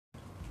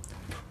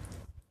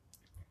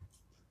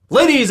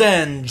Ladies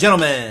and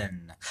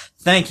gentlemen,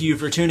 thank you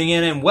for tuning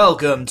in and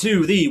welcome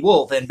to the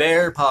Wolf and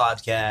Bear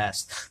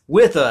Podcast.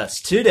 With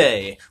us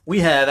today, we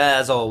have,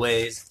 as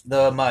always,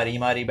 the Mighty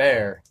Mighty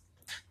Bear.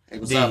 Hey,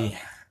 what's up?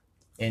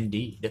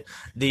 Indeed.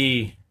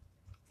 The,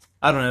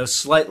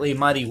 slightly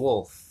Mighty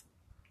Wolf.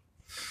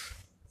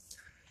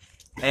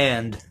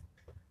 And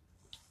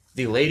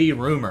the Lady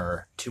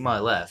Rumor to my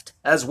left,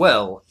 as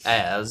well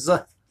as,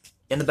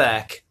 in the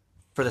back,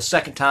 for the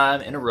second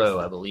time in a row,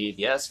 I believe,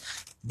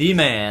 yes, the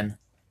man,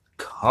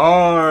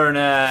 Carnax.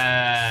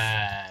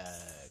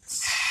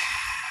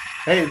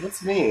 Hey,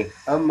 that's me.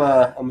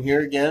 I'm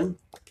here again.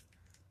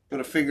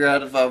 Gonna figure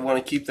out if I want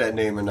to keep that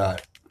name or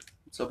not.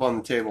 It's up on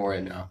the table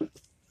right now.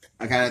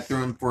 I kind of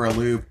threw him for a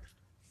loop.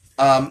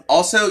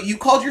 Also, you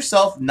called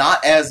yourself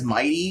not as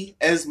mighty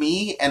as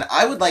me, and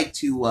I would like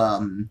to,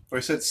 Or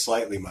I said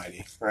slightly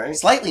mighty, right?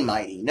 slightly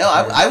mighty. No,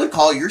 I would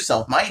call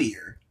yourself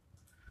mightier.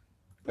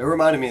 It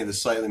reminded me of the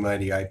Slightly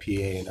Mighty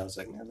IPA, and I was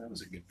like, man, that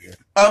was a good beer.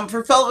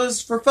 For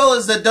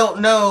fellas that don't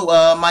know,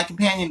 my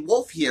companion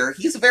Wolf here,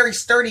 he's a very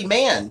sturdy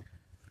man.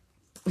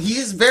 He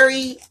is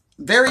very,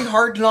 very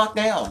hard to knock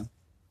down.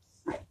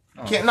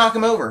 Can't knock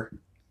him over.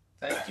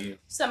 Thank you.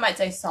 Some might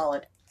say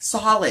solid.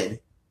 Solid.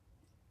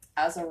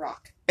 As a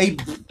rock. A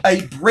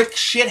brick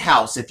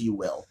shithouse, if you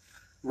will.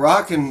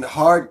 Rockin'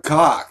 hard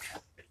cock.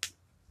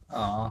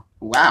 Aw.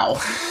 Wow.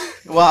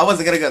 Well, I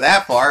wasn't going to go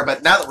that far,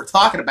 but now that we're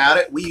talking about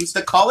it, we used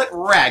to call it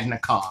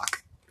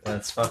Ragnarok.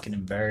 That's fucking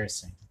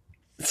embarrassing.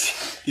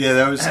 Yeah,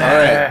 that was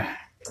alright.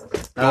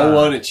 Goal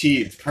one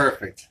achieved.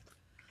 Perfect.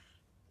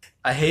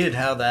 I hated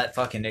how that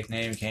fucking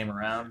nickname came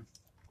around.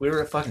 We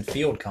were at fucking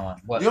FieldCon.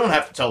 What? You don't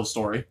have to tell the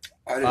story.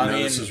 I didn't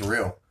know this was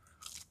real.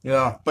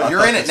 Yeah. But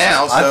you're in it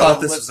now, so I thought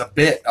this was a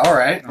bit.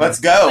 Alright. let's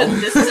go.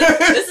 This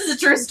is a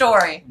true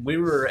story. We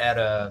were at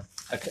an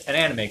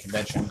anime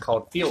convention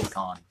called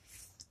FieldCon.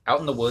 Out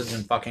in the woods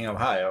in fucking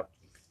Ohio.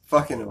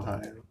 Fucking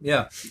Ohio.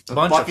 Yeah. A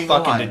bunch of fucking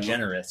fucking Ohio.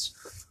 degenerates.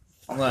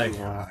 Fucking Like,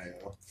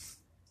 Ohio.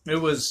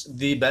 it was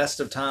the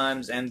best of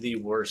times and the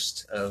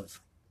worst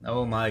of...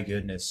 Oh my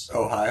goodness.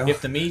 Ohio?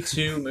 If the Me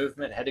Too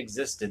movement had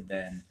existed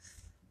then,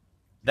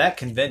 that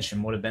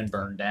convention would have been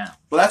burned down.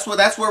 Well,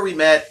 that's where we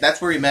met.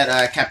 That's where we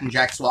met Captain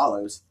Jack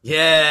Swallows.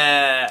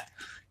 Yeah!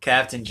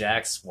 Captain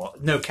Zach.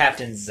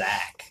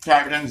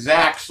 Captain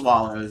Zach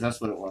Swallows.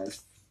 That's what it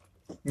was.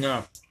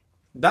 No.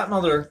 That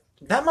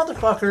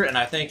motherfucker, and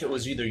I think it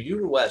was either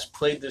you or Wes,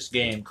 played this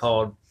game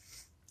called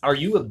Are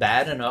You a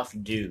Bad Enough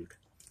Dude?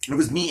 It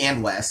was me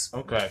and Wes.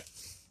 Okay.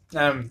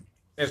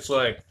 It's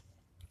like,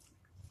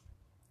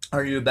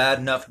 are you a bad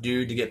enough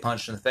dude to get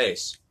punched in the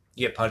face?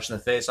 You get punched in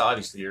the face,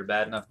 obviously you're a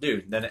bad enough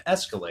dude. Then it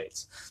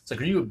escalates. It's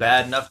like, are you a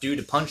bad enough dude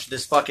to punch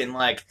this fucking,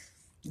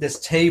 this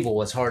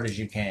table as hard as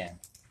you can?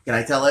 Can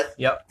I tell it?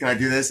 Yep. Can I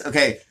do this?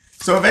 Okay.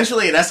 So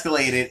eventually it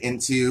escalated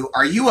into,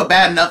 are you a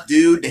bad enough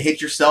dude to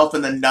hit yourself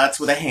in the nuts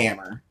with a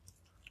hammer?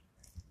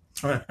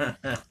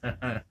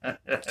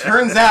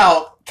 Turns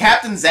out,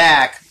 Captain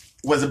Zach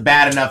was a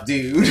bad enough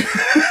dude.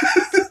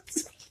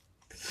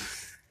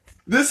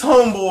 This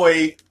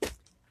homeboy,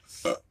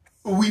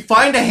 we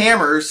find a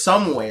hammer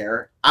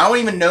somewhere. I don't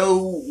even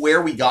know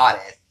where we got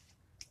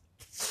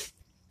it.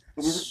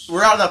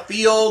 We're out in the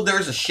field.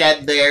 There's a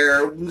shed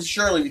there.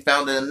 Surely we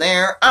found it in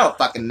there. I don't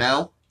fucking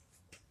know.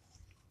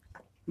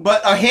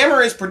 But a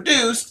hammer is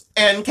produced,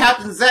 and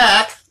Captain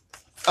Zach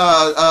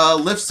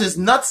lifts his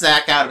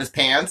nutsack out of his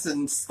pants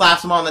and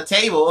slaps him on the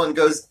table and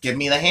goes, "Give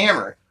me the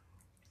hammer."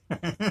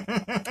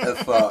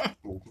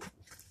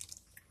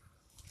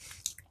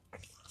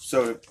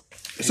 So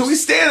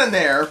he's standing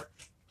there,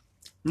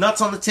 nuts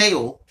on the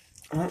table,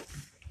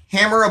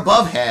 hammer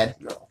above head,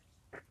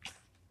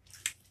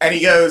 and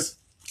he goes,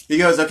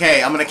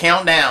 "Okay, I'm gonna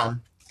count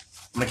down.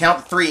 I'm gonna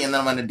count to 3, and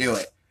then I'm gonna do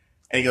it."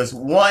 And he goes,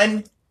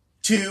 1,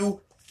 2,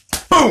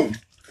 boom!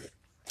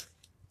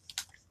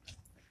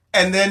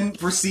 And then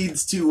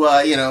proceeds to,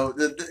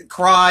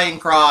 cry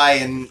and cry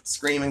and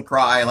scream and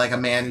cry like a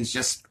man who's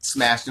just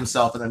smashed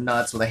himself in the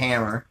nuts with a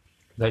hammer.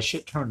 That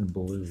shit turned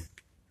blue.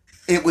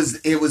 It was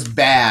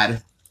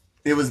bad.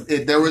 There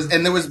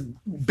was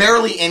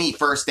barely any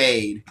first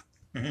aid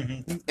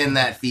in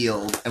that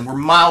field, and we're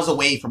miles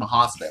away from a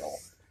hospital.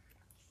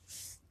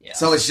 Yeah.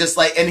 So it's just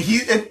like, and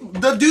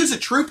the dude's a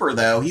trooper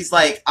though. He's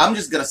like, I'm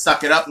just gonna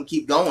suck it up and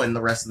keep going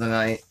the rest of the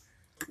night.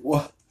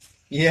 what?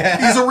 Yeah.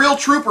 He's a real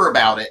trooper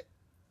about it.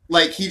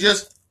 Like he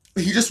just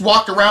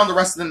walked around the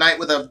rest of the night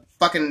with a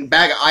fucking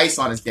bag of ice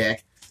on his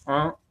dick.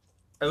 It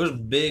was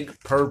big,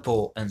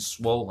 purple, and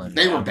swollen.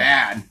 They were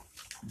bad.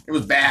 It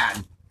was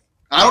bad.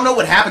 I don't know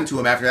what happened to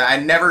him after that.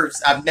 I've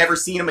never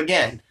seen him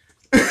again.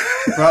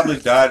 Probably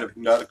died of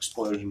nut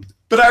explosion.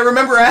 But I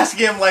remember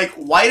asking him, like,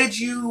 why did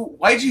you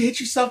hit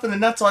yourself in the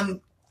nuts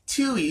on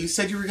 2? You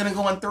said you were going to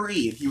go on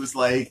 3. And he was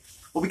like,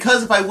 well,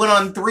 because if I went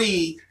on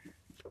 3,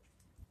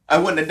 I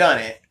wouldn't have done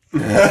it. I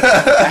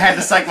had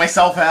to psych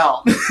myself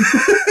out.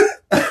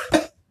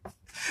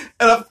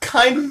 And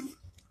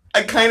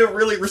I kind of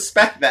really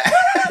respect that.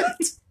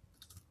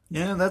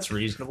 Yeah, that's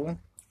reasonable.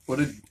 What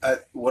a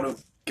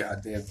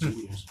goddamn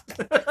genius.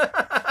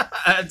 I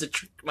had to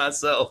trick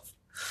myself.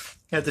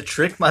 I had to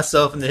trick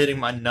myself into hitting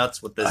my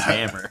nuts with this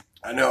hammer.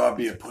 I know I'd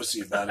be a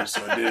pussy about it,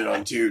 so I did it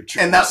on two.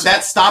 And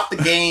that stopped the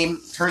game.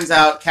 Turns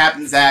out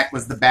Captain Zach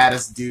was the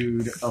baddest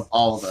dude of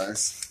all of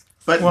us.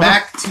 But Well-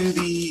 back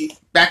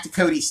to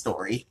Cody's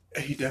story.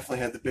 He definitely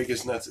had the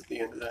biggest nuts at the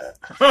end of that.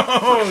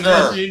 Oh, sure.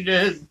 yes, you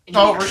did.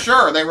 Oh, for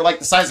sure. They were like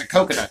the size of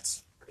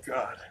coconuts.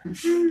 God.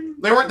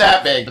 They weren't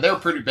that big, but they were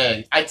pretty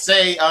big. I'd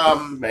say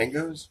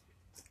Mangoes?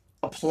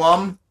 a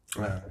plum.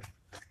 Fuck.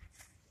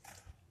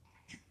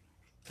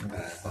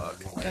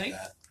 Like Okay.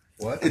 that.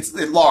 What? It's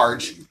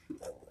large.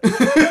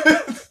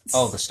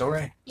 Oh, the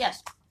story?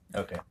 Yes.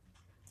 Okay.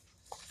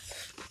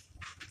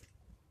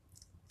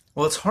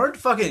 Well, it's hard to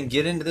fucking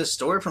get into this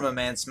story from a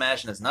man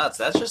smashing his nuts.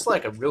 That's just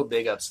like a real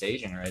big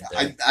upstaging right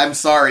there. I'm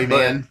sorry,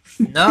 man.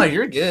 No,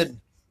 you're good.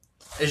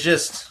 It's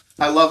just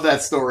I love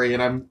that story,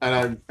 and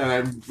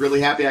I'm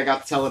really happy I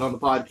got to tell it on the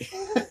podcast.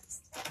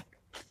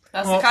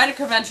 That's Well- the kind of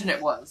convention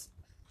it was.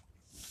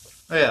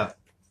 yeah,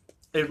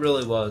 it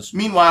really was.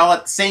 Meanwhile,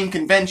 at the same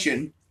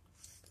convention,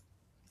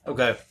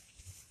 Okay.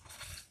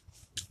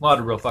 A lot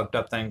of real fucked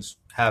up things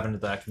happened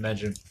at that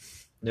convention.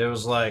 There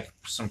was like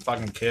some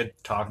fucking kid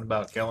talking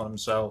about killing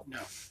himself, No.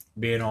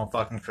 being all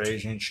fucking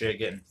crazy and shit,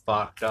 getting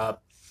fucked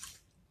up,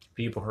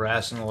 people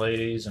harassing the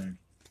ladies, and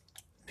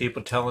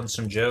people telling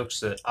some jokes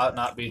that ought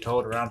not be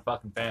told around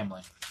fucking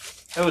family.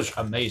 It was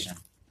amazing.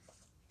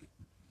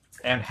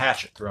 And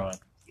hatchet throwing.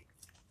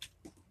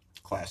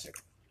 Classic.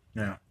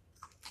 Yeah.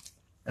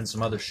 And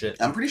some other shit.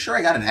 I'm pretty sure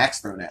I got an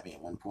axe thrown at me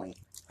at one point.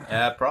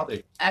 Yeah,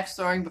 probably. Axe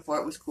throwing before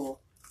it was cool.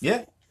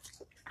 Yeah.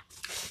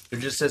 It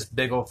just says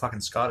big old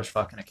fucking Scottish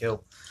fucking a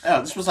kill.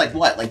 Oh, this was like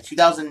what? Like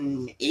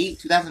 2008,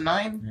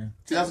 2009, Yeah.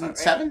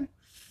 2007,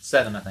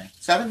 7, I think.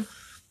 7.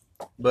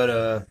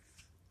 But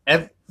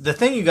the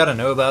thing you got to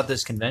know about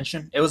this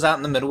convention, it was out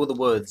in the middle of the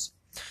woods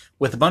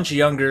with a bunch of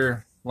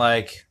younger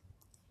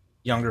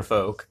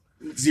folk.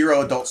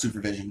 Zero adult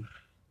supervision.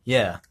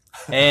 Yeah,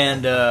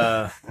 and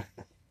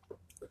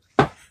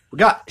we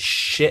got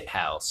shit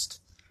housed,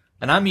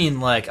 and I mean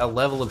like a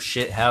level of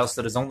shit house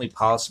that is only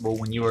possible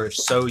when you are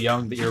so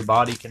young that your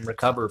body can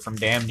recover from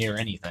damn near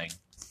anything.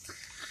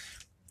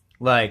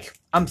 Like,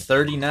 I'm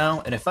 30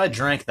 now, and if I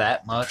drank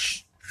that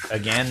much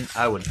again,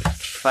 I would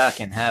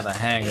fucking have a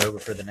hangover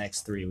for the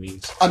next 3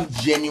 weeks. I'm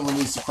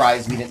genuinely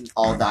surprised we didn't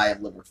all die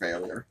of liver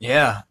failure.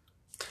 Yeah.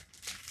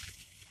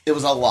 It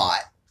was a lot.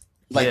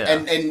 Like, Yeah.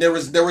 and there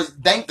was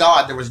thank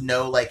God there was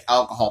no like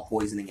alcohol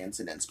poisoning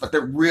incidents, but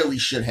there really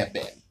should have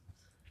been.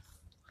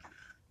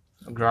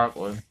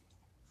 Exactly.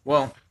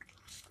 Well,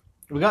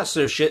 we got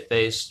so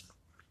shit-faced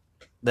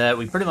that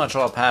we pretty much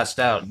all passed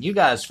out. You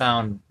guys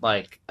found,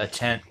 like, a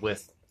tent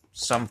with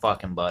some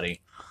fucking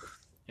buddy.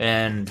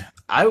 And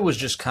I was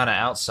just kind of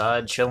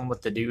outside chilling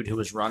with the dude who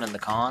was running the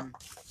con,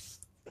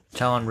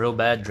 telling real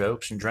bad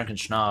jokes and drinking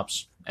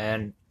schnapps.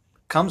 And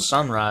come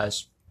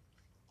sunrise,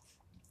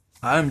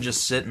 I'm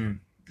just sitting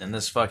in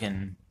this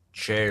fucking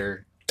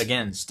chair,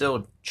 again,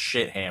 still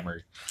shit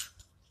hammered.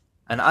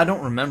 And I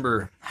don't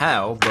remember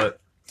how, but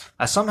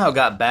I somehow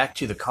got back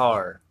to the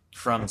car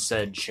from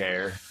said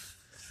chair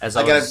as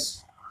I was...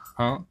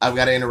 Huh? I've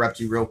got to interrupt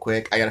you real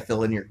quick. I got to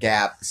fill in your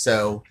gap.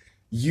 So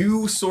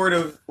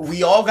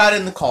we all got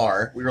in the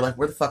car. We were like,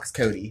 where the fuck is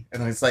Cody?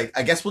 And I was like,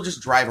 I guess we'll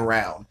just drive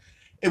around.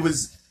 It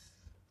was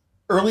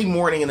early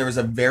morning and there was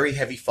a very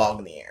heavy fog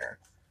in the air.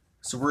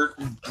 So we're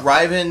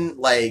driving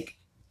like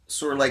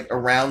sort of like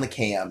around the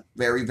camp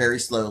very, very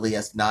slowly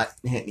as to not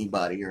hit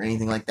anybody or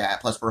anything like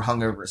that. Plus we're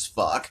hungover as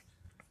fuck.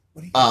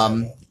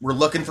 We're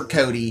looking for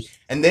Cody.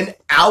 And then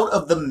out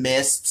of the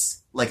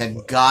mists, like a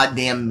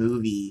goddamn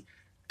movie,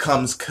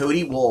 comes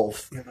Cody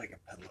Wolf. You're like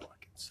a pedal I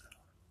can sell.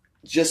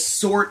 Just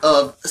sort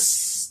of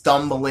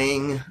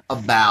stumbling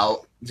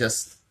about,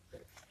 just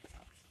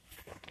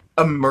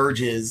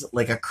emerges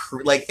like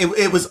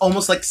it was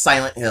almost like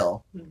Silent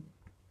Hill.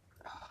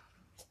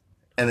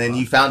 And then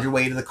you found your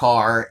way to the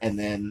car, and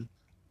then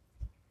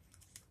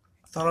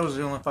I thought I was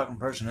the only fucking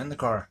person in the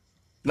car.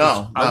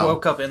 no, I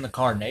woke up in the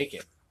car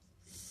naked.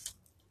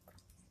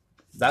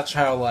 That's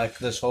how, like,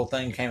 this whole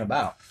thing came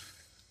about.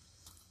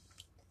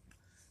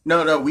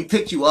 no, we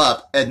picked you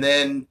up, and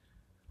then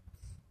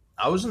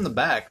I was in the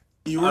back.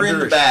 you were in Under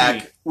the a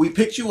back. sheet. We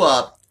picked you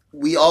up.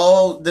 We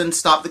all then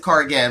stopped the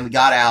car again. We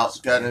got out,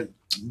 gonna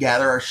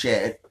gather our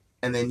shit.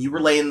 And then you were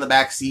laying in the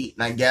back seat,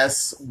 and I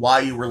guess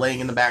while you were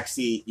laying in the back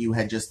seat, you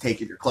had just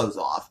taken your clothes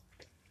off.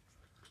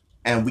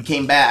 And we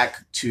came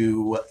back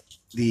to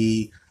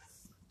the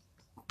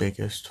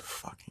biggest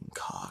fucking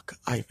cock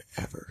I've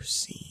ever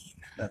seen.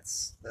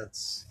 That's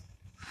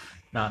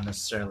Not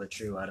necessarily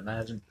true, I'd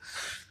imagine.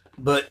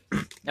 But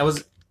I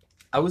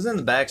was in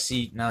the back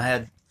seat, and I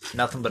had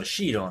nothing but a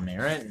sheet on me,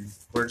 right? And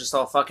we're just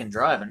all fucking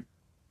driving.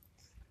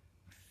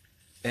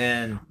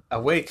 And I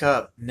wake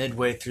up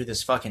midway through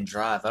this fucking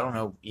drive. I don't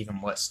know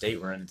even what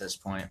state we're in at this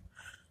point.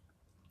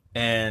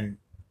 And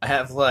I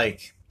have,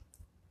 like,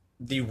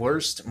 the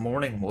worst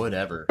morning wood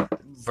ever.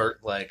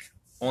 Like,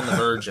 on the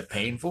verge of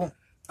painful.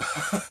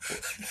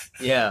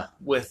 Yeah,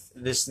 with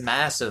this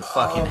massive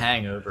fucking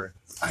hangover.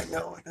 I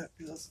know what that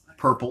feels like.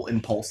 Purple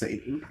and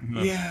pulsating.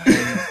 Yeah.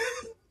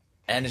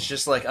 and it's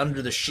just like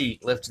under the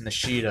sheet, lifting the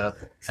sheet up,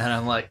 and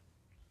I'm like,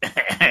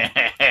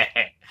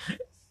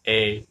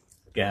 hey,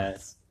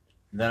 guys.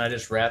 And then I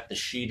just wrap the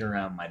sheet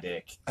around my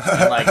dick.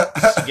 And like,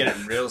 just get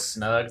it real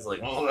snug. It's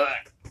like, oh,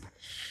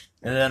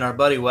 and then our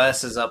buddy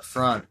Wes is up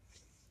front.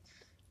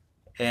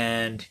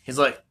 And he's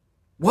like,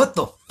 what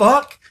the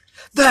fuck?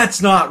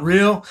 That's not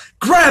real.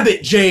 Grab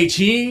it,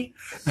 JT.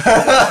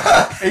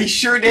 He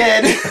sure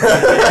did.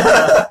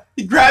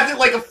 He grabbed it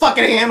like a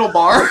fucking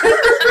handlebar.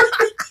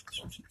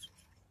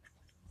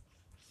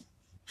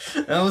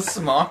 That was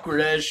some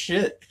awkward ass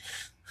shit.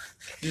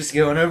 Just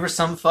going over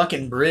some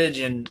fucking bridge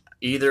in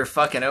either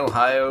fucking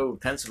Ohio,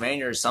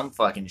 Pennsylvania, or some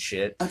fucking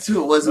shit. That's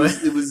who it was.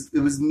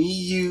 It was me,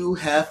 you,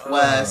 Hef,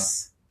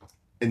 Wes,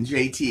 and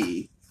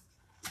JT.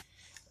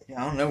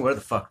 Yeah, I don't know where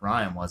the fuck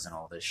Ryan was in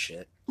all this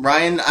shit.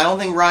 Ryan, I don't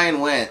think Ryan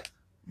went.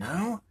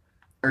 No?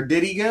 Or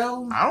did he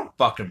go? I don't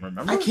fucking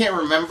remember. I can't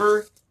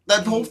remember.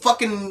 That whole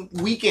fucking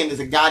weekend is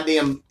a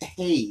goddamn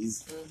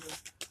haze.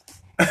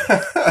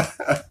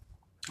 I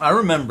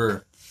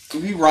remember.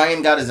 Maybe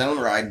Ryan got his own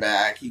ride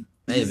back. He's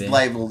Maybe.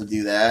 liable to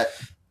do that.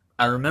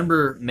 I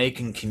remember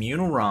making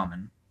communal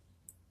ramen.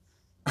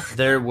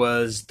 There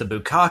was the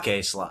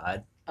Bukake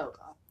slide. Oh,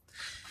 God.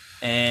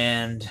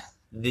 And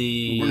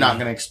the... We're not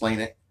going to explain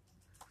it.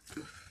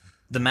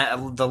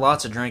 The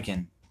lots of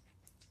drinking.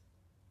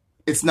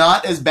 It's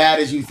not as bad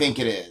as you think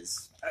it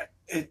is.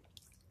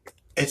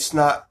 It's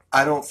not.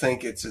 I don't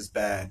think it's as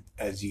bad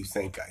as you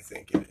think I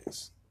think it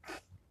is.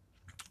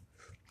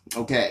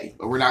 Okay,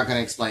 but we're not going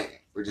to explain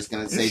it. We're just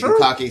going to say Sure.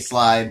 Bukake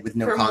slide with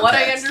no From context. what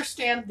I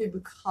understand, the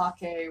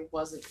Bukake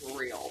wasn't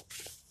real.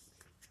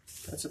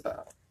 That's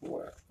about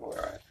where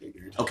I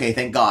figured. Okay,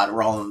 thank God.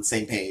 We're all on the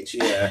same page.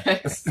 Yeah.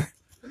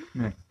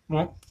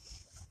 Well,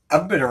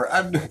 I've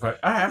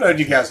known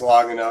you guys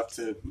long enough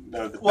to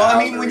know the Well, I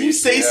mean, when you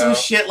boundaries, say some know?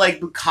 shit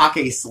like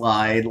Bukake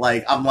slide,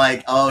 like, I'm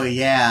like, oh,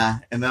 yeah.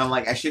 And then I'm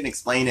like, I shouldn't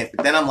explain it.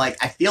 But then I'm like,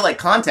 I feel like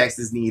context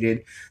is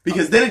needed.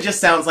 Because then it just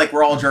sounds like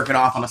we're all jerking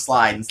off on a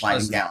slide and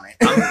sliding Listen, down it.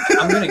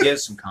 I'm going to give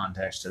some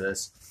context to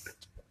this.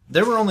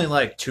 There were only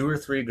like 2 or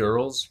 3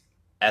 girls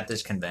at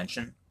this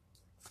convention.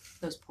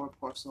 Those poor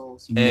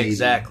souls. Maybe.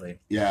 Exactly.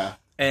 Yeah.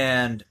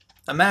 And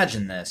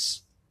imagine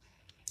this.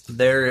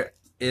 There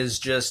is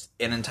just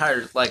an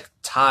entire, like,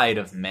 tide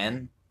of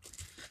men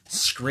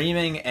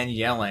screaming and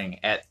yelling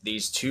at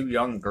these 2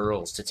 young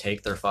girls to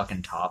take their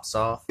fucking tops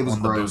off It was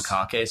on gross. the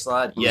Bukake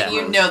slide. was Yeah. gross.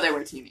 You know they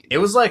were teenagers. It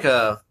was like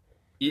a...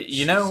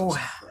 You know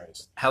Jesus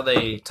Christ. how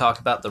they talk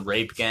about the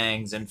rape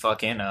gangs in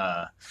fucking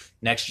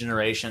Next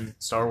Generation,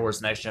 Star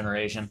Wars Next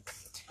Generation?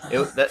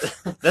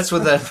 That's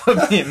what that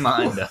put me in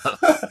mind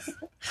of.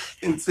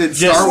 It's Just-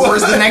 Star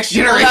Wars The Next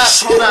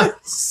Generation. Hold on.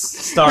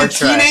 Star the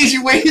Trek.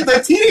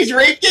 the teenage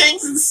rape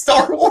gangs in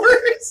Star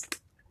Wars.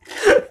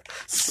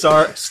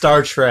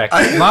 Star Trek.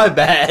 I- My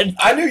bad.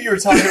 I knew you were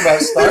talking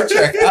about Star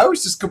Trek.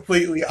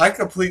 I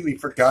completely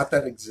forgot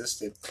that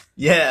existed.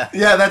 Yeah.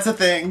 Yeah, that's a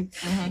thing.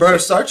 Bro,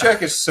 Star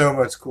Trek is so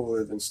much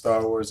cooler than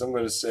Star Wars. I'm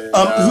going to say it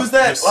now. Who's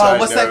that? Just side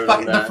What's that note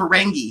fucking on the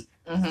Ferengi?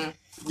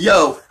 Mm-hmm.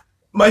 Yo,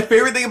 my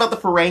favorite thing about the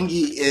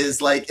Ferengi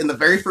is like in the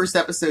very first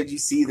episode you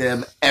see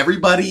them,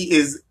 everybody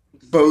is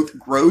both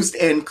grossed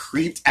and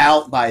creeped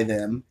out by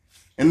them.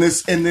 In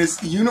this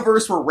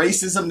universe where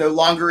racism no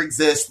longer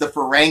exists, the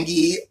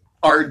Ferengi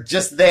are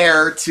just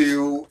there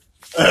to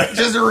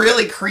just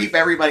really creep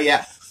everybody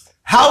out.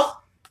 How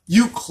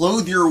you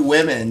clothe your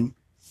women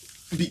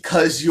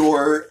because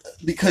your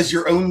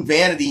own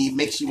vanity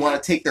makes you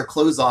want to take their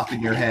clothes off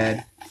in your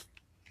head.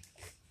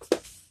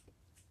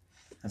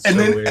 That's And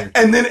so then, weird.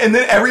 and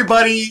then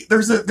everybody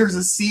there's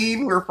a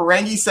scene where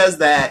Ferengi says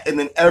that, and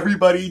then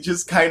everybody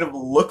just kind of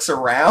looks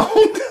around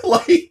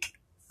like,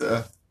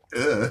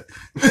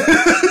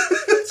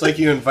 It's like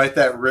you invite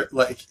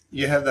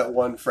you have that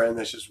one friend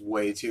that's just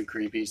way too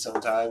creepy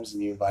sometimes,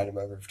 and you invite him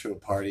over to a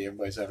party.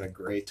 Everybody's having a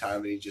great time,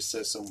 and he just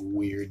says some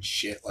weird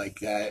shit like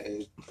that,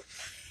 and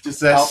just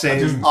that same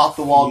just off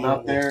the wall and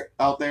feel.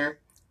 out there.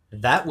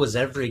 That was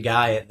every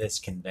guy at this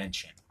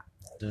convention.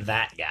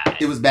 That guy.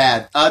 It was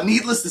bad.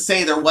 Needless to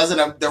say, there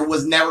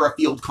was never a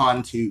Field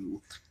Con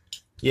 2.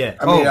 Yeah.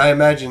 I mean, I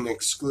imagine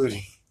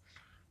excluding.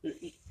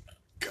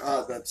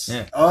 God, that's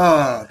Yeah.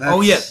 oh, that's,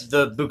 Oh yeah,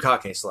 the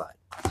Bukake slide.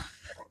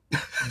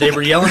 They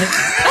were yelling at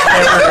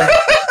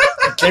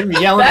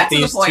Back to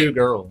the these point. 2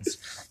 girls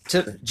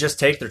to just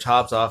take their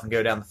tops off and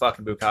go down the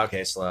fucking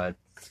Bukake slide.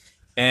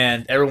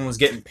 And everyone was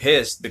getting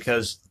pissed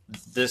because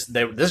this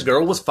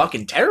girl was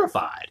fucking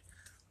terrified.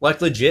 Like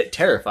legit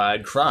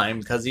terrified, crying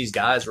because these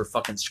guys were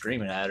fucking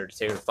screaming at her to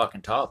take her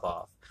fucking top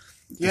off.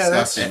 yeah,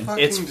 that's disgusting.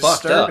 fucking It's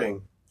fucked up.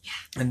 disturbing.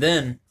 And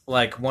then,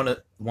 like,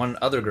 one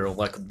other girl,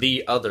 like,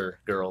 the other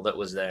girl that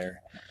was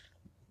there,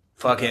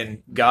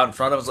 fucking got in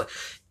front of us, like,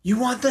 you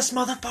want this,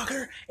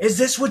 motherfucker? Is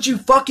this what you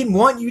fucking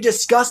want, you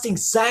disgusting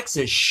sacks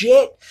of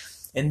shit?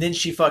 And then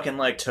she fucking,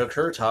 like, took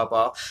her top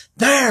off.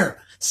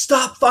 There!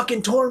 Stop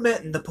fucking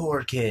tormenting the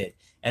poor kid.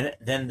 And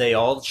then they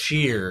all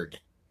cheered.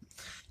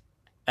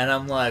 And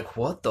I'm like,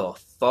 what the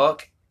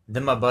fuck?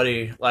 Then my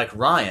buddy, like,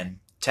 Ryan,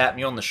 tapped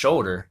me on the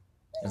shoulder.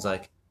 He's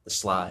like, the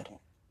slide.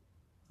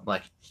 I'm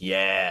like,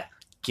 yeah,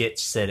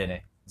 sit in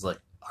it. He's like,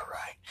 all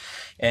right.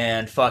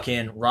 And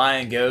fucking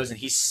Ryan goes and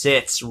he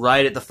sits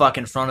right at the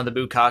fucking front of the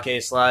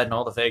Bukake slide and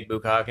all the fake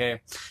Bukake.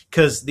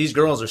 Because these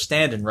girls are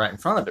standing right in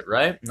front of it,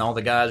 right? And all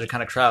the guys are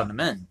kind of crowding them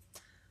in.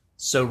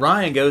 So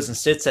Ryan goes and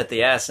sits at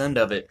the ass end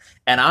of it.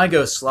 And I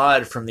go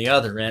slide from the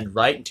other end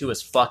right into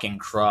his fucking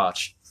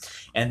crotch.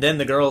 And then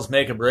the girls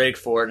make a break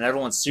for it, and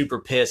everyone's super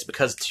pissed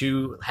because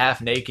 2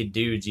 half-naked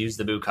dudes use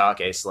the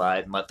Bukake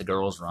slide and let the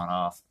girls run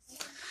off.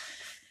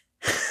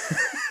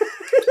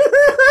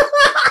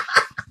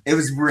 It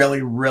was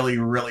really, really,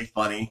 really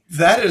funny.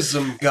 That is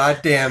some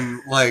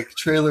goddamn like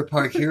Trailer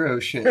Park Hero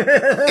shit.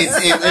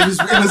 It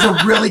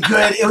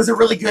was a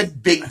really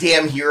good big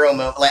damn hero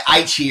moment. Like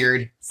I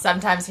cheered.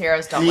 Sometimes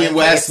heroes don't Me win.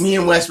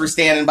 and Wes were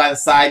standing by the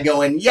side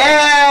going,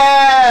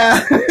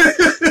 yeah!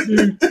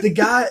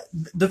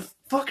 The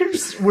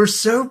fuckers were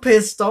so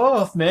pissed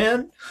off,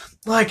 man.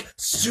 Like,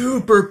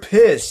 super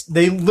pissed.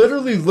 They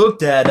literally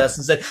looked at us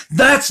and said,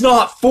 "That's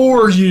not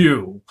for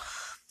you."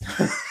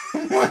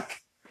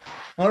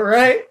 All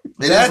right.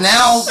 It is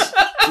now,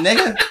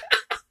 nigga.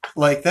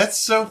 Like that's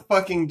so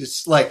fucking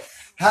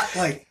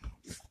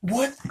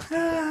what?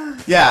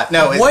 Yeah,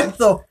 no. What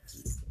the?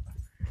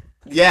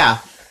 Yeah.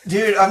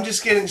 Dude, I'm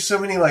just getting so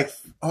many like.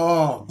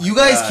 Oh, my You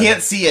guys God.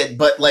 can't see it,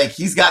 but like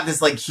he's got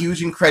this like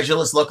huge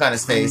incredulous look on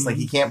his face, like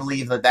he can't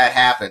believe that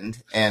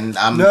happened, and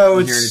I'm here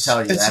to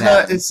tell you it's that not.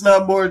 happened. It's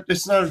not more.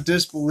 It's not a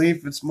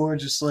disbelief. It's more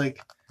just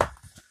like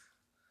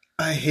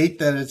I hate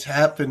that it's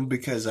happened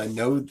because I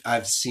know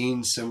I've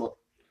seen similar.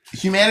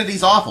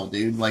 Humanity's awful,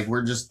 dude. Like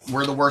we're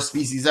the worst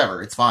species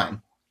ever. It's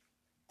fine.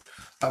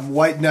 I'm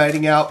white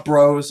knighting out,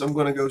 bros. I'm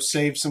gonna go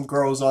save some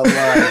girls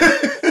online.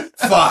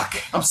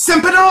 Fuck. I'm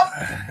simping up.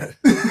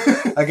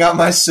 I got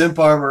my simp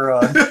armor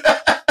on.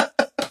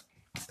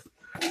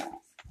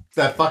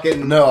 That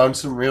fucking No, on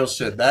some real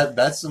shit.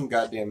 That's some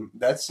goddamn.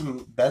 That's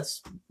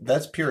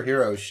pure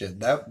hero shit.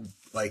 That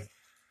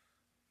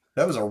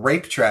was a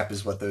rape trap,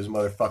 is what those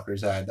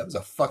motherfuckers had. That was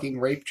a fucking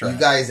rape trap. you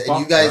guys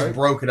Right?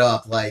 broke it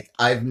up. Like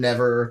I've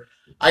never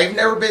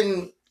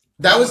been.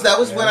 That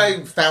was when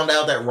I found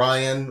out that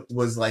Ryan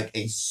was like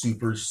a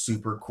super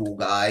super cool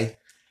guy,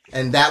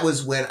 and that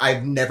was when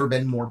I've never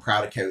been more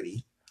proud of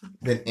Cody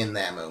than in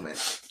that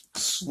moment.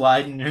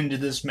 Sliding into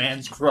this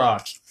man's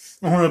crotch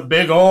on a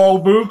big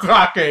old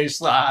Bukake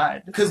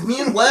slide. Because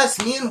me and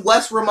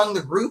Wes were among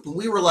the group, and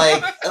we were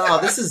like, "Oh,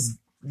 this is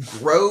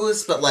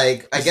gross," but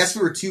like, I guess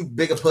we were too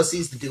big of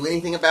pussies to do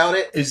anything about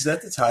it. Is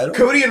that the title?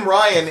 Cody and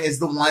Ryan is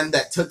the one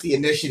that took the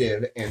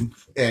initiative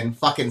and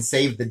fucking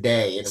saved the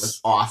day, and it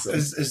was awesome.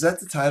 Is that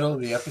the title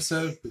of the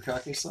episode?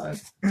 Bukake slide.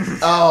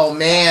 Oh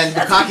man,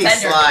 That's a Bukake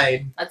contender.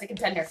 slide. That's a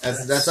contender.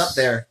 That's up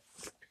there.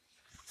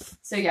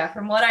 So yeah,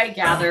 from what I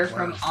gather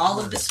from all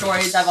of the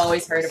stories I've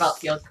always heard about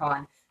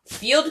FieldCon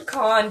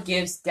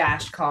gives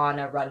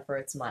DashCon a run for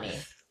its money.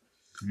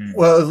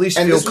 Well, at least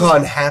And this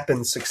FieldCon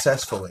happened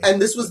successfully.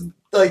 And this was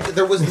like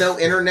there was no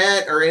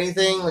internet or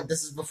anything. Like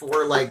this is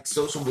before like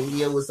social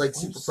media was like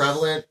super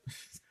prevalent.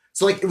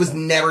 So like it was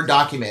never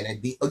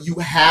documented. You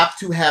have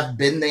to have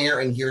been there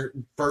and hear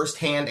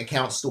firsthand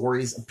account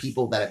stories of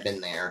people that have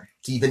been there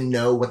to even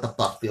know what the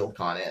fuck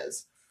FieldCon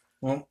is.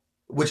 Well,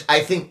 Which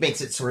I think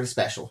makes it sort of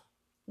special.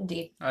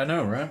 Indeed. I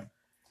know, right?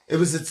 It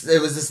was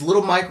this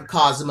little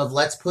microcosm of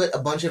let's put a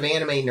bunch of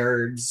anime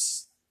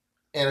nerds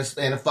in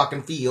a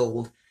fucking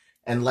field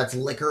and let's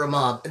liquor them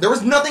up. There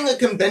was nothing a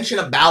convention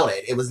about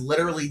it. It was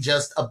literally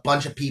just a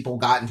bunch of people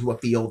got into a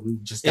field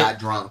and just got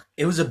drunk.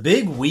 It was a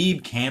big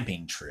weeb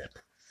camping trip.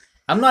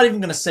 I'm not even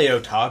going to say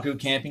otaku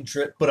camping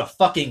trip, but a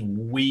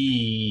fucking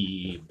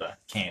weeb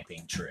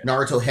camping trip.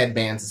 Naruto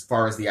headbands as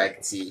far as the eye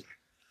could see.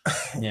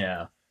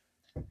 Yeah.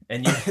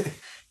 And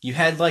you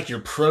had like your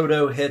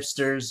proto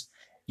hipsters,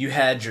 you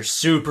had your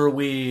super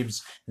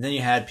weebs, and then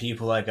you had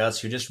people like us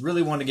who just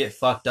really want to get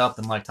fucked up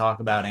and like talk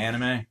about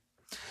anime.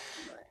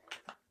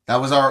 That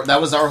was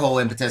our whole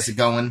impetus of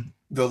going.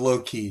 The low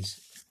keys.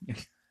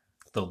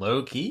 The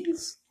low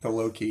keys? The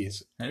low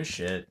keys. No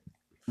shit.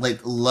 Like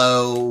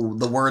low,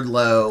 the word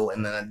low,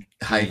 and then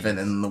a hyphen,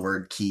 and then the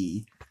word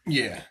key.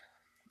 Yeah.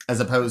 As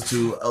opposed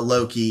to a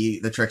Loki,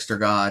 the trickster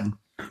god.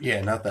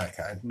 Yeah, not that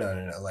kind.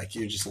 No. Like,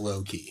 you're just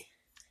low key.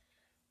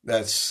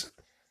 That's...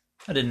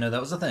 I didn't know that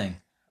was a thing.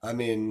 I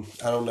mean,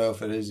 I don't know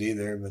if it is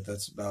either, but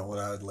that's about what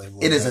I would label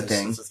it. It is a as.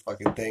 thing. It's a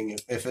fucking thing.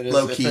 If it is...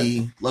 Low if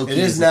key. It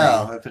is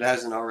now, if it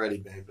hasn't already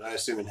been. But I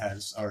assume it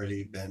has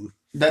already been.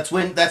 That's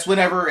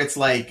whenever it's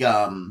like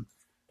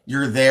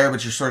you're there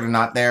but you're sort of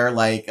not there.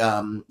 Like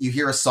you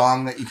hear a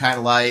song that you kind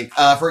of like.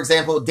 For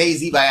example,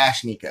 Daisy by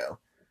Ash Nico.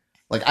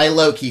 Like I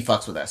low key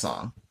fucks with that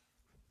song.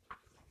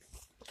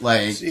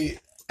 Like See,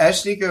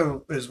 Ash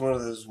Nico is one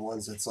of those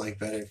ones that's like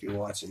better if you're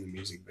watching the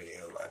music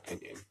video, in my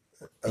opinion.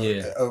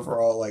 Yeah.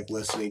 Overall, like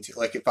listening to,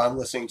 like if I'm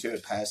listening to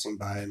it passing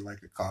by in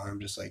like a car, I'm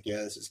just like,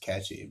 yeah, this is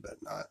catchy, but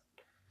not.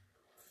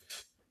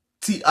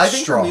 See, I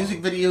think Strong. her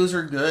music videos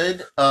are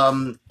good.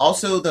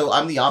 Also, though,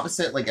 I'm the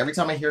opposite. Like every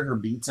time I hear her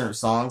beats and her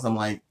songs, I'm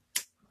like,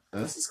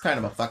 This is kind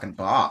of a fucking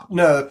bop.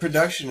 No, the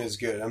production is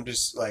good. I'm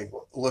just like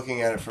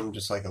looking at it from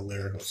just like a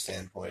lyrical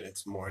standpoint.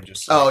 It's more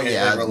just like,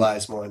 it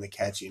relies more on the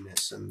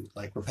catchiness and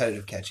like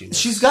repetitive catchiness.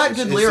 She's got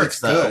good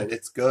lyrics though. Good.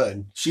 It's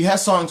good. She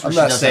has songs where she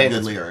does have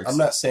good lyrics. I'm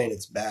not saying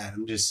it's bad.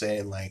 I'm just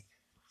saying like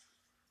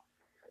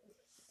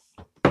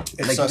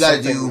it's like not you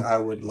gotta something I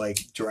would like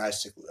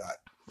drastically.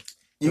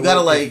 You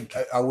gotta like.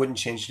 I wouldn't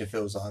change it if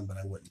it was on, but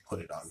I wouldn't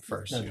put it on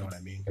first. You know what I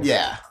mean?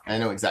 Yeah, I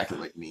know exactly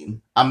what you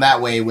mean. I'm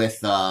that way with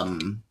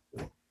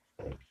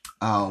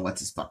oh, what's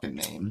his fucking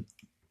name?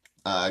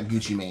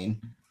 Gucci Mane.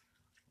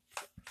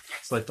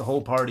 It's like the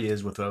whole party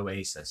is with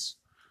Oasis.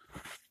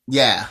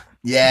 Yeah.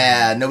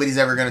 Nobody's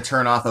ever gonna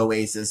turn off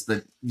Oasis,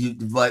 but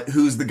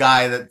who's the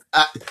guy that?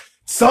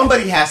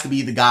 Somebody has to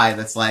be the guy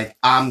that's like,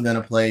 I'm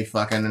gonna play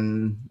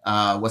fucking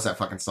what's that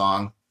fucking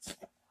song?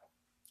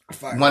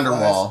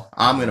 Wonderwall.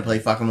 I'm gonna play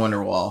fucking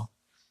Wonderwall.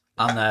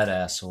 I'm that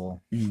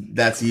asshole.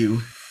 That's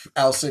you.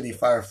 Owl City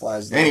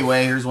Fireflies.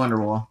 Anyway, here's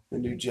Wonderwall. The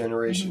new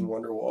generation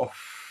Wonderwall.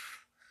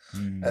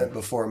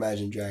 Before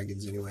Imagine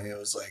Dragons, anyway, it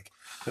was like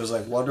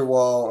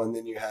Wonderwall, and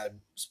then you had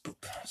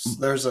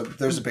there's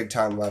a big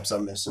time lapse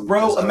I'm missing.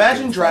 Bro,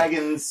 Imagine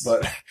Dragons,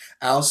 but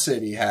Owl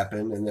City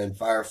happened, and then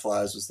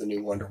Fireflies was the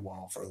new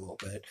Wonderwall for a little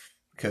bit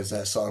because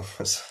that song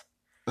was.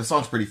 The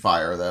song's pretty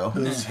fire though.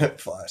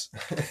 Flies.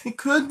 I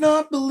could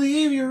not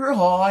believe your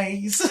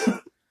eyes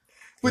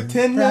with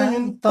 10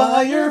 million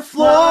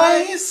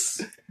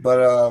fireflies. But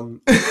so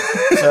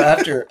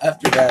after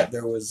that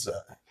there was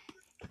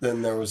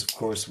of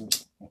course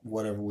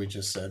whatever we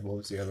just said. What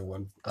was the other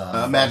one?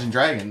 Imagine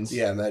Dragons.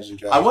 Yeah, Imagine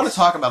Dragons. I want to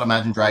talk about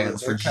Imagine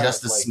Dragons for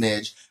just a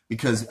smidge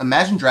because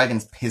Imagine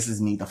Dragons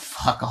pisses me the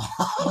fuck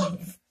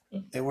off.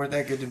 They weren't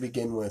that good to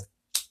begin with.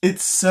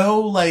 It's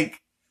so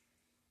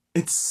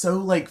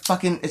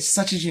fucking, it's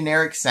such a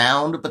generic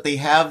sound, but they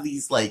have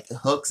these like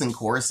hooks and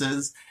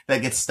choruses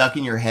that get stuck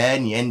in your head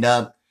and you end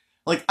up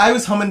like, I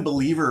was humming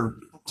Believer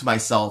to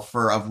myself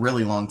for a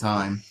really long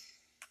time.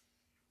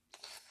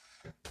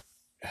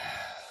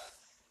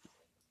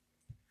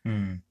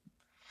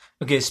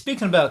 Okay,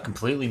 speaking about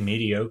completely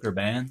mediocre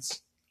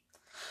bands,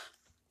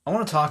 I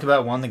want to talk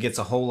about one that gets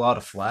a whole lot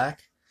of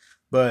flack,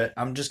 but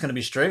I'm just going to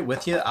be straight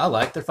with you. I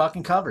like their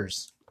fucking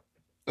covers.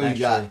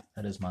 Actually,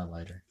 that is my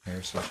lighter.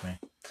 Here, switch me.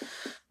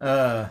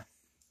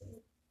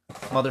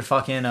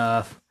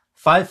 Motherfucking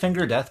Five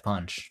Finger Death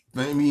Punch.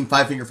 You mean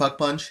Five Finger Fuck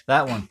Punch?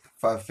 That one.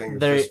 Five Finger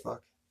Fist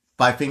Fuck.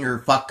 Five Finger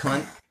Fuck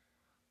Cunt.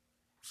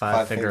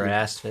 Five Finger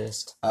Ass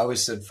Fist. I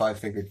always said Five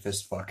Fingered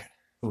Fist Fuck.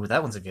 Ooh,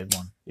 that one's a good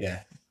one.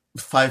 Yeah.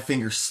 Five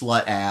Finger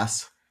Slut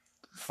Ass.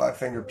 Five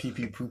Finger Pee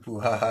Pee Poo Poo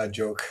Ha Ha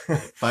Joke.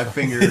 Five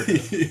Finger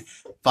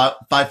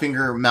Five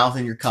Finger Mouth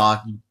in your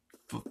cock, you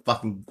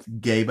fucking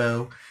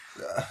gaybo.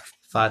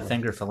 Five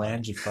Finger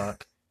Phalange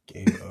Fuck.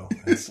 Gaybo.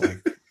 That's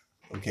like,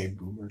 okay,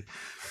 boomer.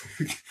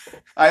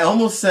 I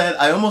almost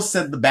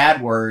said the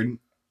bad word.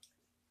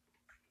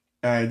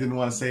 I didn't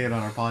want to say it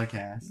on our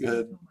podcast.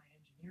 Good.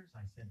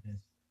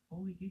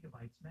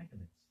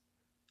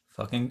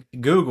 Fucking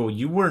Google,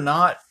 you were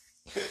not.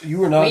 You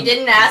were not. We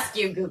didn't ask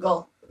you,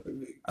 Google.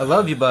 I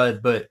love you,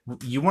 bud, but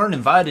you weren't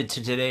invited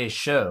to today's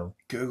show.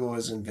 Google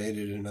has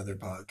invaded another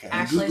podcast.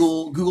 Actually,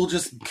 Google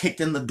just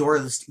kicked in the door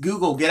of this.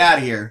 Google, get out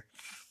of here.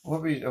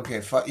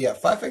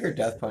 Five Finger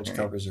Death Punch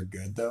covers are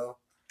good though.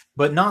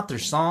 But not their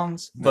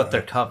songs, but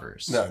their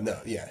covers.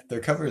 Their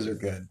covers are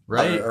good.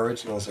 Right? Their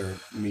originals are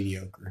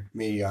mediocre.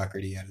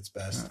 Mediocrity at its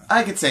best.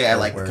 I could say I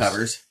like the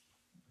covers.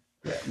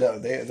 Yeah, no,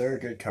 they're a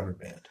good cover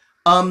band.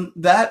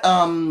 That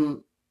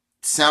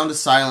Sound of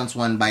Silence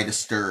one by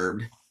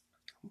Disturbed.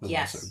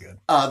 Yes. So good.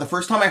 The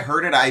first time I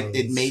heard it,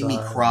 it made me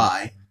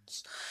cry.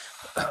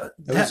 It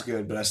was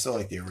good, but I still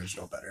like the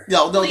original better.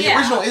 No, the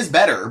original is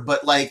better,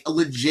 but like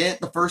legit,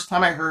 the first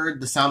time I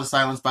heard The Sound of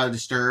Silence by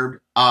Disturbed,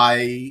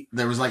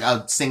 there was like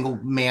a single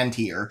man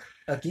tear.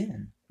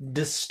 Again,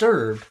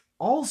 Disturbed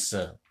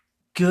also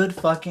good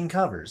fucking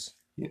covers.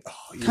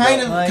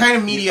 Kind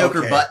of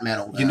mediocre butt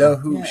metal. Though. You know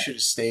who should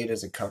have stayed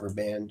as a cover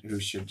band?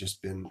 Who should have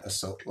just been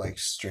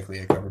strictly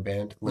a cover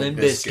band? Limp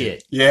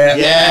Bizkit. Yeah.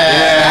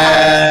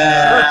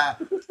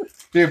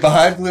 Dude,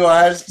 Behind Blue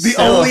Eyes,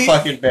 a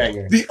fucking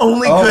banger. The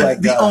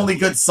only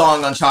good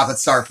song on Chocolate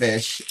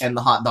Starfish and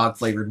the hot dog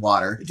flavored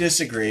water.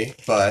 Disagree,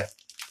 but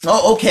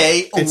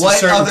okay.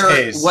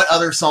 What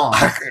other song?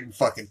 I couldn't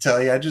fucking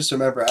tell you. I just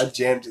remember I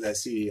jammed to that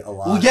CD a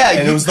lot. Well, yeah,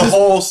 and it was the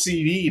whole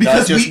CD,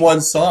 not just one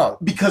song.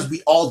 Because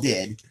we all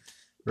did.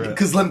 Right.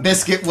 Because Limp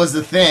Bizkit was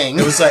the thing.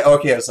 It was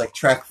like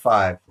track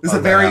 5. It was a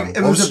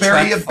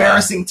very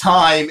embarrassing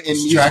time in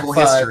musical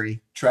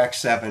history. Track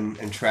 7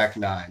 and track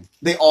 9.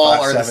 They all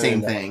are the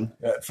same thing.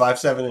 5,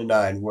 7, and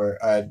 9. Where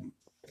I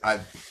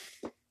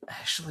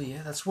actually,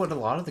 yeah, that's what a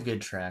lot of the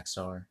good tracks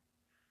are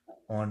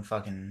on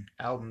fucking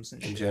albums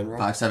and in general.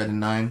 5, 7, and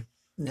 9.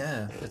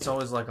 Yeah, it's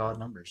always like odd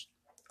numbers.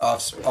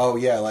 Oh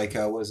yeah, like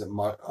what was it?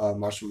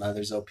 Marshall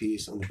Mathers LP.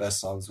 Some of the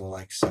best songs were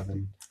like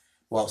 7.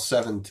 Well,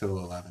 7 to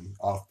 11,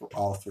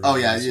 all three. Oh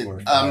yeah,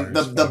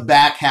 the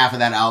back half of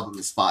that album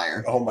is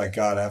fire. Oh my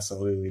god,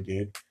 absolutely,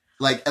 dude.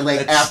 Like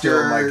That's after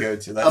still my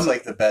go-to. That's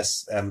like the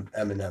best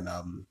Eminem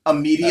album.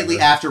 immediately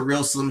ever. after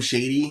Real Slim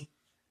Shady,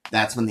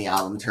 that's when the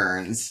album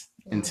turns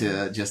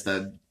into just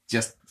a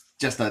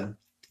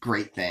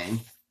great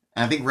thing.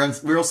 And I think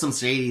Real Slim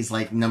Shady is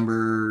like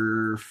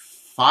number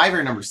 5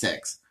 or number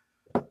 6.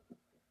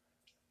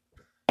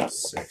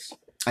 6.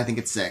 I think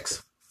it's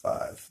 6.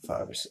 5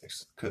 or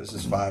 6. Because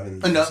it's 5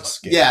 and No, it's a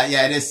skip.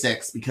 yeah, it is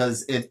 6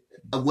 because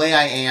The Way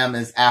I Am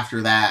is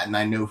after that, and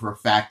I know for a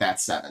fact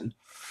that's 7.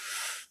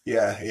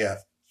 Yeah.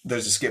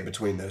 There's a skip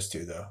between those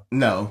two, though.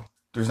 No,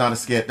 there's not a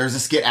skit. There's a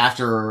skit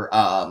after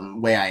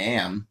Way I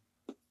Am.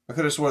 I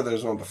could have swore there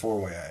was one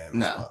before Way I Am.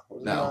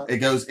 No. It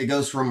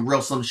goes from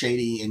Real Slim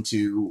Shady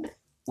into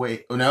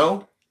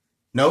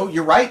no,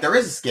 you're right. There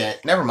is a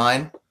skit. Never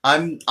mind.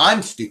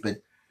 I'm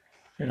stupid.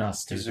 You're not Because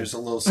stupid. there's a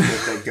little skip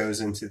that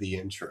goes into the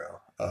intro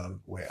of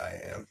Way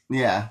I Am.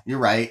 Yeah, you're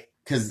right.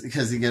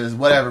 Because he goes,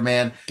 whatever,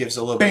 man. Gives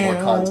a little bit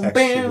more context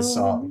to the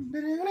song.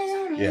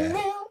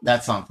 Yeah.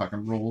 That song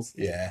fucking rules.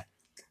 Yeah.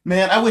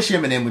 Man, I wish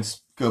Eminem would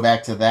go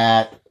back to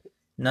that.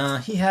 Nah,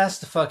 he has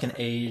to fucking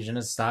age and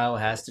his style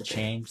has to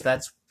change.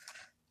 That's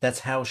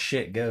how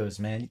shit goes,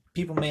 man.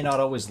 People may not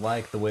always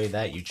like the way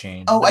that you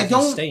change. Oh, but I if you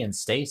don't- stay in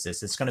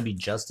stasis. It's gonna be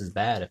just as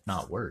bad, if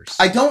not worse.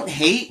 I don't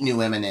hate new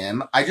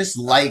Eminem. I just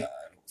like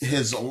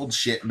his old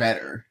shit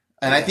better.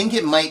 And I think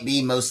it might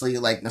be mostly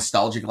like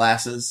nostalgia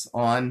glasses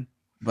on,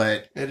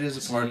 but It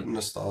is a part of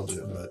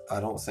nostalgia, but I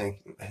don't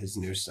think his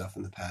new stuff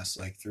in the past,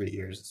 3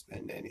 years has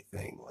been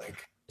anything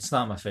like... It's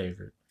not my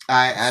favorite.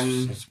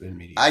 It's been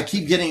mediocre. I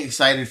keep getting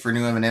excited for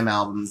new Eminem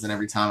albums, and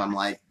every time I'm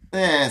like,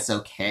 it's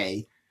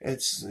okay.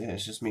 It's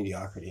just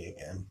mediocrity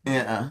again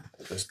Yeah.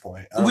 at this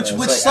point. I don't Which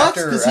know. It's sucks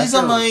after- because he's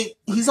on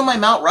my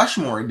Mount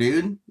Rushmore,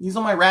 dude. He's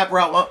on my rap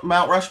route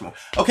Mount Rushmore.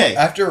 Okay.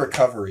 After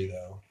Recovery,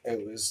 though,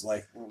 it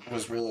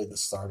was really the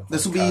start of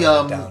This will kind be,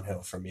 of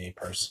downhill for me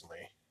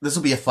personally. This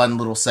will be a fun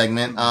little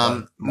segment.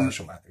 But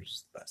Marshall Mathers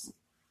is the best.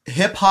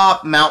 Hip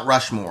hop Mount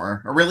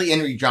Rushmore, or really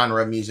any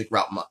genre of music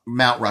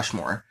Mount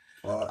Rushmore.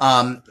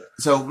 Well,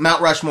 So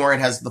Mount Rushmore, it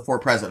has the 4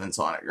 presidents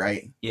on it,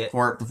 right? Yeah.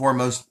 The 4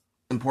 most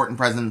important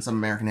presidents of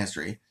American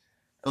history,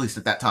 at least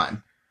at that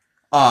time.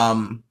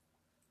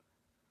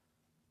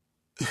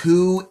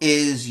 Who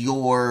is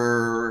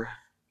your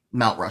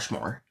Mount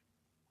Rushmore?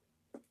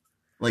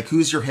 Like,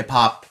 who's your hip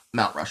hop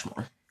Mount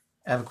Rushmore?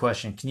 I have a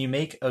question. Can you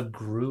make a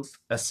group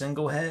a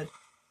single head,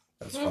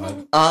 that's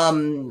fine.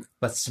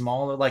 but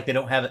smaller? Like they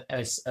don't have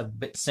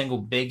single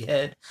big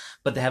head,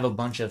 but they have a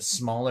bunch of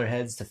smaller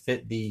heads to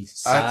fit the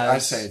size. I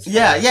say it's fine.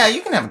 Yeah,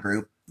 you can have a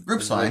group.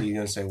 Group's What, fine. are you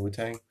gonna say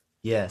Wu-Tang?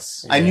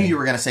 Yes. I knew you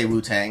were gonna say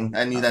Wu-Tang.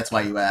 I knew that's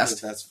why you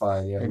asked. That's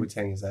fine. Yeah,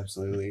 Wu-Tang is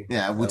absolutely.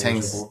 Yeah,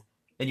 Wu-Tang's. eligible.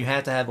 And you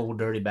have to have Old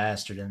Dirty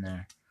Bastard in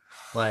there.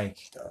 Like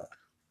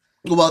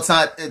Well, it's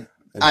not.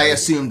 I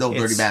assumed Old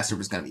Dirty It's- Bastard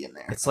was gonna be in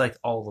there. it's like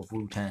all of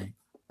Wu-Tang.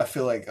 I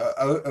feel like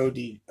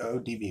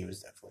ODB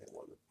was definitely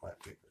one of my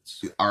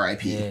favorites.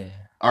 R.I.P. Yeah.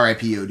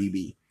 R.I.P.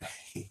 ODB.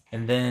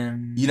 And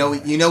then You know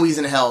he's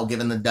in hell,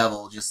 giving the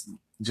devil just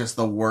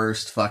the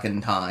worst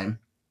fucking time.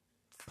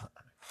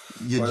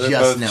 You Or they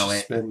just both know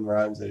it. spin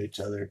rhymes at each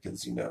other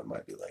because it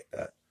might be like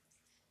that.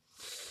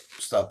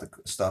 Stop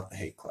the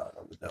hate cloud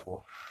on the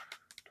devil.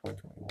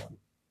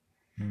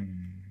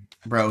 2021.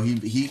 Bro,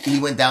 he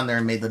went down there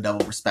and made the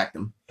devil respect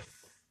him.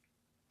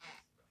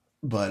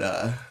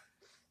 But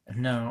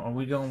No, are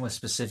we going with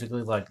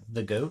specifically like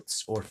the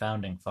goats or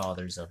founding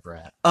fathers of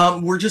rap?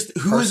 we're just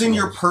who is in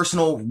your Personals.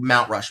 personal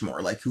Mount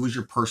Rushmore? Like who is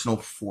your personal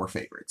 4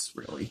 favorites,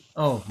 really?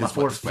 Oh, my That's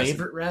 4 what this question-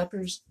 favorite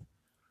rappers?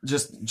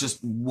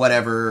 Just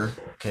whatever.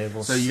 Okay,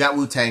 well, So you got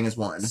Wu-Tang as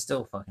one.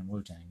 still fucking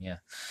Wu-Tang, yeah.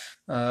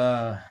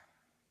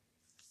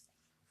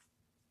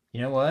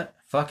 You know what?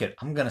 Fuck it.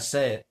 I'm gonna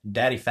say it.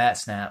 Daddy Fat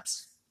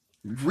Snaps.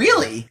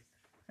 Really?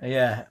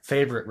 Yeah,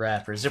 favorite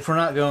rappers. If we're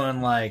not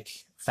going like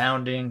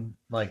founding,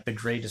 like the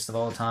greatest of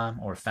all time,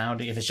 or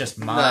founding, if it's just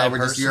my No, we're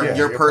just personal, your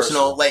your personal.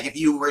 personal. Like if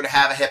you were to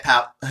have a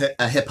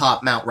hip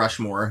hop Mount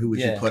Rushmore, who would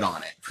you Yeah. put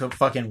on it?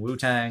 fucking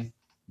Wu-Tang,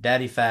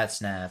 Daddy Fat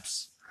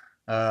Snaps.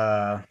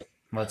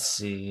 Let's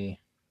see.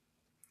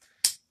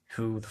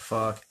 Who the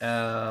fuck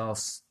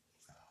else?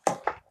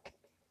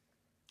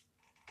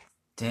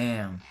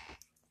 Damn.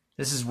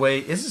 This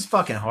is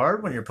fucking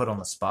hard when you're put on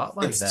the spot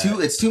like that.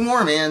 It's two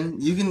more, man.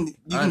 You can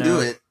I do know.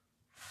 it.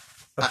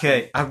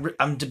 Okay,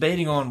 I'm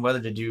debating on whether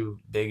to do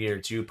Biggie or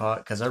Tupac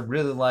because I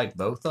really like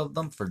both of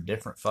them for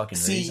different fucking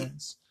See,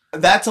 reasons.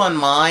 That's on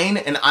mine,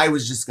 and I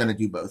was just gonna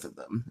do both of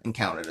them and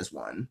count it as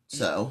one.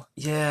 So,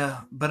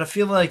 Yeah, but I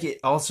feel like it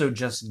also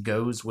just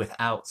goes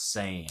without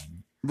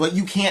saying. but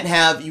you can't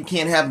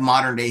have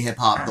modern day hip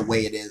hop the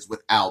way it is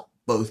without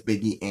both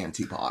Biggie and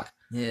Tupac.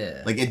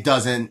 Yeah. Like it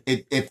doesn't.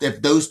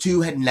 If those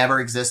two had never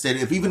existed,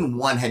 if even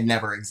one had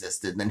never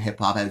existed, then hip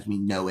hop as we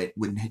know it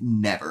would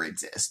never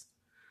exist.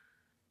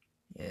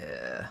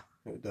 Yeah.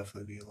 It would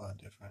definitely be a lot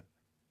different.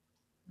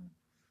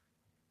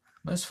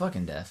 Most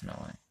fucking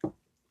definitely.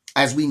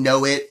 As we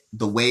know it,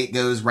 the way it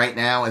goes right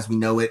now, as we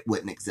know it,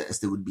 wouldn't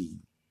exist. It would be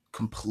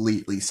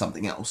completely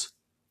something else.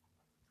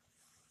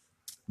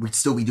 We'd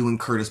still be doing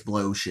Curtis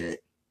Blow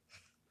shit.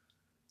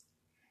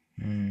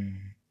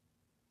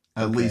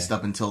 At Okay. least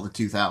up until the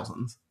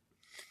 2000s.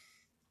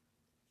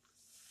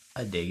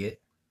 I dig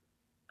it.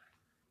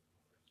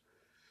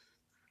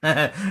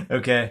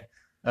 Okay.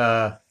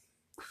 I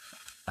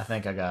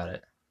think I got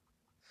it.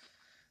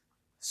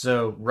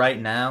 So right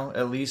now,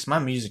 at least, my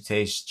music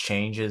taste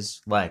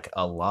changes like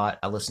a lot.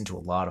 I listen to a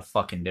lot of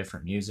fucking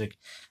different music,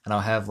 and I'll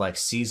have like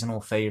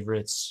seasonal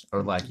favorites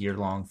or like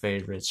year-long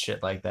favorites,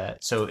 shit like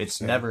that. So it's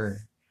Same.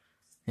 never,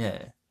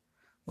 yeah.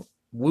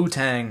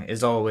 Wu-Tang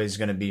is always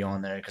gonna be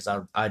on there because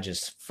I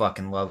just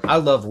fucking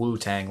love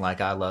Wu-Tang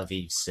like I love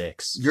Eve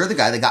 6. You're the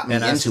guy that got me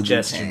And I into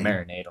suggest you Wu-Tang.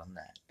 marinate on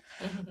that.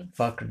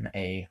 Fucking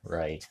A,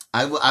 right.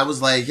 I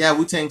was like, yeah,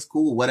 Wu-Tang's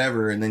cool,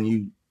 whatever. And then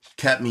you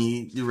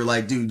were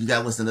like, dude, you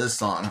gotta listen to this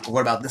song.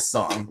 What about this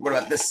song? What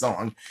about this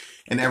song?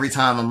 And every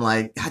time I'm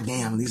like, God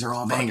damn, these are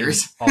all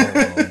bangers. All of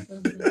them.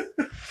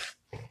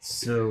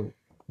 So,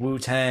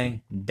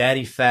 Wu-Tang,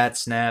 Daddy Fat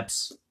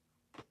Snaps,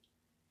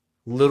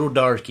 Little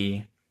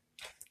Darky,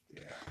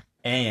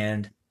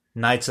 and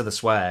Knights of the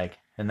Swag.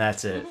 And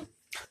that's it.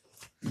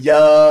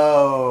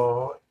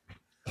 Yo,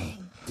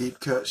 Deep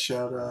cut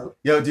shout out.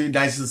 yo, dude,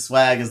 Nice as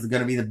Swag is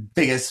gonna be the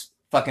biggest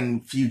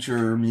fucking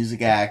future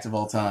music act of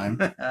all time.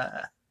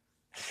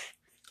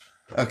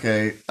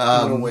 Okay,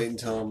 I'm gonna wait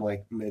until I'm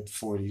like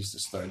mid-40s to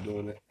start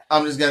doing it.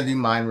 I'm just gonna do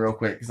mine real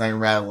quick because I can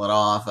rattle it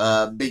off.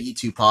 Biggie,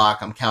 Tupac,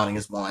 I'm counting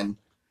as one.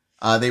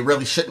 They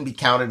really shouldn't be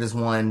counted as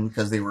one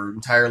because they were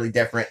entirely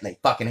different and they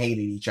fucking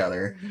hated each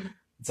other.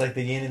 It's like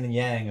the yin and the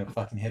yang of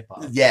fucking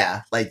hip-hop.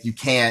 Yeah, like you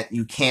can't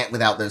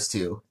without those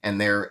two,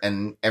 and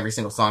every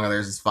single song of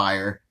theirs is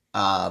fire.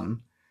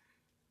 Eminem,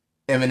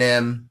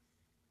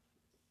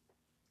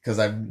 because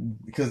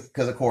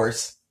of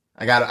course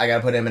I gotta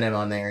put Eminem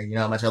on there. You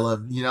know how much I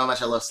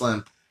love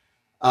Slim.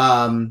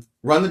 Run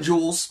the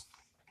Jewels,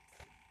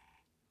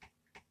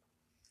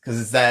 because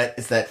it's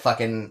that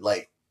fucking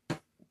like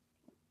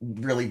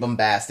really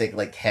bombastic,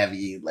 like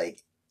heavy,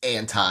 like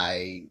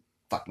anti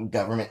fucking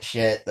government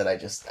shit that I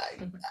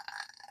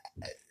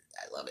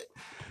love it.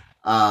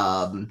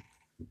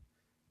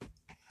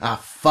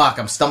 Fuck,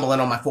 I'm stumbling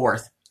on my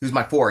fourth. Who's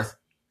my fourth?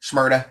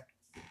 Shmurda.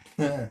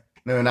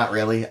 No, not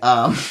really.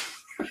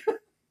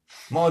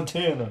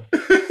 Montana.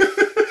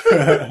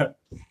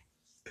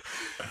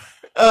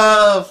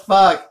 Oh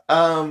fuck.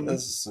 Those are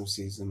some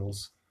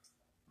seasonals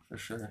for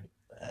sure.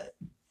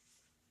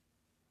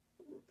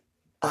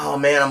 Oh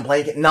man, I'm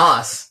blanking.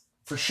 Nas.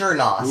 For sure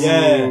Nas.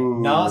 Yeah, Ooh.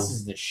 Nas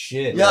is the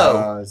shit.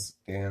 Yo.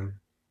 Damn.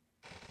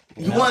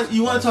 You want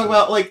to talk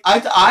about like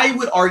I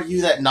would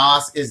argue that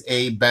Nas is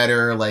a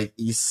better like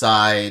East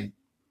Side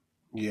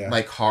Yeah.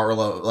 like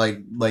Harlow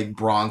like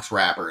Bronx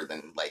rapper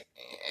than like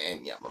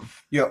any of them.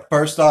 Yo,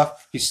 first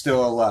off, he's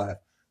still alive.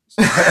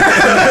 Damn.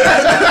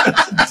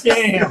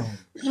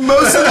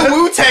 Most of the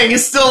Wu-Tang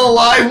is still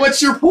alive.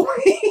 What's your point?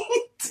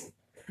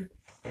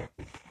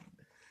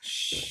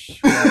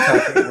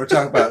 We're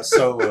talking about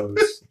solos.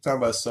 We're talking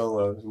about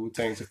solos.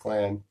 Wu-Tang's a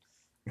clan.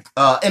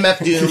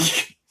 MF Doom.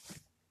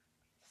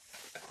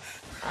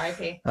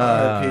 R.I.P.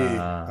 R.I.P.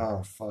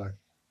 Oh, fuck.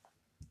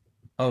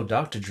 Oh,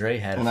 Dr. Dre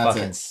had a And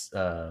that's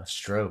fucking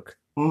stroke.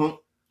 Mhm.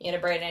 He had a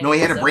brain aneurysm. No, he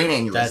had a brain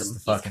aneurysm. That's the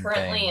He's fucking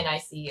currently thing. in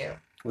ICU.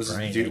 Was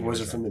Brain it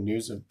aneurysm. from the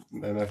news of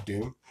MF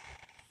Doom?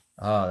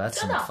 Oh, that's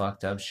some No.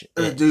 fucked up shit.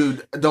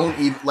 Dude, don't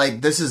even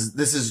like this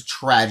is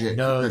tragic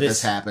No, that this-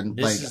 this happened.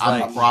 this Like is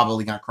I'm like-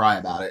 probably gonna cry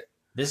about it.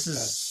 This That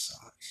is,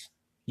 sucks.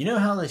 you know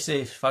how they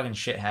say fucking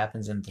shit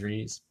happens in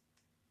threes?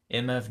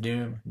 MF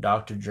Doom,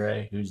 Dr.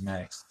 Dre, who's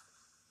next?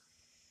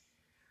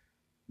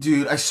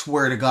 Dude, I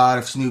swear to God,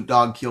 if Snoop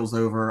Dogg kills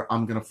over,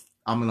 I'm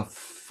gonna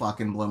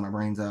fucking blow my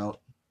brains out.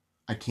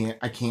 I can't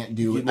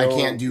do it. You I know-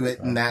 can't do it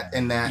in that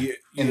You-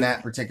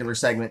 that particular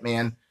segment,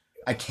 man.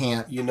 I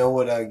can't. You know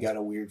what I got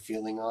a weird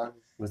feeling on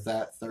with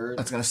that third?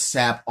 That's gonna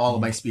sap all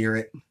of my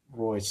spirit.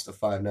 Royce the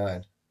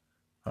 5'9".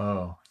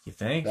 Oh, you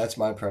think? That's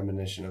my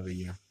premonition of the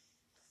year.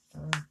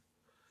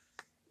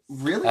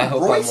 Really, I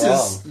hope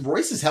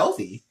Royce is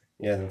healthy.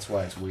 Yeah, that's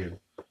why it's weird.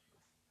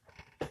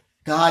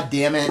 God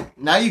damn it!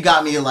 Now you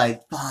got me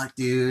like, fuck,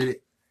 dude.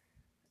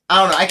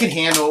 I don't know. I could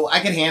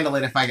handle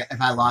it if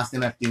I lost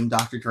MF Doom,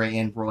 Dr. Dre,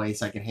 and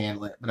Royce. I could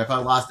handle it. But if I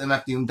lost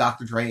MF Doom,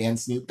 Dr. Dre, and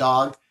Snoop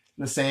Dogg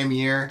in the same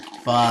year,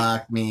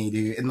 fuck me,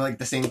 dude. In like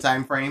the same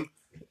time frame.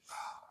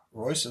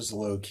 Royce is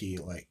low key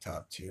like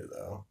top tier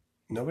though.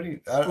 Nobody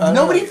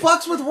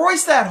Fucks with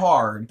Royce that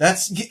hard.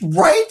 That's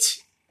right.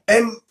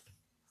 And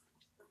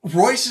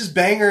Royce's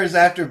bangers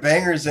after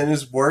bangers and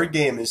his word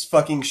game is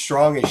fucking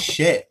strong as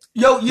shit.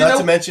 Yo, you Not know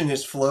to mention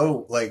his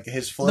flow, like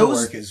his flow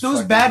those work is those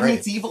fucking Bad great.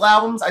 Meets Evil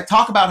albums. I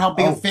talk about how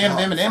big Oh, a fan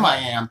God, of Eminem I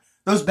am.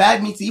 Those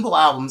Bad Meets Evil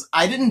albums,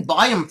 I didn't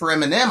buy them for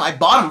Eminem. I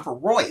bought them for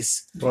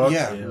Royce.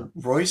 Yeah,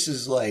 Royce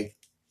is like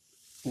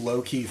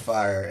low key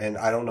fire, and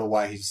I don't know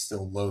why he's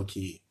still low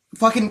key.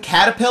 Fucking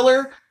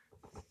Caterpillar.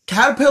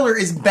 Caterpillar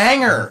is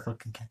banger.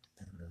 Fucking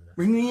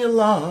Ring the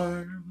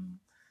alarm.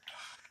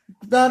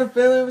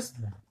 Caterpillar was.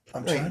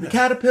 I'm Wait, trying the to.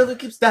 caterpillar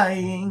keeps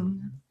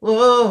dying.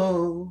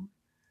 Whoa.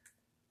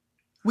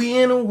 We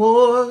in a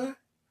war.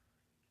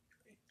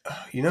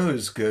 You know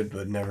who's good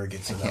but never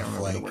gets I can't enough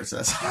remember the like. words.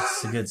 That's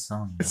It's a good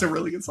song. It's a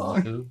really good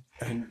song. Who?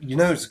 And you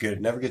know who's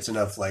good, never gets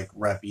enough like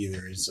rep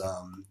either. Is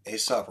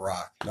Aesop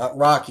Rock, not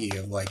Rocky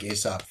of like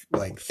Aesop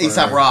like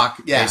Aesop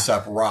Rock, yeah,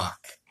 Aesop Rock.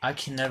 I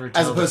can never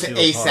tell as opposed to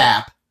the two apart.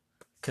 ASAP.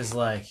 Because,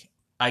 like,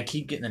 I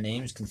keep getting the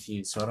names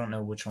confused, so I don't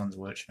know which one's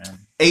which, man.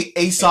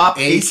 Aesop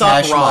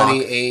Cash Rock.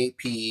 Money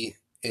AP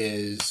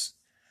is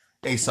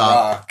Aesop.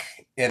 Rock,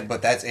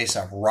 but that's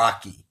Aesop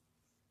Rocky.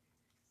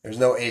 There's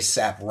no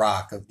ASAP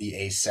Rock of the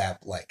ASAP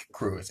like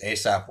crew. It's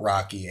ASAP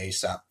Rocky,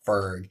 ASAP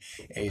Ferg,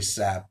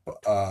 ASAP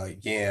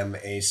Yam,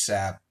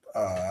 ASAP.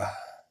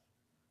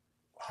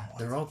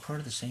 They're all part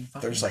of the same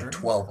fucking There's like group.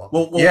 12 of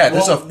them. Well, yeah,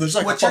 well, there's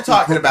like what a you're fucking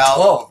talking group of about-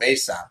 12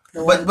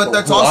 ASAP. But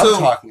that's who also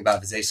I'm talking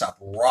about is ASAP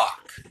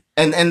Rock.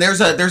 and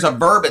there's a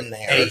verb in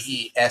there.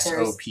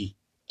 AESOP.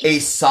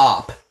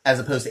 Aesop as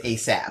opposed to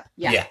ASAP.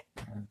 Yeah.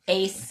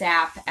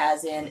 ASAP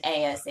as in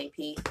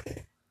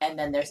ASAP. And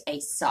then there's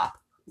Aesop,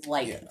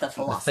 like Yeah. the The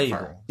philosopher.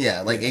 Fable.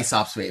 Yeah, like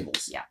Aesop's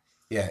Fables. Yeah.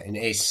 Yeah, and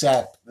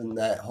ASAP and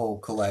that whole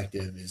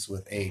collective is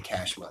with A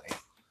Cash Money.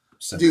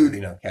 So, Dude. you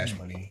know, Cash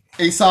Money.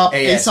 Aesop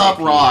ASAP.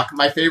 Rock.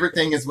 My favorite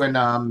thing is when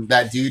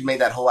that dude made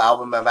that whole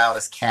album about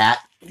his cat.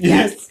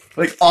 Yes.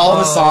 Like all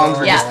the songs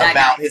are Yeah, just that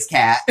about his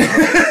cat.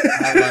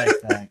 I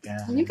like that guy.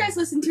 Can you guys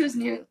listen to his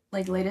new,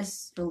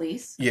 latest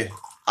release? Yeah.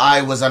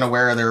 I was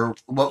unaware of their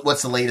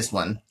what's the latest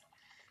one?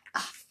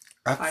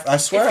 I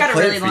swear It's got I a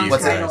played really it for long you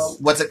What's guys. title.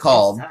 What's it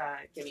called?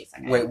 Give me a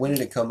second. Wait, when did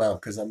it come out?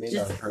 Because I may not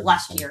Just have heard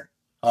last this one. year.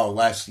 Oh,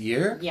 last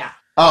year? Yeah.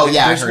 Oh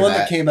yeah, I There's heard one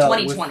that. came out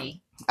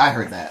 2020. I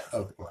heard that.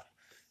 With, okay.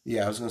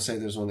 Yeah, I was gonna say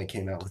there's one that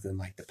came out within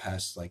like the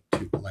past like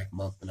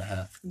month and a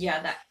half.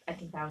 Yeah, I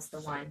think that was the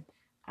one.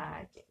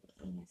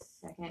 Give me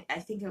a second. I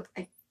think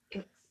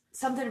it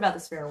something about the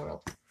spirit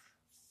world.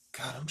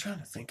 God, I'm trying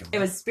to think of It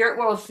was Spirit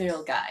World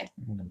Field Guide.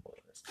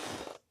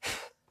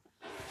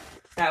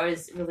 That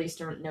was released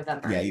in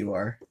November. Yeah, you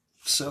are.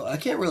 So I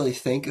can't really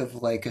think of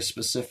like a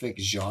specific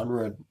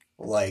genre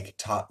like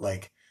top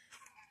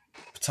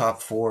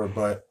four,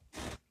 but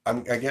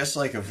I guess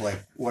like of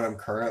like what I'm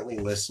currently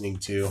listening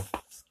to.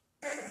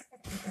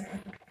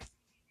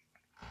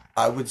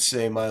 I would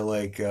say my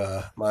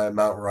my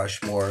Mount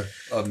Rushmore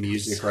of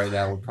music right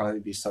now would probably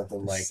be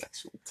something like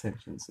Sexual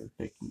tension, so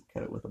they can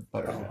cut it with a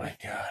butter. oh my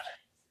god.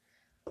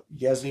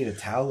 You guys need a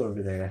towel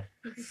over there.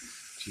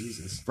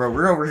 Jesus. Bro,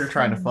 we're over here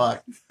trying to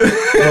fuck.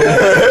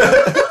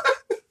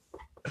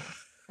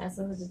 Has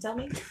something to tell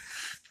me?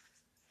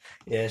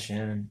 Yeah,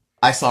 Shannon.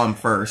 I saw him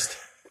first.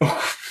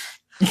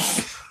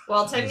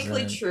 Well,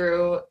 technically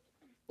true.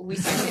 We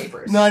see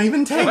papers. Not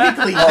even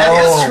technically. That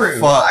Oh, is true.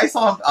 fuck. I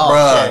saw him. Oh,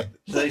 Bruh.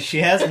 shit. She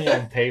has me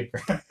on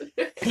paper.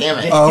 Damn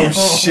it. Oh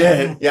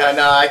shit. Yeah,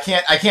 no, I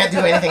can't do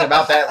anything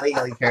about that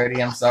legally,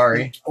 Cody. I'm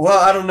sorry. Well,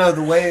 I don't know.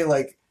 The way,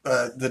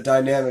 the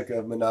dynamic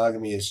of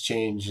monogamy has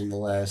changed in the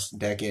last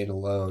decade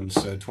alone.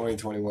 So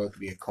 2021 could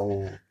be a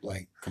cold,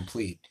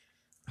 complete.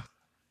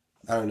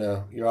 I don't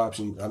know. Your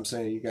options. I'm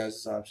saying you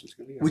guys' options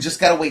could be. We just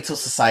gotta wait till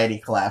society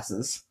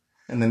collapses,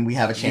 and then we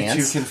have a chance.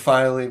 You two can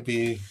finally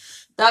be.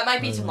 That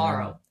might be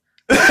tomorrow.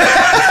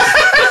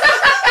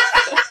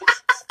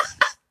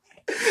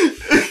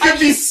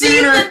 Have you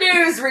seen the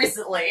news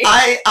recently?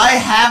 I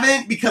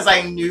haven't because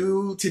I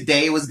knew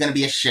today was gonna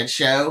be a shit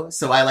show,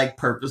 so I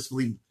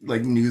purposefully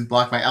news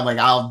block my. I'm like,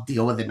 I'll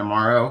deal with it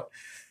tomorrow.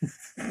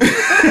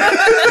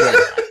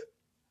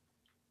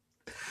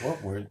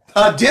 What word?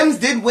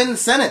 Dems did win the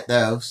Senate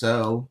though,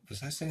 so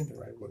Was I saying the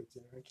right words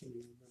there? I can't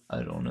even remember.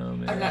 I don't know,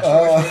 man. I'm not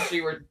sure which ones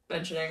you were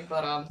mentioning,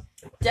 but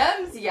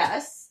Dems,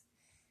 yes.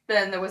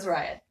 Then there was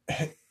riot.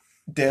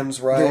 Dems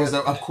there riot. was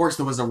of course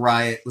there was a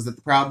riot. Was it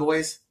the Proud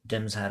Boys?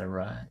 Dems had a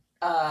riot.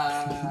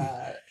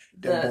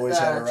 Dem boys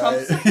had a the Trump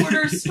riot.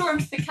 supporters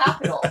stormed the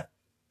Capitol.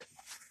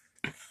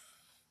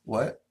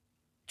 What?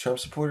 Trump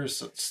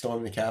supporters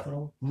stormed the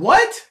Capitol?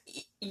 What?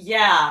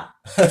 Yeah,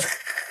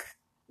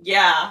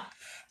 yeah,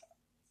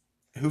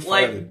 Who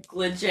farted?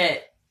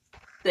 legit.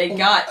 They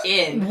got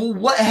in. Well,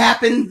 what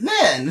happened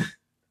then?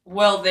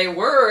 Well, they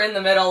were in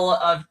the middle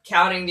of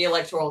counting the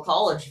Electoral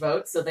College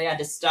votes, so they had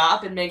to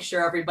stop and make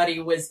sure everybody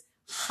was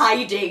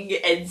hiding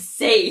and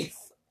safe.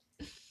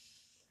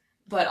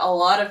 But a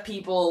lot of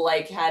people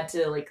had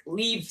to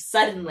leave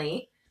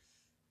suddenly.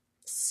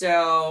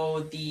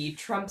 So the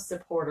Trump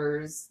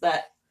supporters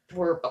that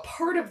were a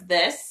part of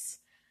this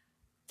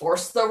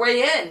forced their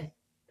way in.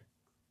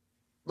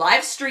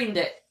 Live streamed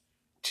it.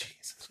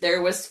 Jesus.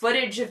 There was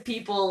footage of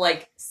people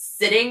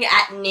sitting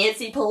at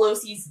Nancy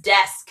Pelosi's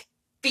desk,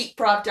 feet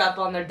propped up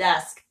on their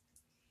desk.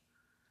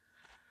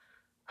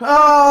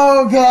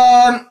 Oh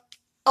god!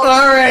 All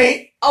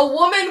right, A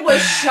woman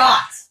was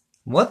shot.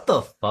 What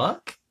the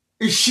fuck?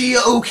 is she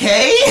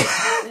okay?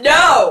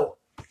 No!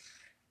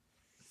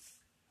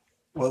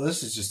 Well,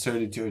 this has just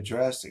turned into a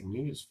drastic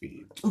news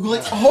feed.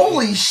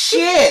 Holy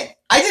shit!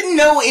 I didn't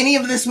know any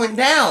of this went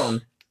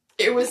down.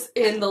 It was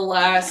in the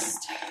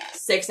last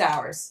 6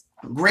 hours.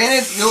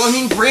 Granted,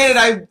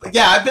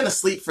 I've been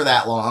asleep for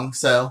that long,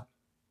 so.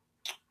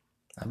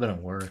 I've been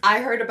at work. I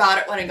heard about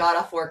it when I got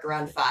off work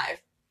around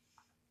 5.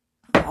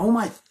 Oh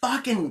my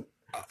fucking.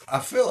 I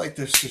feel like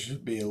this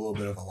should be a little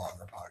bit of a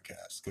longer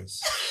podcast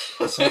because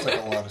it sounds like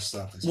a lot of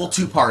stuff. We'll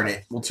two-part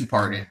it. Or you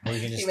can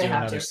You just may do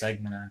have another to.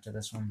 segment after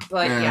this one.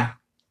 But Yeah.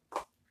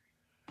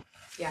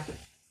 yeah.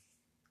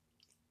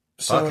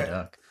 So, Fuck it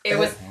up. It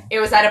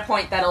was at a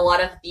point that a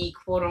lot of the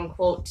quote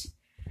unquote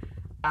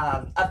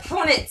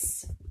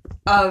opponents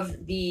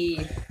of the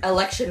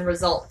election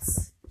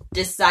results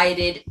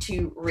decided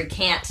to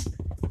recant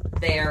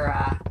their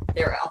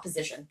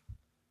opposition.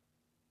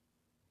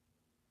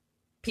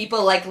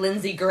 People like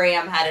Lindsey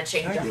Graham had a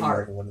change I of get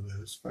heart. another one of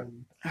those. The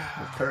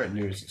current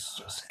news has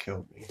just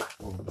killed me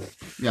a little bit.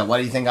 Yeah, why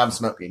do you think I'm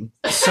smoking?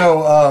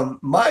 So,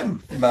 my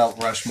Mount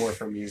Rushmore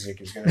for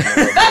music is going to be.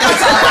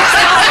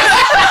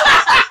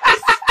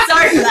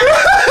 Sorry for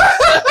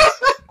that.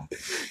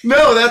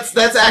 No,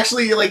 that's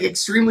actually like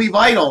extremely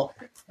vital.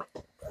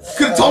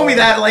 Could have told me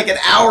that like an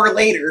hour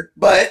later,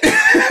 but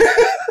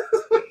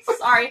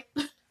Sorry.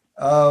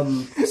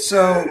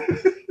 So,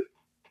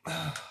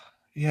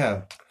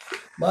 yeah,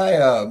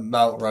 my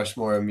Mount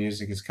Rushmore of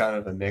music is kind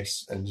of a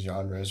mix in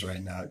genres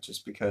right now,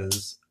 just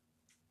because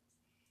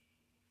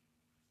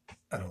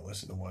I don't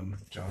listen to one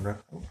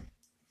genre.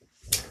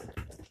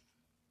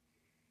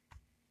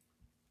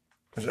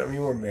 Does that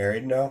mean we're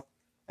married now?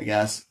 I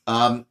guess.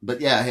 But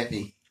yeah, hit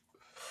me.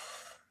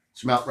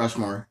 It's Mount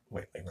Rushmore.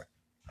 Wait,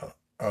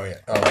 oh yeah.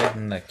 Oh,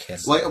 In the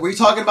kiss. Like, were you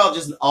talking about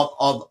just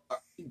all?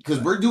 Because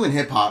we're doing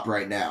hip hop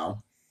right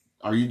now.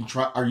 Are you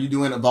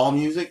doing all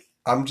music?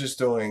 I'm just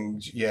doing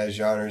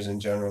genres in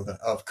general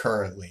of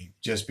currently,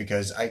 just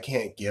because I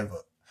can't give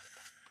a.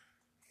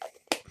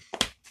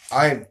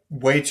 I'm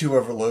way too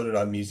overloaded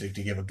on music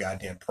to give a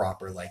goddamn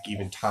proper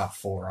even top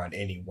 4 on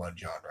any one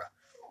genre.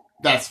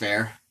 That's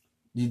fair.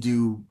 You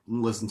do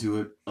listen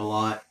to it a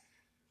lot.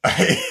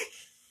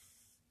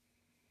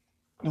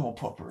 No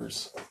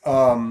puppers.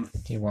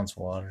 He wants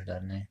water,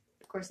 doesn't he?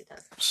 Of course he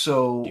does.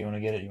 So Do you want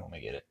to get it? You want me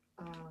to get it?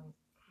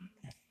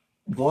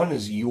 one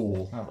is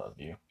Yule. I love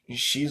you.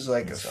 She's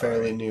like a Sorry.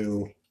 fairly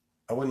new.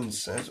 I wouldn't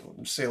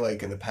say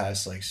like in the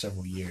past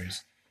several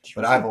years,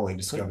 but I've only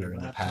discovered her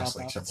in the past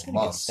several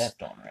months.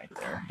 Stepped on right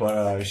there.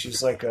 But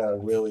she's like a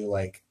really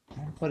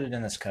I'll put it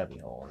in this cubby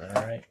hole. Is that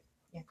all right?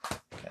 Yeah.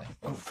 Okay.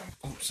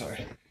 oh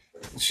sorry.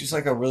 She's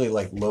like a really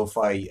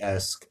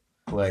lo-fi-esque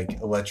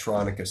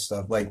electronica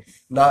stuff.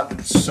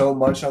 Not so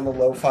much on the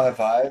lo-fi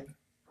vibe.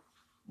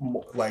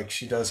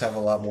 She does have a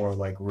lot more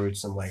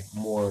roots and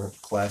more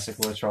classic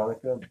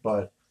electronica,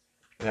 but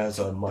it has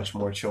a much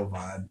more chill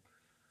vibe.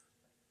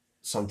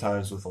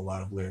 Sometimes with a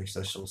lot of lyrics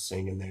that she'll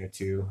sing in there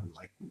too, and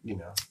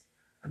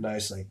a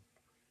nice I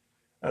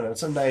don't know.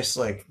 It's a nice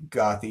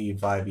gothy,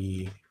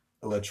 vibey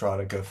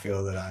electronica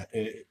feel that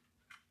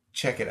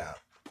check it out.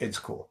 It's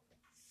cool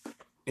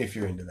if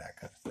you're into that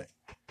kind of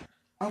thing.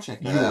 I'll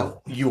check that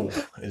out. Yule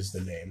is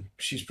the name.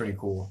 She's pretty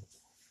cool.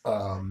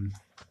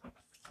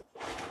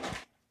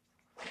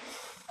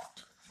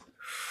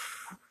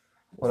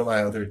 One of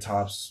my other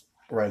tops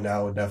right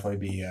now would definitely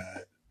be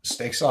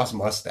Steak Sauce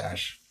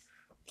Mustache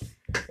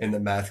in the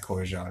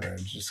mathcore genre,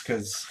 just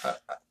because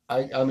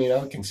I mean I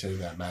would consider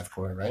that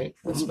mathcore, right?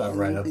 That's about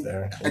right up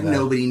there. And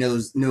nobody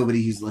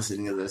who's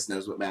listening to this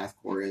knows what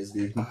mathcore is,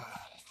 dude.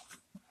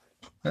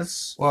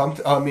 That's. Well,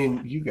 I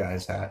mean, you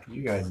guys know.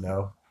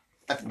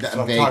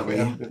 So I'm Vaguely.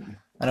 talking-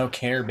 I know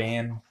Care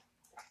Band.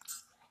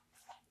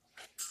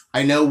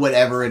 I know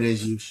whatever it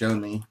is you've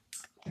shown me.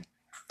 I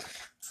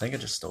think I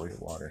just stole your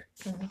water.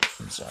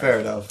 I'm sorry. Fair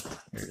enough.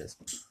 Here it is.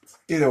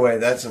 Either way,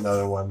 that's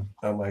another one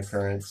on my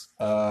currents.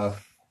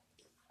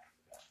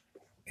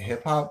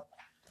 Hip hop.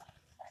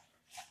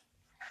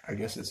 I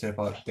guess it's hip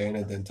hop.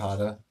 Dana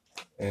Dentata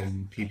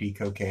and PP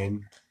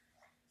Cocaine.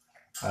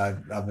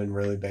 I've been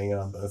really banging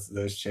on both of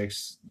those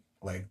chicks.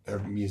 Their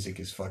music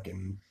is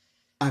fucking.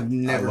 I've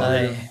never love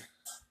heard it. of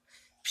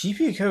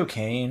PP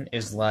Cocaine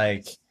is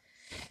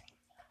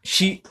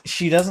she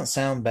doesn't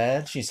sound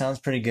bad. She sounds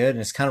pretty good, and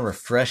it's kind of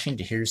refreshing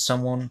to hear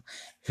someone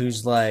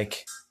who's got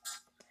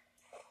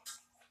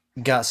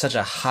such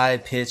a high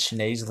pitched,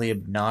 nasally,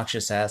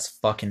 obnoxious ass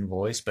fucking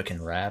voice, but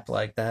can rap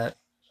like that.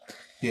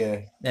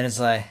 Yeah, And it's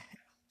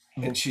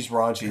and she's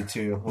raunchy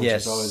too, which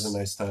Yes. is always a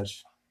nice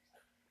touch.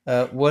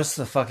 what's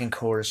the fucking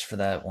chorus for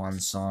that one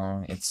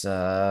song? It's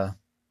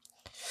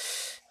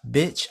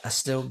bitch, I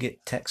still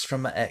get texts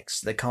from my ex.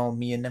 They call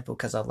me a nipple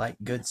because I like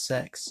good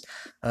sex.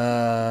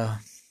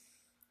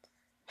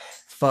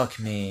 Fuck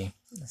me.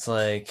 It's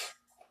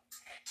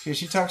Yeah,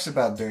 she talks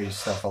about dirty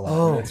stuff a lot.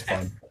 Oh. And it's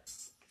fun.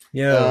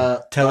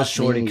 yo, tell fuck a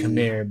shorty, me. come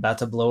here. About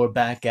to blow her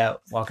back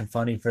out, walking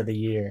funny for the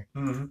year.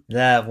 Mm-hmm.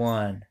 That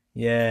one.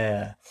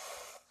 Yeah.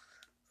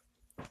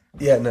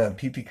 Yeah, no,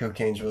 PP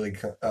Cocaine's really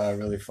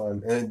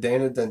fun, and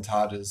Dana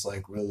Dentata is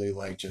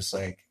really just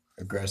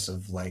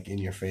aggressive, in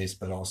your face,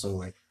 but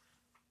also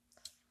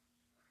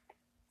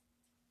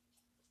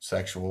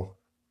sexual.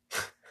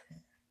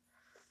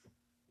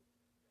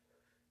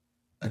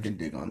 I could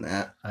dig on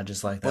that. I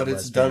just like that. But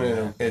it's done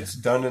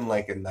in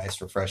a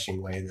nice,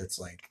 refreshing way that's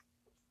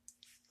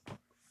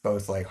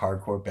both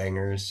hardcore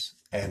bangers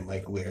and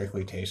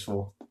lyrically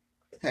tasteful.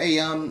 Hey,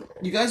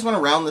 you guys want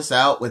to round this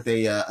out with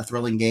a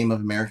thrilling game of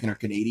American or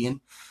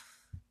Canadian?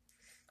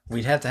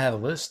 We'd have to have a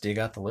list. Do you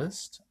got the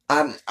list?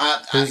 I've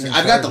Who's in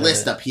got the charge of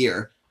list it? up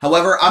here.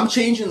 However, I'm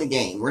changing the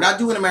game. We're not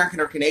doing American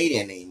or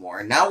Canadian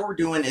anymore. Now what we're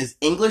doing is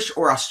English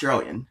or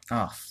Australian.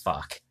 Oh,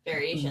 fuck.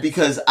 Variations.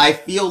 Because I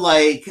feel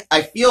like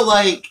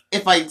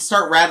if I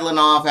start rattling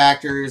off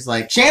actors,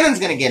 like Shannon's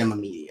gonna get him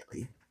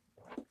immediately.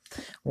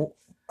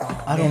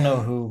 I don't know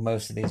who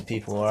most of these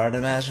people are, I'd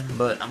imagine,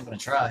 but I'm gonna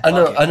try. I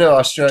know. Fuck it. I know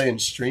Australian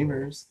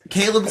streamers.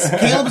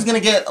 Caleb's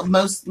gonna get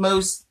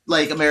most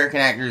like American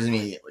actors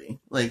immediately.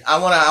 Like I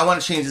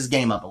wanna change this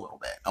game up a little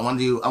bit. I wanna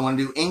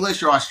do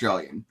English or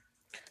Australian.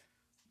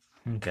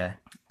 Okay.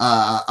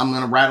 I'm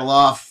gonna rattle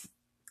off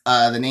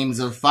the names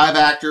of 5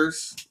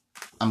 actors.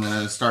 I'm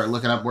gonna start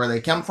looking up where they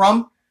come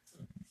from.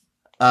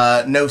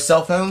 No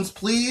cell phones,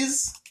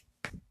 please.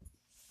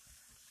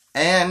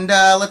 And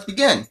let's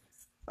begin.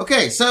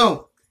 Okay,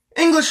 so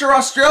English or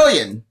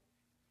Australian?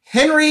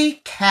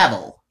 Henry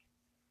Cavill.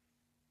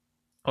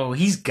 Oh,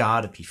 he's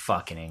gotta be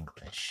fucking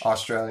English.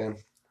 Australian.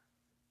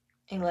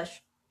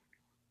 English.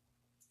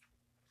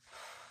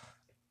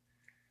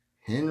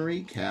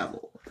 Henry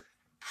Cavill.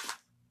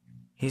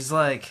 He's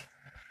like...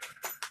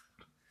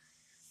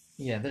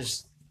 Yeah,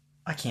 there's...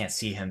 I can't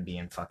see him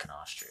being fucking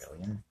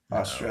Australian. No.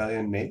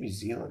 Australian, maybe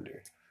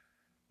Zealander.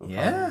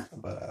 Yeah?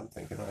 But I'm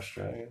thinking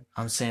Australian.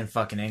 I'm saying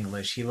fucking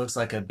English. He looks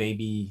like a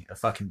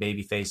fucking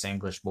baby face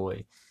English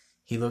boy.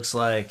 He looks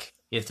like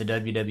if the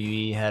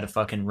WWE had a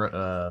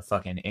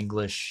fucking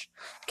English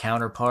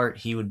counterpart,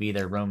 he would be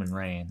their Roman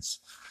Reigns.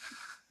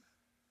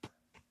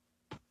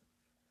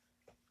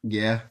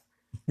 Yeah.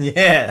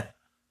 Yeah.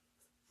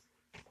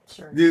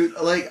 Sure. Dude,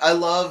 like, I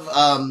love,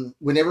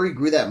 whenever he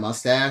grew that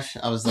mustache,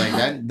 I was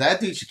like,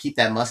 that dude should keep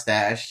that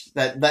mustache.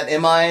 That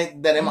MI,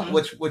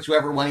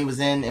 whichever one he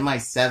was in,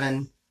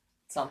 MI7.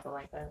 Something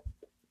like that.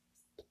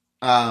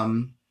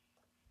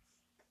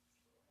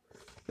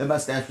 The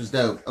mustache was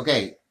dope.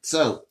 Okay,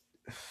 so,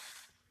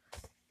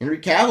 Henry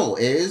Cavill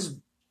is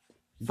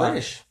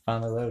British.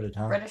 Finally loaded,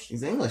 huh? British.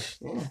 He's English,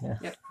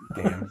 yeah.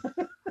 Damn.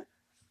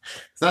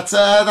 So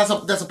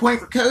that's a point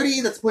for Cody,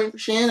 that's a point for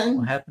Shannon.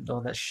 What happened to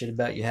all that shit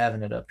about you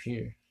having it up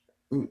here?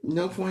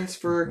 No points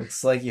for...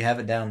 It's like you have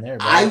it down there,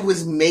 bro. I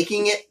was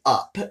making it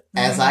up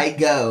as I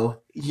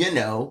go. You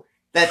know,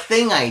 that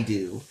thing I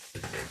do.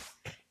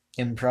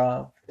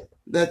 Improv.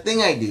 That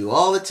thing I do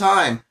all the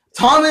time.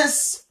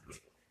 Thomas...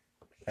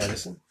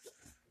 Edison.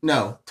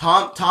 No,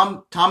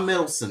 Tom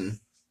Middleton.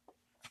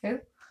 Who?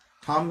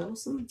 Tom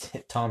Middleton?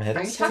 Tom Are you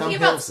Hiddleston? talking Tom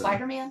about Hiddleston.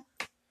 Spider-Man?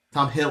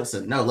 Tom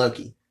Hiddleston. No,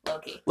 Loki.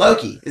 Loki.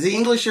 Loki. Is he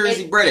English or is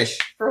he British?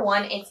 For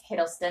one, it's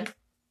Hiddleston.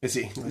 Is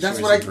he English That's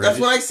or what is he that's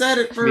what I British? said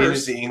at I mean, is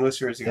first. he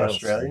English or is he Hiddleston.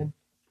 Australian?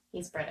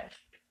 He's British.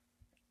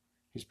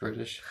 He's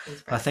British.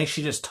 He's I British. think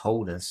she just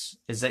told us.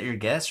 Is that your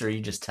guess, or are you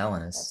just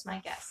telling us? That's my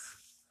guess.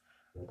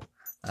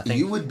 I think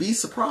You would be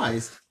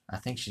surprised. I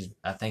think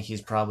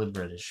he's probably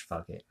British.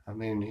 Fuck it. I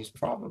mean, he's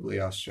probably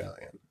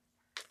Australian.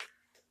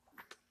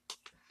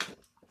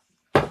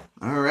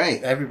 All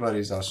right.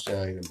 Everybody's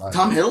Australian in my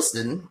Tom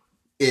Hiddleston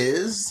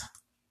is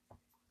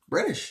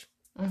British.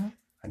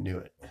 I knew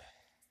it.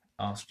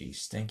 Oh, you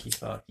stinky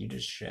fuck! You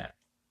just shat.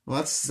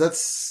 Well,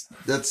 that's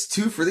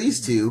 2 for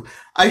these two.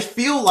 I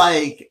feel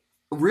like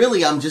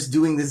really I'm just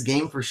doing this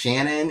game for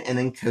Shannon, and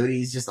then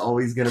Cody's just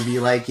always gonna be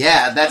like,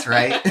 "Yeah, that's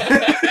right."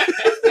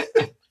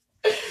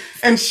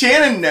 And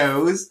Shannon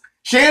knows.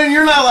 Shannon,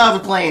 you're not allowed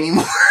to play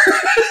anymore.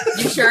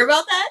 You sure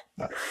about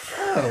that?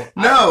 Oh,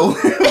 No.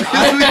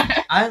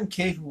 I'm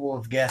capable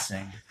of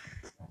guessing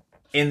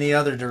in the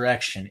other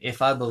direction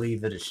if I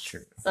believe that it's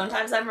true.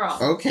 Sometimes I'm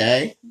wrong.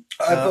 Okay.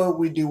 I vote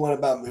we do one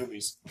about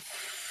movies.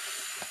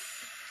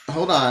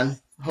 Hold on.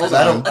 Hold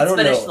I on. don't- Let's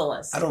finish know. the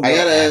list. I don't know.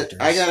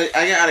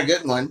 I got a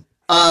good one.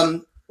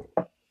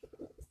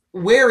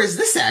 Where is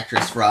this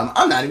actress from?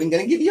 I'm not even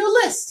gonna give you a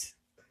list.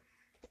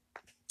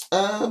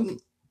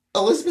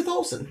 Elizabeth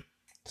Olsen.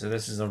 So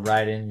this is a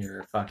right in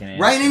your fucking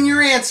answer. Right in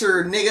your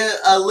answer, nigga.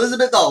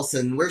 Elizabeth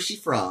Olsen. Where's she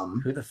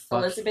from? Who the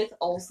fuck? Elizabeth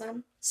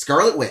Olsen.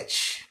 Scarlet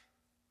Witch.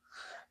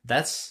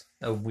 That's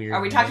a weird.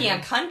 Are we talking name.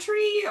 a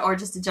country or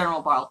just a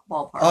general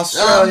ballpark?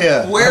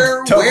 Australia.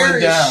 Where Totally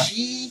down. is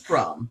she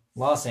from?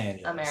 Los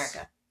Angeles?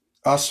 America.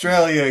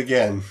 Australia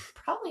again.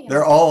 Probably.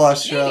 They're all Maybe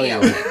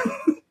Australian.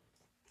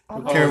 I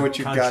don't care what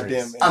you Countries.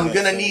 goddamn. I'm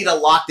gonna need a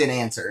locked-in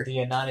answer. The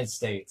United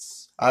States.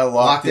 I locked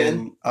Locked in.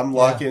 in? I'm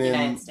locking in.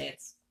 United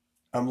States.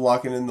 I'm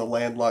locking in the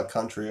landlocked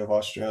country of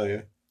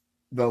Australia.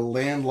 The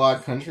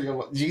landlocked country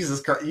of...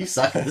 Jesus Christ, you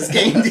suck at this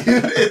game, dude.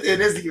 It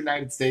is the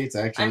United States,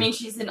 actually. I mean,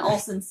 she's an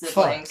Olsen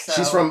sibling, so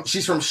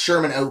She's from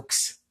Sherman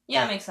Oaks.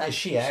 yeah, it makes sense. Is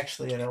she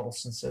actually an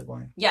Olsen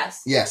sibling?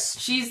 Yes. Yes.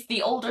 She's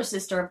the older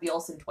sister of the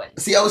Olsen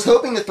twins. See, I was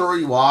hoping to throw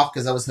you off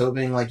because I was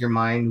hoping like your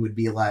mind would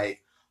be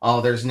like,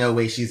 oh, there's no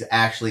way she's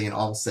actually an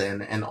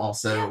Olsen, and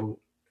also,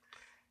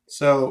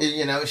 So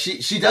you know,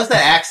 she does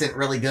that accent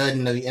really good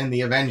in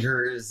the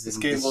Avengers. this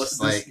and game it's was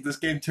just like this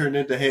game turned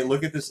into, hey,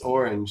 look at this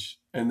orange,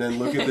 and then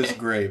look at this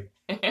grape.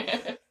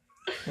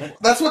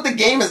 that's what the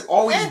game has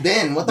always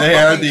been. What the They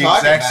fuck are are you the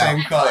talking exact about?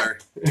 same color.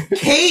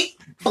 Kate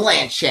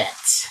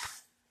Blanchett.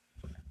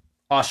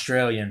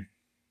 Australian.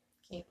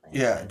 Kate Blanchett.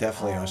 Yeah,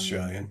 definitely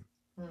Australian.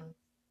 I'm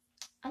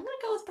gonna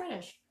go with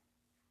British.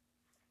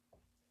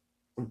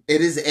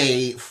 It is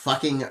a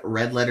fucking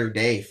red letter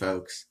day,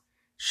 folks.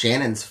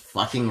 Shannon's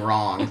fucking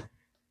wrong.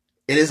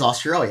 It is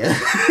Australia.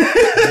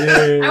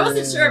 I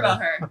wasn't sure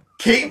about her.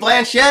 Kate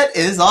Blanchett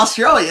is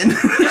Australian.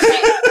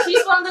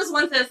 She's one of those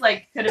ones that's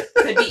like could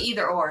be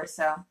either or.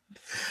 So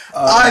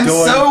I'm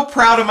so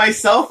proud of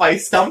myself. I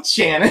stumped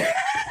Shannon.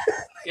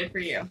 good for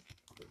you.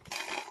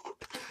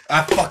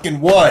 I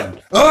fucking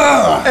won.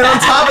 Ugh! And on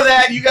top of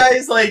that, you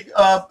guys like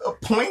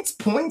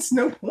points,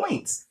 no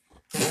points.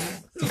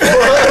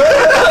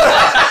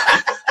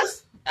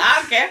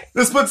 Okay.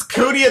 This puts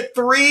Cody at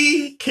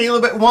 3,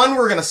 Caleb at 1.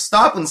 We're gonna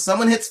stop when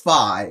someone hits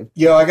 5.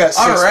 Yo, I got 6.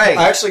 All right.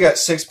 I actually got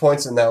 6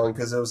 points in that one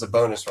because it was a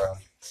bonus round.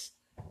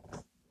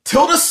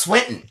 Tilda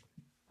Swinton.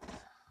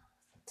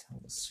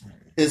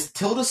 Is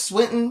Tilda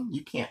Swinton?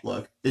 You can't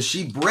look. Is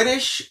she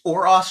British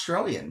or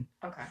Australian?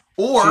 Okay.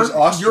 Or She's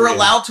Austrian. you're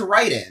allowed to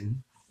write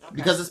in Okay.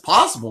 because it's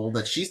possible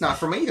that she's not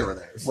from either of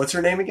those. What's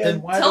her name again?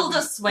 Then why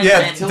Tilda Swinton.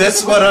 Yeah, Tilda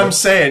that's what I'm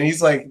saying.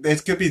 He's like,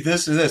 it could be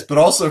this or this, but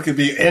also it could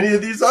be any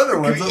of these other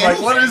ones. be I'm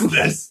like, what is anything.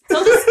 this?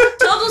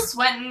 Tilda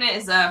Swinton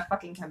is a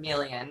fucking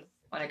chameleon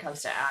when it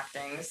comes to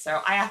acting, so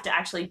I have to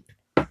actually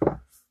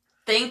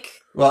think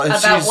Well, if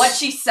about she's, what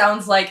she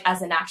sounds like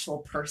as an actual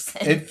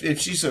person. if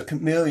she's a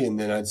chameleon,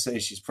 then I'd say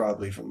she's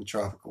probably from the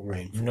tropical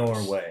rainforest.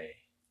 Norway.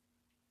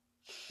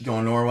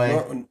 Going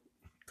Norway.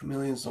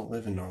 Chameleons don't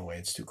live in Norway.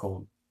 It's too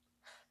cold.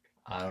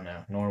 I don't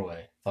know.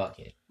 Norway. Fuck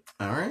it.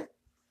 All right.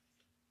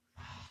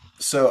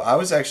 So I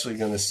was actually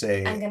going to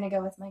say I'm gonna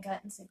go with my gut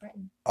and say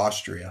Britain.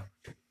 Austria.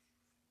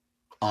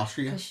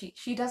 Austria. Because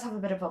she does have a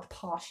bit of a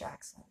posh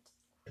accent.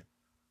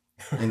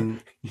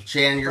 And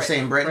Shannon, you're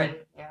saying Britain?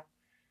 Yeah.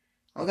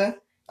 Okay.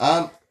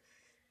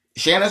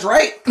 Shanna's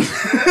right.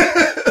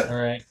 All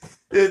right.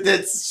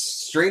 It's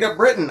straight up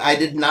Britain. I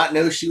did not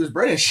know she was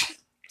British.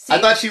 See?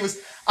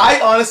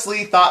 I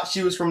honestly thought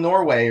she was from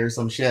Norway or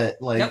some shit.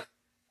 Like,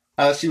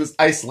 Nope. she was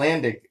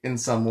Icelandic in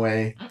some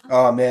way.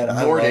 Oh man,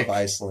 I Nordic. love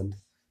Iceland.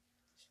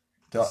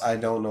 I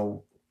don't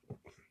know.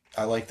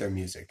 I like their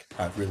music.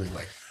 I really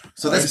like.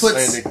 So this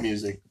Icelandic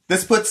music.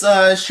 puts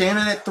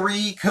Shannon at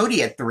 3,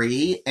 Cody at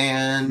 3,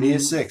 and Me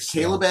at 6.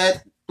 Caleb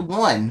at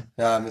 1.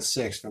 No, I'm at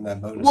 6 from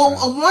that bonus. Well,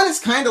 round. a 1 is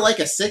kind of like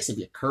a 6 if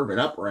you curve it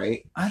up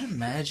right. I'd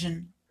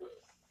imagine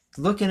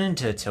looking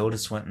into Tilda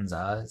Swinton's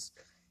eyes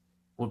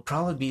would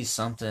probably be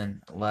something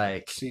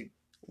like See,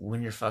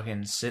 when you're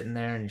fucking sitting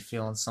there and you're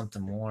feeling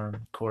something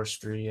warm course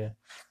through you,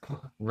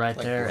 right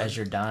Like there what? as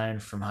you're dying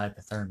from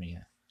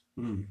hypothermia.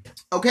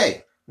 Okay.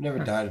 I've never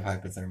died of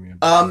hypothermia.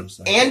 before,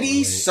 so I can't Andy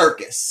relate.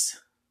 Serkis.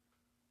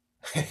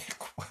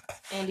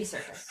 Andy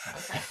Serkis.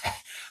 Okay.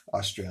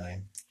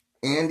 Australian.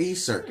 Andy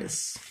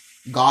Serkis.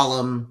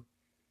 Gollum.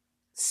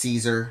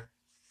 Caesar.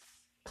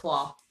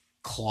 Claw.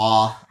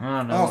 Claw. I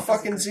don't know. Oh,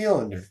 fucking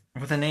Zealander.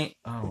 With an eight.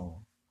 Oh,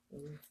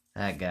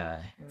 that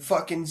guy.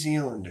 Fucking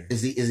Zealander.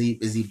 Is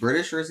he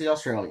British or is he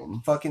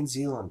Australian? Fucking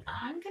Zealander.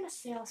 I'm gonna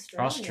say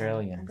Australian.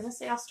 Australian. I'm gonna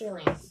say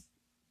Australian.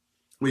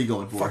 What are you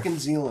going for? Fucking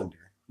Zealander.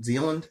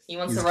 Zealand? He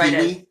wants He's to write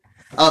Kiwi?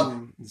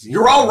 Zealander.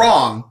 You're all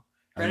wrong.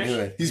 I knew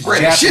it. He's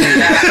British.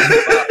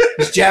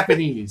 He's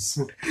Japanese.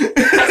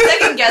 I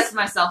second guessed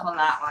myself on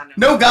that one.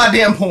 No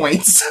goddamn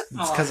points.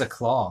 It's because of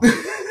claw.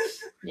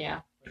 Yeah.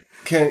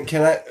 Can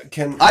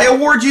I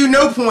award you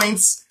no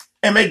points,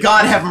 and may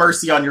God have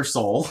mercy on your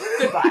soul.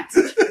 Goodbye.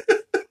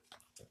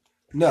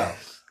 No.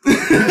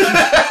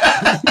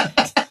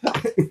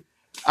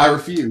 I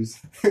refuse.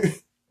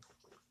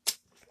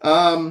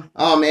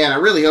 Oh man, I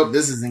really hope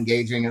this is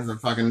engaging as a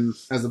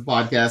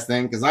podcast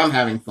thing, because I'm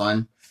having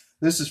fun.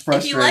 This is If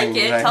frustrating. you like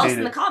it, and I tell us hate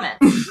in the it.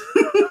 comments.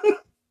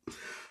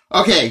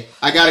 Okay,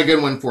 I got a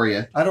good one for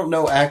you. I don't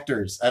know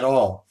actors at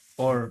all.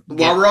 Or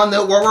While we're on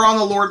the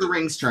Lord of the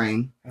Rings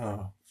train,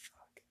 Oh.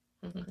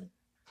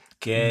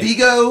 get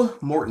Viggo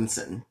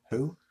Mortensen,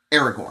 Who?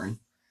 Aragorn.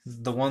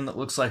 the one that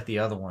looks like the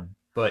other one,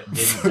 but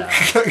didn't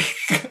die.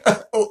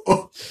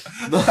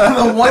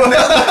 The one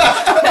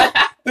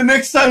that. The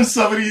next time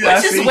somebody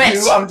asks is me which?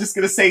 who, I'm just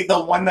gonna say the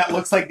one that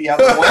looks like the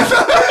other one.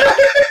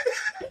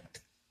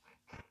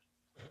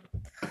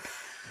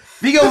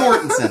 Viggo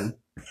Mortensen.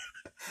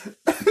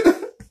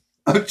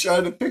 I'm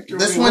trying to picture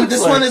This what he one. looks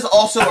This like. one is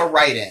also a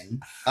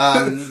write-in.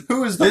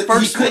 Who is the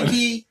first he could one?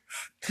 be.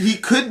 He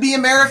could be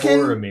American.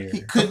 Boromir.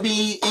 He could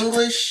be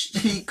English.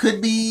 He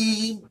could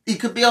be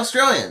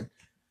Australian.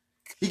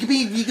 He could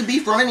be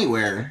from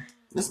anywhere.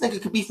 This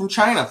nigga could be from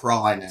China for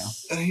all I know.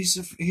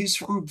 He's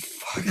from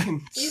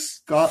fucking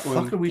He's-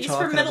 Scotland. What are we He's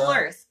talking from Middle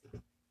about? Earth.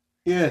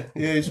 Yeah,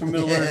 he's from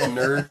Middle Earth,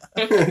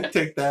 nerd.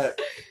 Take that.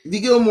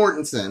 Viggo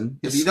Mortensen.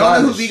 If He's you don't know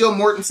who Scottish. Viggo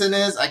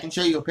Mortensen is, I can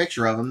show you a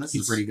picture of him. This is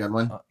He's- a pretty good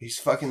one. He's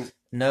fucking.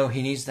 No,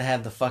 he needs to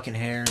have the fucking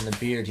hair and the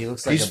beard. He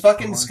looks like He's a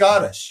fucking monkey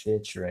Scottish.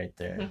 bitch right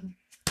there.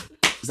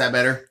 Is that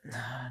better?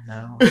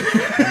 No,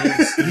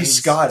 He's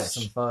Scottish.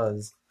 Some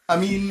fuzz. I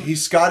mean,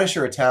 He's Scottish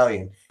or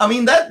Italian.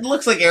 that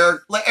looks like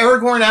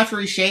Aragorn after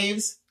he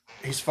shaves.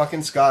 He's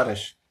fucking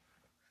Scottish.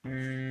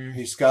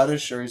 He's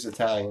Scottish or he's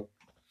Italian?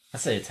 I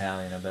say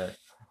Italian, I bet.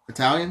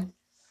 Italian?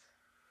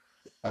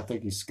 I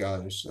think he's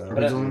Scottish, though. Are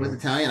we going with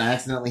Italian? I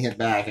accidentally hit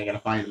back. I gotta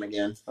find him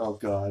again. Oh,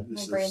 God.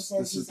 My brain says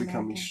This is he's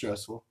becoming American.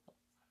 stressful.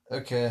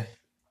 Okay.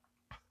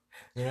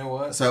 You know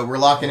what? So we're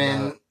locking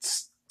in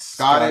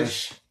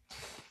Scottish.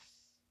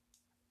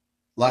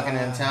 Locking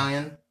in Uh,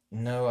 Italian.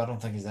 No, I don't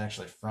think he's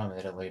actually from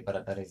Italy, but I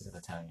bet he's of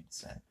Italian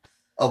descent.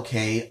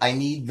 Okay, I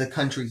need the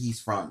country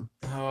he's from.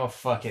 Oh,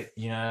 fuck it.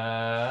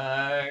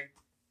 Yeah.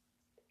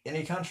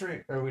 Any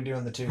country? Or are we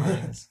doing the two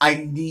things? I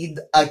need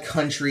a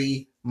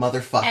country,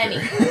 motherfucker. Any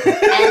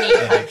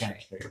Yeah,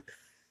 country.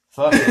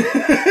 Fuck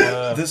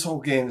it. This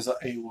whole game is like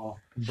AWOL.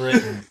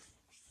 Britain.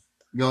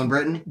 Going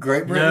Britain?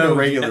 Great Britain or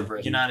regular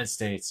Britain? United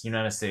States.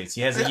 United States.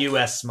 He has a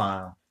U.S.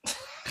 smile.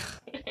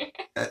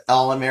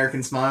 All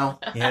American smile.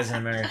 He has an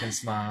American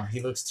smile.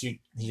 He looks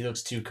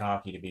too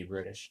cocky to be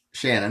British.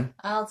 Shannon,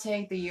 I'll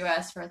take the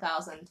U.S. for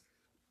 1,000.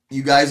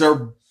 you guys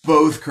are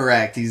both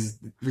correct. He's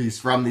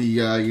from the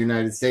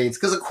United States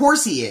because of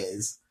course he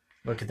is.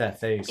 Look at that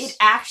face. It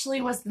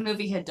actually was the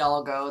movie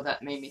Hidalgo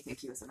that made me think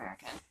he was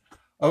American.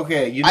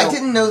 Okay, you know... I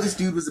didn't know this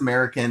dude was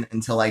American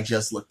until I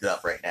just looked it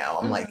up right now.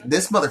 I'm like,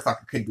 this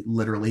motherfucker could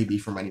literally be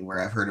from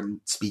anywhere. I've heard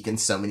him speak in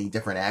so many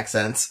different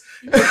accents.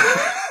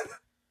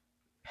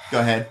 Go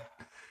ahead.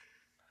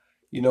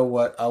 You know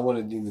what? I want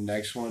to do the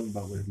next one,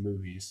 but with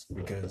movies.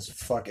 Because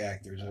fuck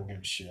actors. I don't give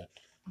a shit.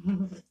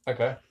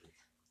 Okay.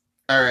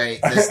 All right.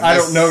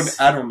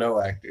 I don't know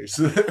actors.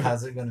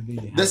 How's it gonna be?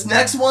 This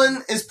next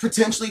one is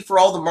potentially for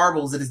all the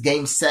marbles that his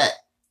game set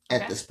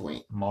at Okay. this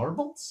point.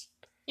 Marbles?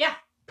 Yeah,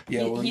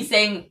 He's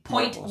saying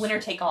point, Marbles. winner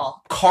take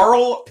all.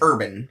 Carl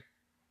Urban.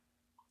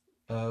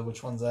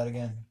 Which one's that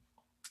again?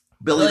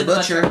 Billy the Billy the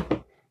Butcher.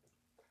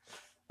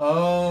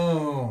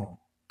 Oh.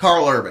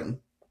 Carl Urban.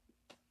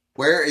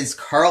 Where is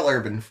Carl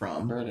Urban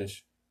from?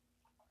 British.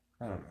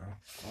 I don't know.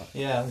 Fuck.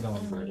 Yeah, I'm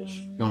going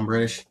British. Going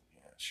British?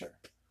 Yeah, sure.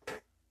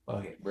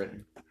 Okay,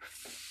 Britain.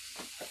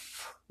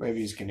 Maybe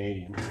he's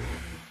Canadian.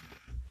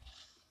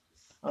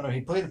 Oh no,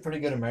 he played a pretty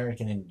good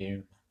American in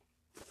Dune.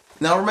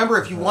 Now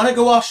remember, if you want to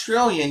go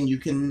Australian, you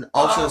can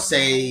also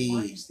say...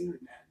 Why he's doing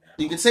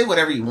that You can say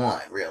whatever you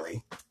want,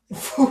 really. now?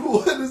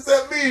 What does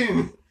that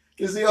mean?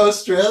 Is he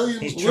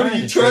Australian? He's What trying are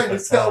you to trip trying to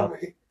us tell up.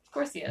 me? Of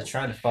course he He's is.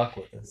 trying to fuck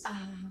with us.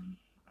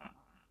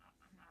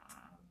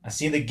 I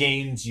see the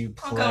games you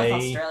I'll go with play.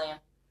 Australian.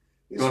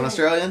 Going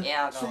Australian?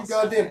 Yeah, I'll go From with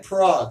goddamn Australian.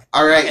 Prague.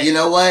 All right, Okay. you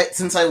know what?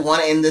 Since I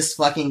want to end this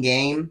fucking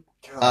game,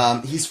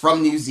 God. he's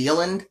from New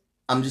Zealand.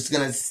 I'm just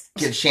going to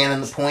give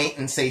Shannon the point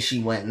and say she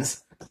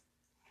wins.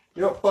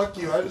 You know, fuck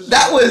you. I just...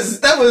 That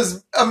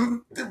was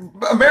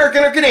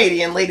American or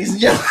Canadian, ladies and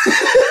gentlemen.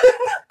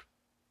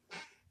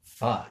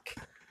 Fuck.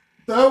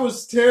 That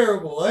was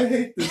terrible. I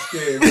hate this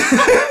game.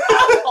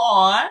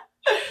 Aw.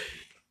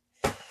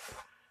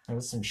 That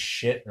was some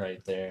shit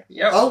right there.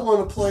 Yep. I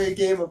want to play a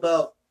game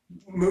about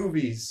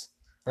movies.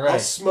 All I'll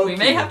right, smoke We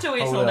may you. have to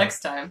wait Hold till up.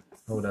 next time.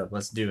 hold up.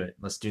 Let's do it.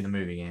 Let's do the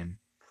movie game.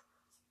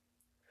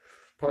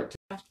 Part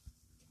two.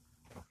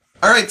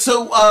 All right,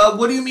 so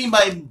what do you mean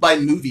by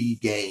movie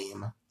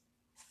game?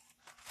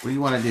 What do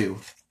you want to do?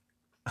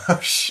 Oh,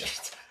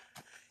 shit.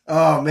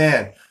 Oh,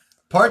 man.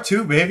 Part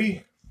two,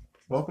 baby.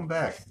 Welcome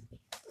back.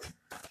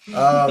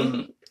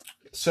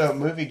 So,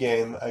 movie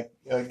game. I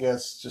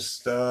guess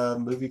just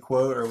movie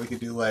quote, or we could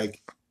do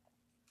like...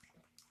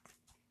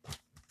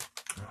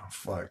 Oh,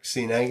 fuck.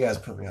 See, now you guys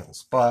put me on the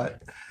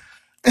spot.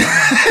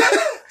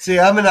 See,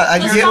 I'm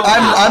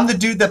the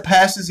dude that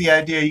passes the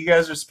idea. You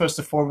guys are supposed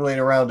to formulate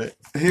around it.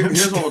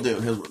 Here's what we'll do.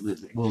 Here's what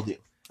we'll do.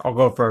 I'll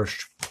go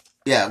first.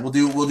 Yeah, we'll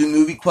do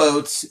movie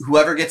quotes.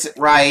 Whoever gets it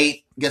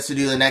right gets to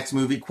do the next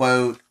movie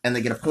quote, and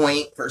they get a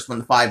point. First one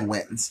to 5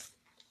 wins.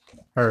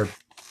 Herb.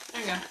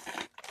 There you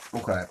go.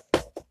 Okay.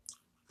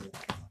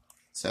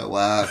 So,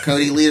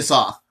 Cody, lead us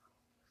off.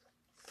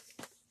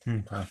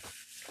 Okay.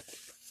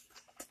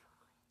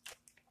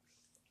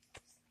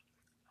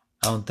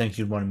 I don't think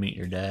you'd want to meet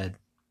your dad.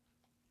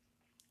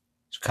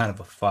 It's kind of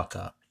a fuck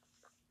up.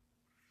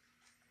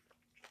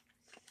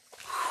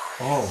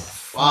 Oh,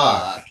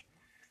 Fuck.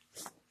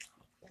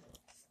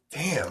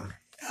 damn.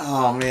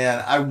 Oh,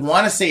 man. I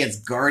want to say it's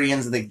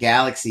Guardians of the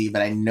Galaxy,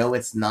 but I know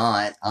it's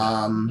not.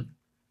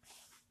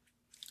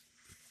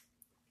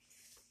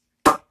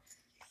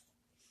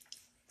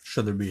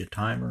 Should there be a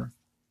timer?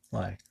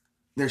 Like,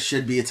 There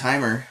should be a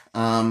timer.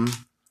 Fuck,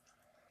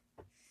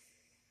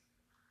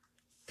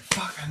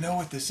 I know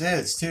what this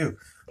is, too.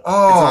 It's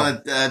Oh.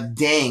 on a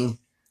dang.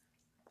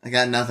 I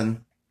got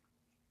nothing.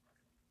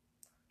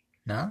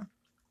 no?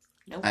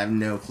 I have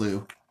no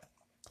clue.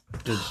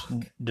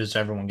 Does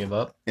everyone give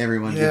up?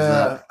 Everyone gives Yeah,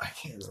 up. I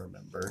can't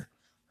remember.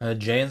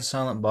 Jay and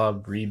Silent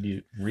Bob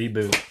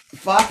reboot.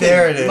 Fucking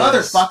There it is.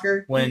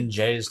 motherfucker. When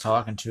Jay is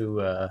talking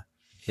to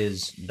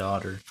his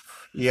daughter.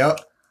 Yep.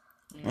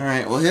 All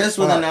right, well, here's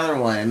with Fuck. another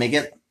one and make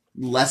it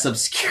less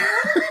obscure.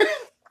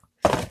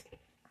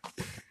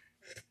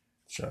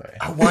 Sorry.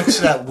 I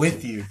watched that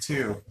with you,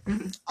 too.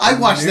 I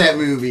watched that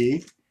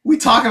movie. We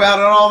talk about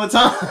it all the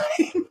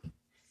time.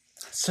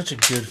 Such a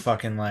good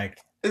fucking, like,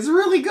 It's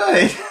really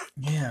good.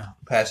 Yeah.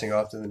 Passing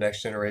off to the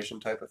next generation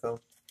type of film.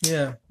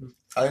 Yeah.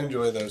 I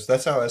enjoy those.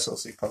 That's how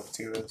SLC Punk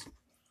 2 is.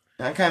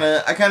 I kind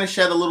of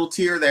shed a little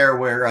tear there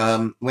where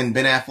when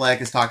Ben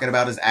Affleck is talking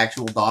about his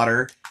actual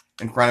daughter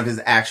in front of his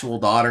actual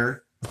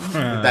daughter.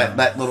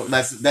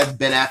 That's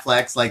Ben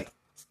Affleck's like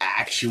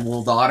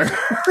actual daughter.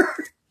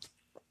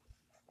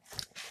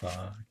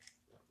 Fuck.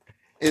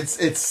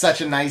 It's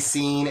such a nice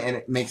scene, and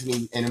it made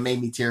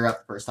me tear up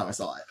the first time I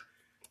saw it.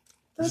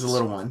 This is a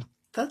little one,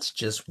 That's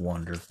just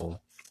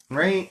wonderful.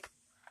 right?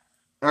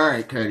 All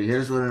right, Cody.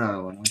 Here's what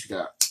another one. What you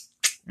got?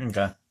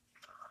 Okay.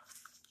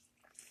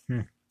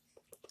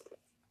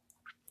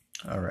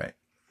 All right.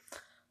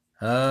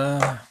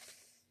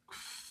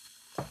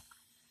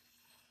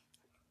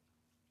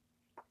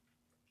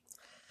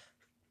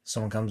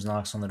 Someone comes,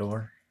 knocks on the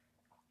door.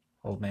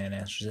 Old man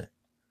answers it.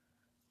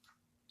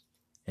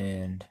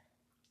 And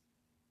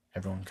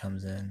everyone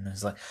comes in and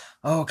is like,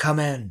 "Oh, come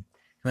in."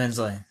 Come in's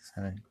like,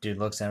 and the dude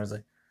looks at him and is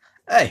like,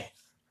 "Hey,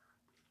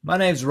 my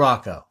name's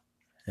Rocco."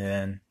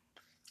 And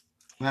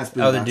That's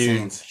the other Boondock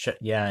dude, Saints.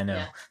 yeah, I know.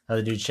 Yeah. The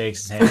other dude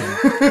shakes his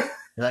hand.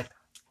 He's like,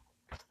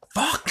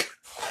 "Fuck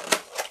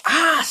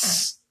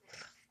ass."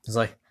 He's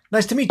like,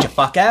 "Nice to meet you,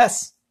 fuck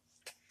ass."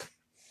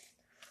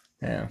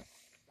 Yeah.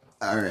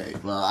 All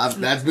right. Well,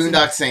 that's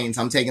Boondock Saints.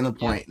 I'm taking the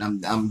point.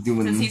 I'm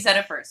doing. Since he said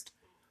it first.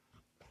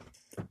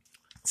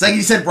 It's like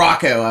you said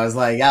Rocco. I was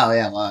like, oh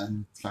yeah, well,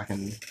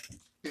 fucking.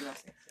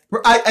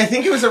 I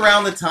think it was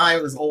around the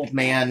time this old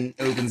man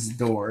opens the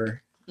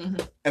door,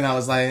 and I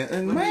was like,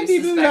 it might be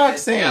Boondock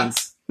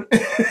Saints.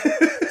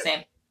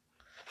 Same.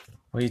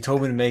 Well, you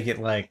told me to make it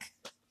like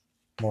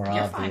more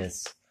You're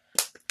obvious.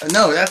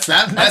 No, that's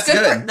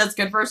good. That's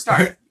good for a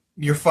start.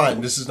 You're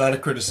fine. This is not a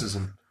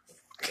criticism.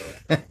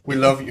 We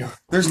love you.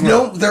 There is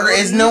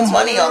no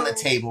money on the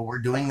table. We're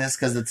doing this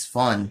because it's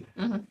fun.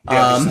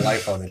 Yeah, there's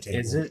life on the table.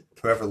 Is it?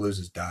 Whoever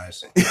loses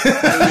dies. Are you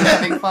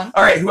having fun?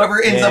 All right,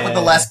 whoever ends up with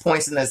the Yeah. less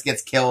points in this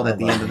gets killed at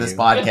the end of this you.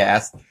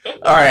 podcast.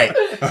 All right,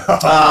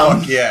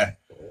 Fuck yeah.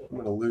 I'm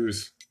gonna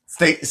lose.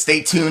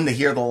 stay tuned to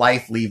hear the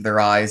life leave their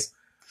eyes.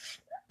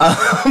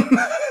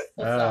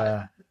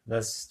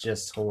 That's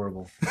just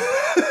horrible.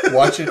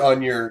 Watch it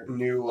on your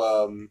new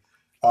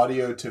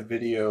audio to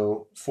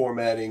video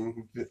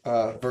formatting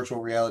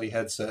virtual reality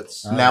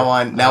headsets. Now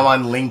on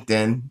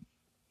LinkedIn,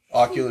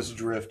 Oculus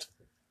Drift.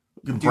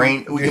 we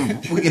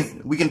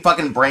can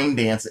fucking brain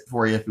dance it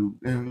for you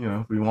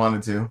if we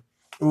wanted to.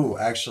 Ooh,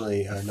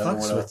 actually, It another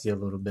fucks one. with you a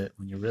little bit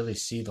when you really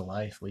see the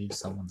life leave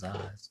someone's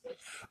eyes.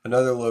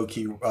 Another low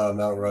key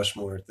Mount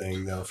Rushmore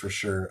thing though for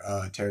sure.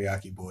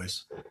 Teriyaki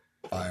Boys,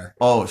 fire.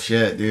 Oh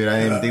shit, dude! I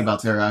didn't even think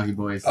about Teriyaki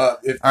Boys. For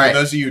right.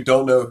 those of you who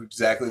don't know who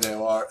exactly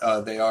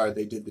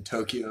they did the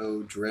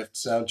Tokyo Drift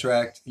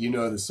soundtrack. You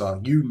know the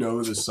song.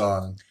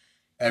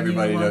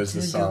 Everybody You knows want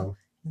the to song.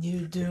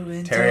 You do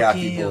in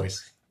Teriyaki Tokyo.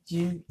 Boys.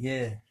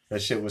 Yeah.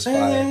 That shit was fire.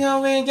 Tokyo.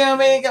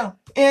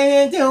 It's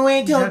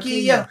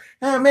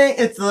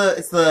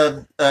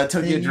the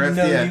Tokyo Then Drift.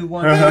 You know Yeah. you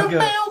want to go.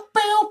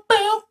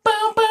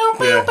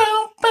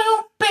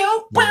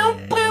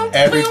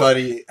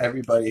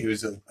 Everybody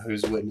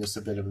who's witnessed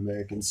a bit of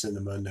American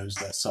cinema knows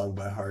that song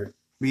by heart.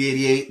 The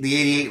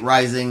 88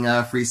 Rising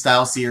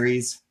freestyle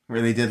series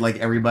where they did like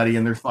everybody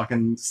in their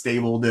fucking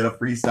stable did a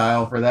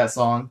freestyle for that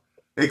song,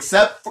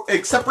 except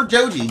for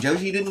Joji.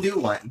 Joji didn't do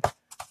one.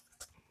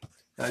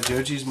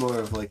 Joji's more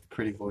of like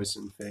pretty voice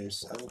and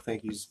face. I don't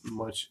think he's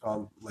much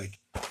on like.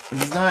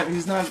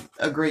 He's not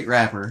a great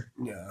rapper.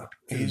 Yeah,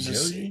 Who's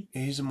Joji?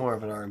 he's more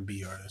of an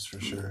R&B artist for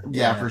sure.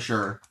 Yeah, Yeah. for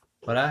sure.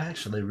 But I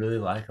actually really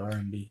like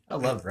R&B. I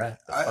love rap.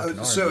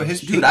 So R&B.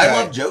 his Dude, Pink I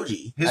Guy- love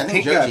Joji. His I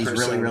think Pink Guy Joji's really,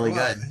 persona- really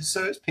well, good.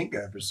 So his Pink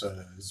Guy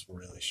persona is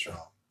really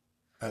strong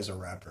as a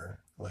rapper.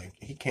 Like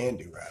he can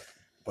do rap,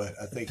 but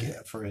I think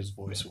for his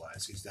voice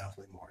wise, he's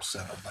definitely more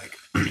set up. Like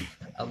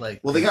I like.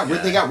 Well, they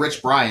got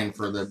Rich Brian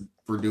for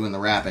doing the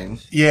rapping.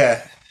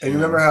 yeah. And you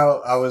remember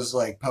how I was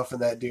like puffing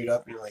that dude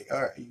up, and you're like,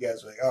 all right, you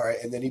guys were like, all right,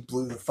 and then he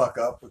blew the fuck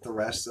up with the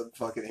rest of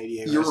fucking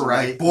 88. You were Rising.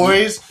 right. Like,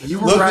 boys. You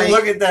were right.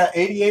 Look at that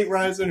 88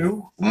 Rising.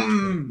 Who?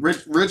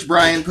 Rich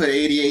Brian put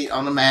 88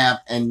 on the map,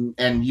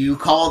 and you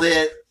called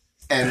it,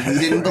 and we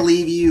didn't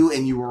believe you,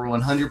 and you were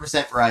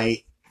 100%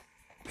 right.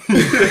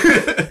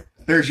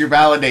 There's your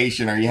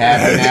validation. Are you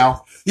happy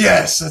now?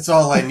 Yes, that's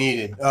all I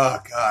needed. Oh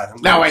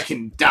God. Now I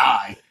can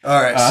die.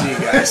 All right, see you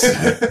guys.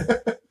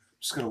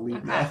 Just gonna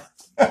leave now.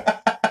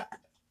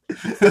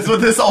 That's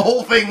what this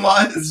whole thing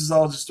This was. is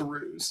all just a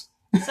ruse.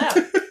 So,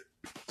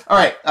 All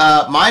right,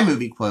 my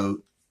movie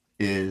quote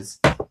is,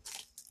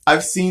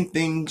 I've seen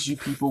things you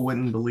people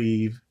wouldn't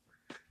believe.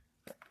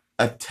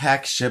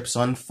 Attack ships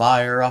on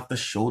fire off the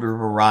shoulder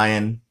of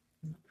Orion.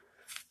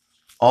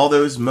 All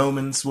those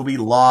moments will be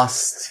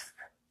lost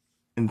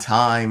in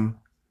time.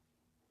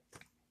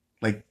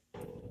 Like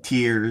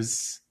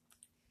tears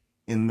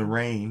in the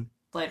rain.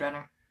 Blade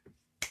Runner.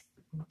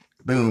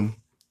 Boom.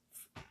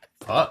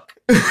 Fuck.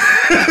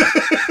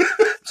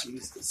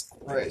 Jesus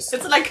Christ.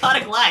 It's an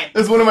iconic line.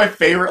 That's one of my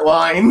favorite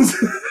lines.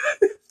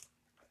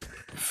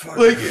 Fuck.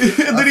 Like,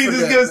 and then he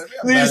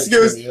just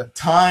goes,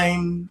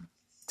 time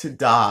to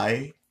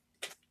die.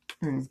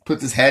 And he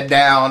puts his head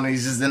down. And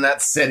he's just in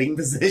that sitting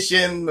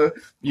position. The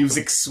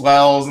music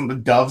swells and the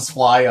doves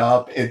fly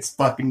up. It's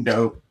fucking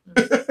dope.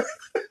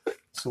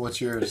 So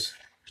what's yours?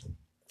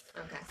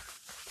 Okay.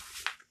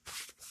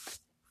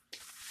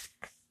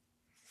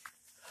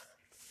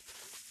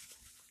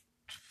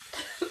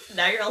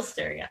 Now you're all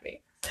staring at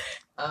me.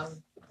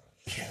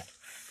 Yeah.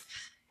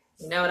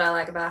 You know what I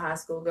like about high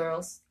school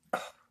girls?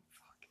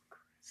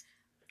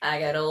 I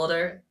get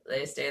older,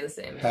 they stay the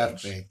same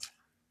Half age.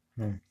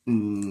 baked.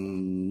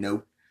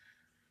 Nope.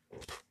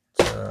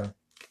 Uh,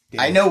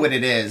 I know what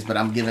it is, but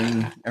I'm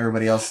giving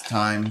everybody else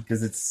time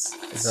because it's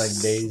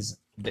like days.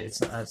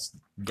 It's not it's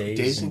days,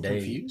 Dazed and and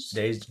days. Confused?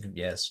 Days.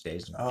 Yes,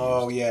 days. And confused.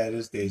 Oh yeah, it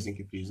is dazed and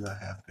confused, not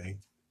half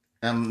baked.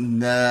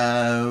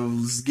 no.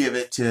 We'll give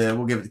it to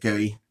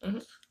Cody.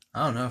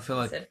 I don't know. I feel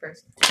like Said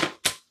first.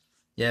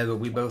 yeah, but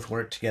we both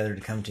work together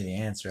to come to the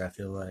answer. I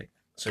feel like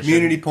so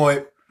Community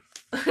point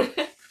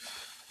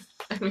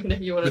I mean,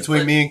 if you want to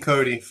between me and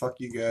Cody.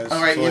 Fuck you guys.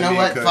 All right, It's you only know me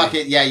what? and Fuck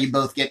Cody. it. Yeah, you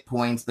both get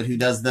points, but who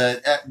does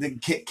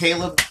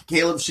Caleb?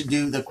 Caleb should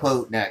do the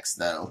quote next,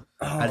 though.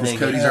 I Because think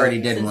Cody's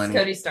already did Since one.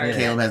 Cody started.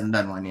 Caleb hasn't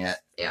done one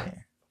yet. Yeah.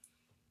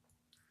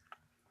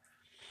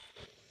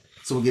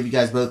 So we'll give you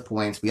guys both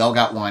points. We all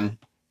got one.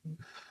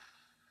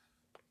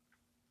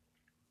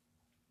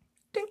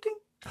 Ding ding.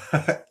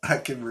 I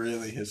can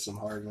really hit some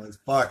hard ones.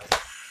 Fuck.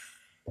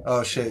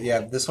 Oh shit!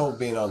 Yeah, this whole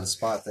being on the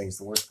spot thing's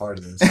the worst part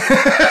of this.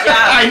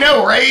 I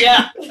know, right?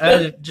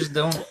 Yeah. Just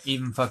don't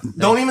even fucking.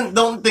 Think.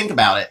 Don't think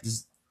about it.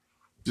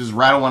 Just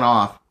rattle one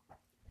off.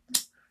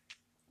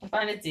 I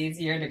find it's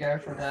easier to go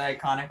for the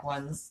iconic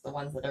ones, the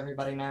ones that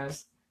everybody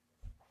knows,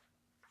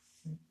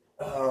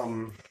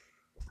 or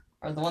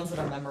the ones that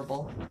are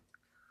memorable.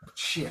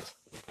 Shit.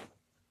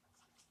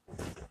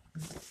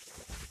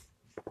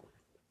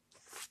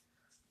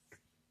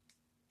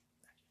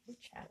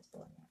 Chat is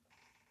blowing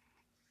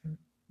up.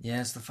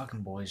 Yeah, it's the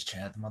fucking boys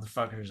chat. The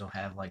motherfuckers will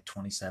have like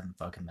 27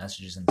 fucking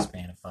messages in the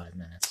span of 5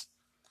 minutes.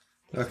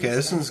 Okay,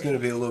 this one's gonna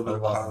be a little bit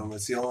of a hard one.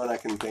 It's the only one I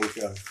can think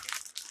of.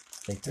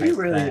 They Are you type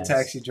really a fast.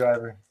 taxi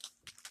driver?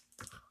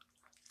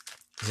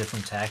 Is it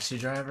from Taxi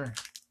Driver?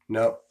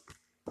 Nope.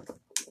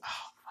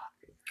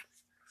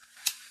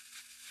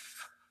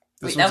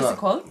 Wait, This that was one's a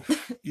quote?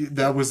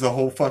 That was the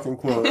whole fucking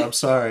quote. I'm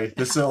sorry.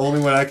 This is the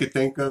only one I could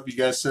think of. You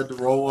guys said to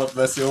roll one.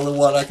 That's the only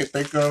one I could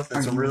think of.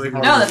 It's a really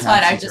hard No, one. that's fine.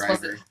 I Taxi just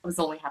driver. was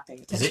only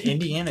happy. Is it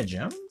Indiana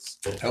Jones?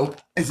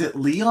 Nope. Is it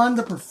Leon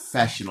the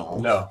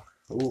Professional? No.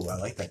 Ooh, I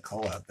like that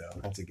call out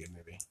though. That's a good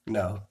movie.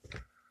 No.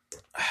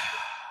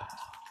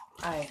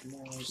 I have no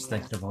idea. Just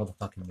thinking of all the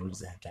fucking movies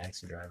that have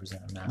taxi drivers in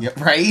them now.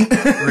 Yep, right?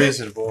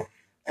 Reasonable.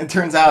 It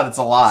turns out it's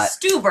a lot.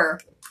 Stuber.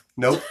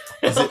 Nope.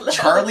 Is it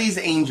Charlie's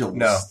Angels?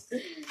 No.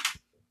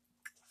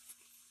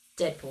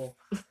 Deadpool.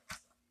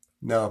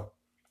 No.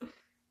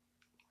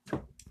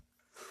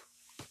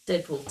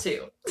 Deadpool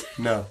 2.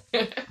 No.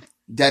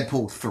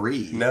 Deadpool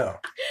 3. No.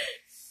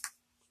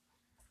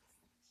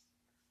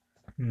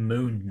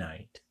 Moon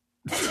Knight.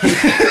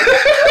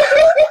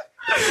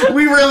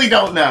 We really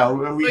don't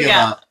know. We give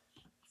Yeah. up.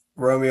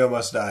 Romeo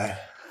Must Die.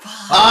 Oh!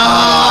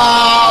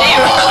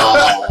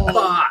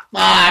 Fuck!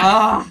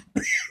 Ah.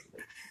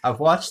 I've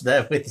watched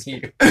that with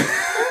you.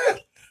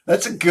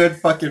 That's a good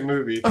fucking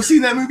movie. I've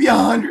seen that movie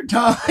 100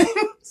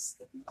 times.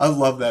 I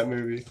love that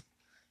movie.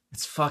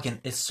 It's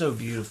so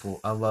beautiful.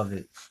 I love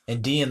it.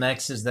 And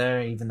DMX is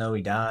there, even though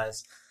he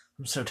dies.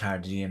 I'm so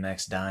tired of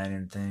DMX dying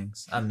in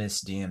things. I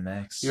miss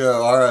DMX.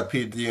 Yo,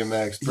 R.I.P.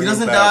 DMX. He Bring him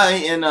doesn't back. die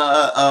in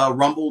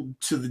Rumble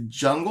to the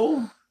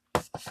Jungle?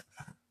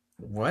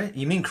 What?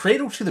 You mean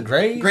Cradle to the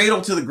Grave?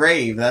 Cradle to the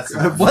Grave. That's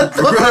What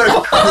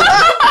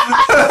the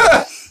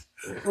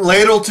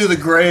Ladle to the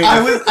grave.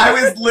 I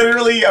was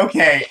literally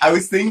okay. I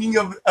was thinking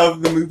of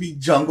the movie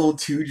Jungle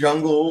 2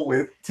 Jungle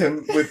with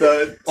Tim Oh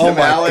Tim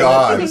my Allen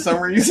God. for some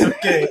reason.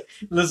 Okay,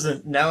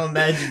 listen, now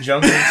imagine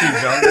Jungle to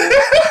Jungle.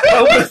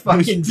 But with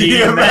fucking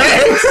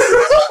DMX.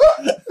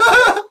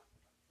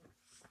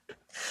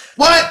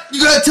 What?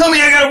 You gonna tell me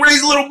I gotta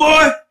raise a little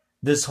boy?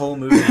 This whole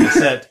movie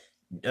except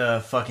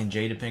fucking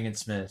Jada Pinkett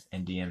Smith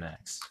and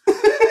DMX.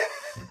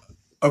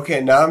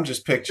 Okay, now I'm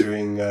just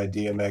picturing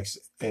DMX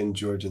and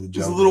George of the Is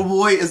Jungle. the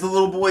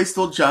little boy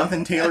still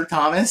Jonathan Taylor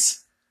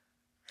Thomas?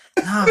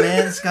 Nah,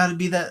 man, it's got to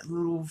be that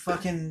little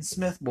fucking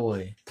Smith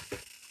boy.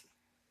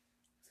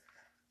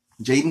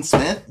 Jaden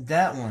Smith?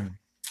 That one.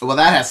 Well,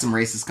 that has some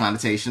racist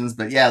connotations,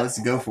 but yeah, let's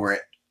go for it.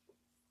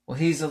 Well,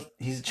 he's a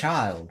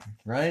child,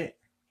 right?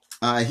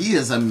 He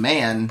is a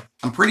man.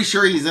 I'm pretty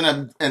sure he's in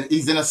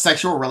a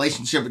sexual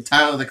relationship with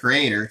Tyler the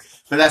Creator,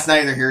 but that's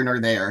neither here nor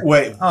there.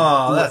 Wait,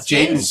 Oh, that's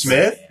Jaden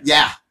Smith?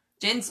 Yeah.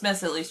 Jaden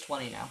Smith's at least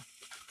 20 now.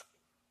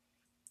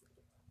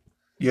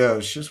 Yo,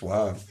 it's just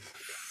wild.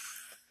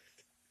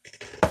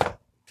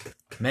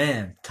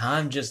 Man,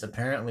 time just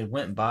apparently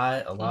went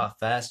by a lot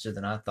faster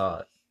than I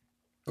thought.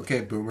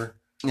 Okay, boomer.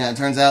 Yeah, it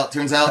turns out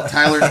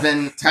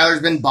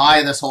Tyler's been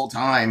by this whole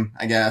time,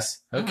 I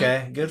guess.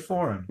 Okay, good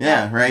for him.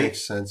 Yeah, right?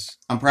 Makes sense.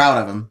 I'm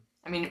proud of him.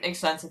 I mean, it makes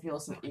sense if you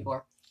listen to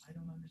Igor.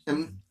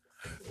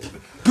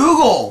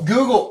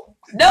 Google!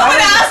 No one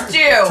asked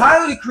you!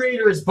 Tyler, the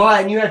Creator, is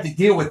bi, and you have to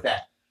deal with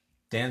that.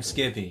 Damn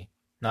Skippy.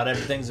 Not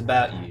everything's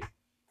about you.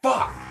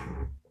 Fuck.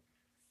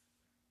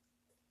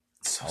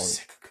 So Oh.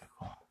 sick of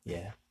Google.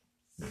 Yeah.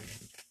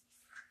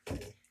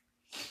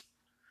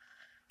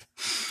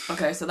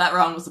 Okay, so that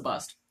round was a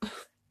bust.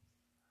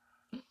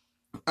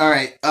 All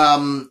right.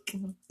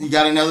 You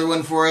got another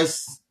one for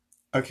us?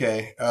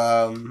 Okay.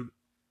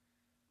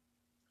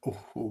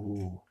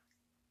 Ooh.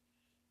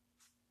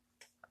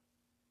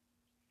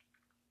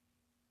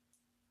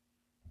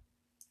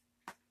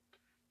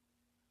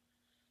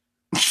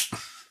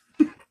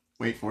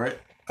 Wait for it.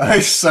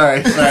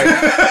 Sorry.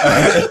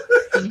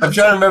 I'm trying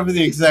to remember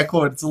the exact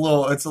quote. It's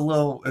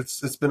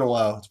been a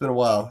while.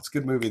 It's a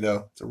good movie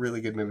though. It's a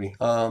really good movie.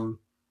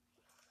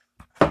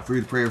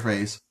 Free to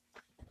paraphrase.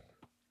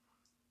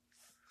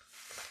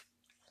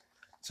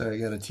 Sorry, I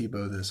gotta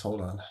T-bow this.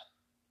 Hold on.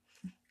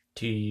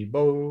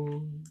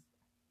 T-Bo.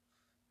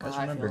 Guys,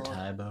 I remember feel-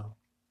 Tybo?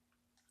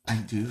 I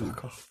do.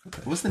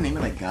 What's the name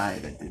of that guy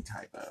that did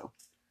typo?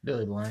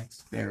 Billy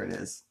Blanks. There it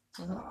is.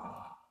 Mhm.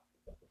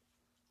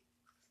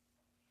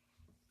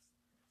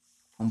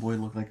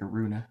 Homeboy looked like a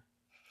Runa.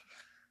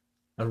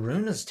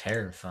 Aruna's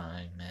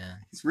terrifying, man.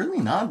 He's really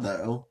not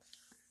though.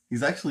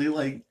 He's actually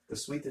like, The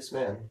sweetest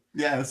man.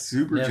 yeah,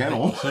 super Yeah,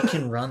 gentle. but he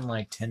can run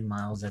like 10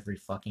 miles every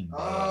fucking day.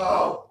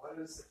 What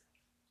is it?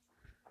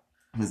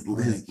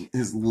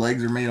 His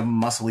legs are made of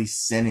muscly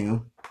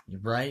sinew. You're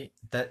right?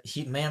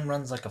 Man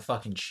runs like a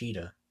fucking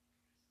cheetah.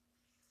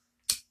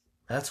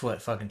 That's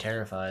what fucking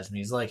terrifies me.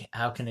 He's like,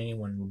 how can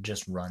anyone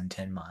just run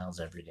 10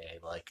 miles every day?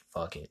 Like,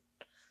 fuck it.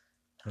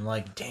 I'm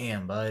like,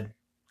 damn, bud.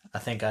 I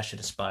think I should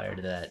aspire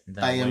to that. And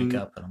then I wake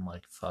up and I'm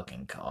like,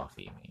 fucking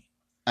coffee me.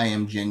 I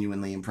am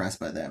genuinely impressed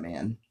by that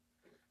man.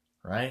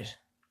 Right?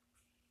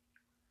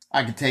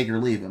 I could take or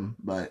leave him,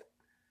 but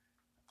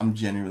I'm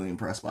genuinely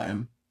impressed by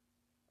him.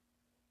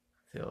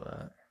 Feel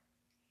that.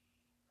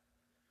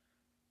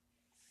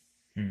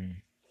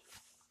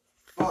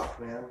 Fuck,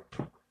 man.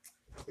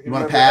 You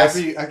want to pass?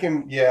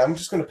 I'm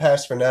just gonna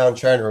pass for now and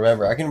try to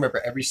remember. I can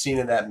remember every scene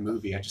in that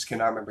movie. I just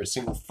cannot remember a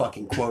single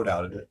fucking quote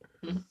out of it.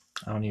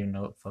 I don't even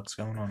know what the fuck's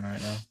going on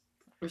right now.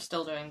 We're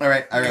still doing All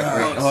right.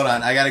 Hold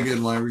on. I got a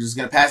good one. We're just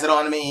gonna pass it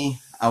on to me.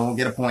 I won't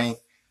get a point.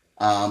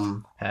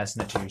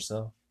 Passing it to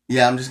yourself.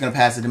 Yeah, I'm just gonna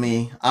pass it to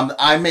me.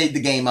 I made the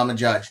game. I'm a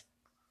judge.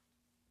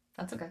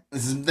 That's okay.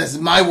 This is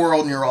my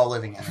world, and you're all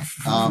living in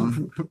it.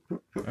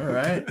 All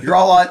right. You're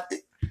all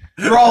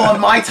on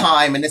my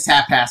time, and this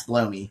half-past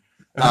blow me.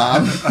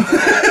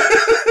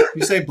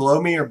 You say blow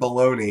me or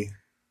baloney?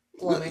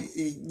 Blow me.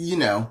 You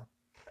know.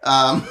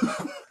 Uh,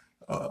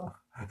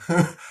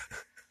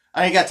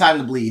 I ain't got time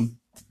to bleed.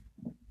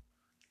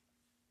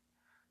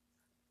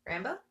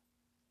 Rambo?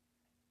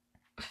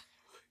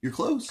 You're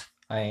close.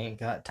 I ain't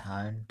got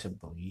time to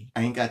bleed.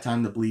 I ain't got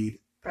time to bleed.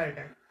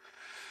 Predator.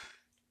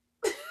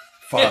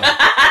 fuck.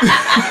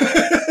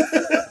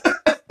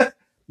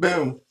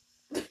 Boom.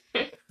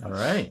 All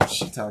right. What's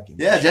she talking?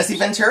 Yeah, Jesse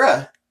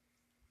Ventura.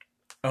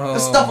 Oh,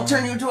 This stuff will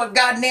turn you into a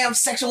goddamn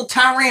sexual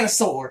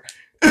tyrannosaur.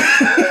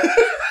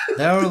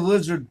 There are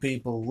lizard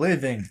people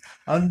living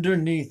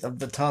underneath of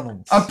the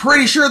tunnels. I'm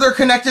pretty sure they're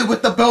connected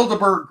with the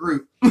Bilderberg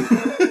group.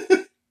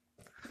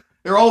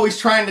 They're always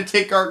trying to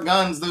take our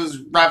guns,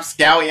 those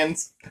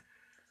rapscallions.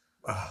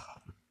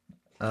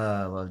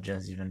 I love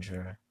Jesse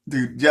Ventura.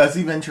 Dude,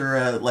 Jesse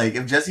Ventura, like,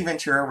 if Jesse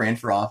Ventura ran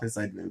for office,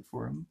 I'd vote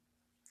for him.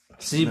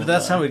 See, but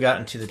that's how we got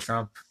into the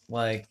Trump,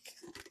 like...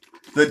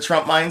 The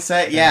Trump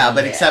mindset? Yeah,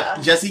 but Yeah.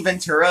 except Jesse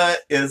Ventura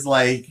is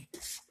like...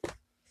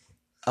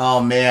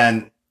 Oh,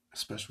 man.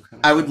 Special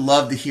kind I would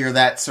love to hear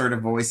that sort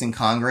of voice in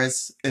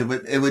Congress. It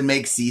would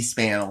make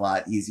C-SPAN a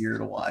lot easier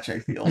to watch, I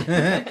feel.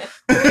 Okay,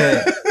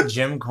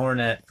 Jim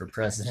Cornette for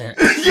president.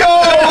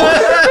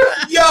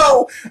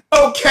 Yo!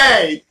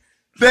 Okay!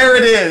 There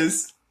it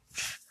is.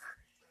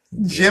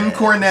 Jim Yes.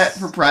 Cornette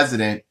for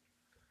president.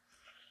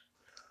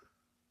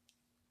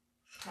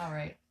 All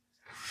right.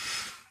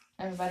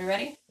 Everybody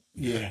ready?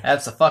 Yeah.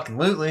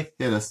 Absolutely.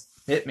 Hit us.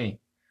 Hit me.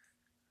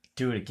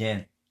 Do it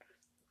again.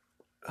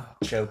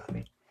 Choke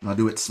me. I'll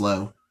do it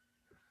slow.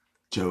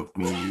 Joke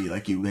me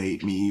like you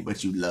hate me,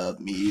 but you love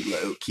me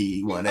low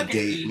key. Wanna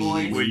Fucking date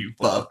me? E-boy. Will you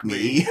fuck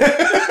me?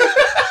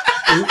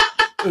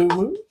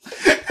 Ooh.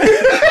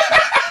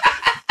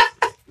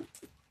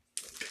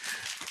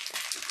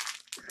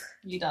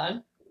 You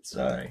done?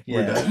 Sorry.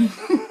 We're Yeah.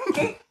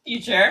 done.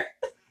 You sure?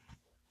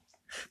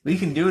 We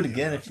can do it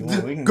again if you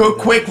want. We can Go do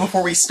that. quick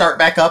before we start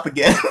back up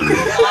again.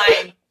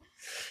 Fine.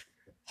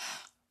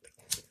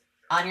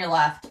 On your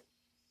left.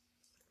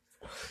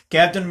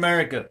 Captain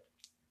America.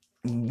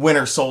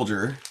 Winter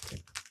Soldier.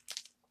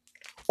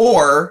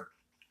 Or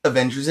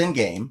Avengers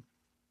Endgame.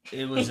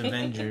 It was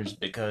Avengers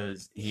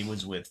because he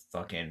was with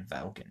fucking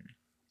Falcon.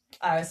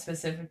 I was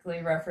specifically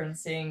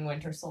referencing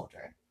Winter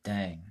Soldier.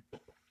 Dang.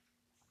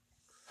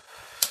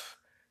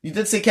 You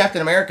did say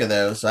Captain America,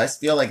 though, so I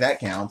feel like that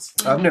counts.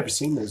 I've never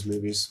seen those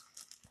movies.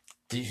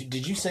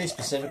 Did you say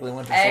specifically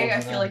Winter Soldier?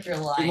 I feel like you're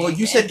lying. Well,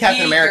 you said And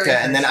Captain B, America, you're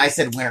and then I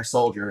said Winter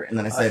Soldier, and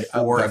then I said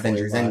I'm or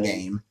definitely Avengers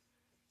lying.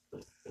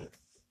 Endgame.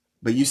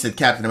 But you said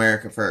Captain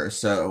America first,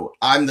 so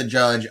I'm the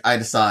judge. I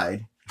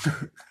decide.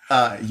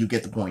 You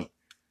get the point.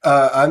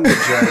 I'm the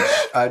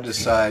judge. I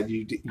decide.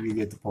 You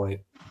get the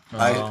point.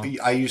 Oh,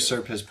 I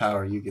usurp his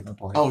power. You get the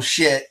point. Oh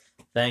shit!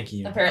 thank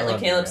you. I Apparently,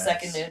 love you Caleb guys.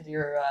 seconded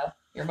your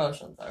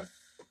motion, though.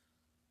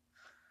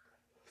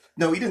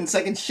 No, he didn't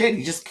second shit.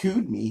 He just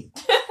cooed me.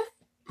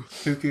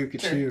 Cuckoo,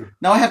 cuckoo.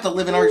 Now I have to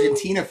live in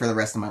Argentina for the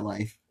rest of my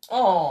life.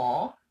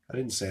 Aww. I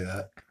didn't say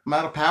that. I'm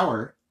out of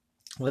power.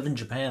 Live in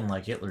Japan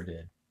like Hitler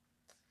did.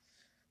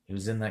 He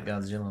was in that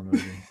Godzilla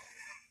movie.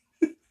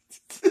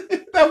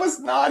 That was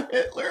not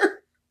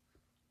Hitler.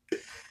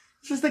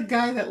 It's just a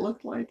guy that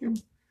looked like him.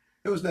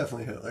 It was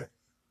definitely Hitler.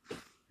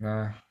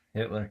 Nah,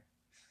 Hitler.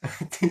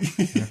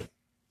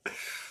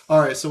 All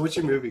right, so what's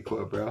your movie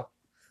quote, bro?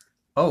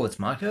 Oh, it's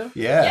my go?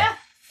 Yeah. Yeah,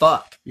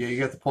 Fuck. Yeah, you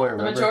got the point, the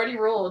remember? majority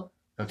ruled.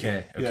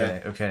 Okay.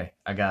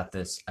 I got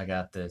this.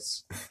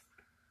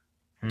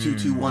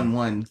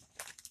 2211.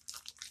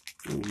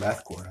 Ooh,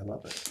 mathcore, I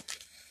love it.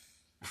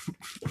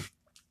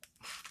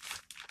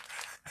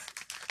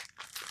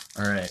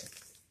 All right.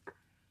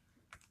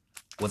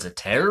 Was it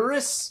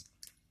terrorists?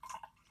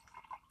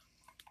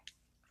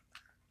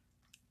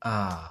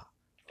 Ah,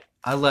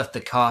 I left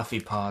the coffee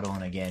pot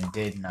on again,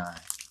 didn't I?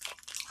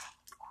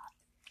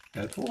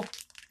 Deadpool?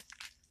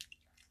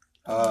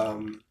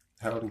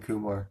 Harold and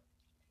Kumar.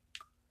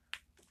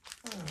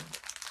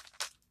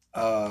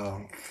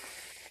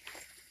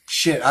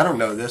 Shit, I don't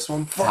know this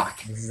one.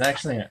 Fuck. This is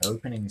actually an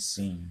opening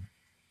scene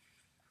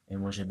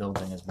in which a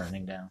building is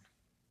burning down.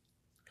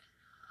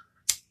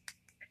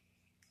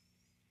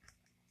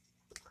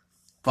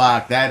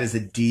 Fuck, that is a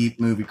deep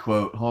movie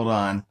quote. Hold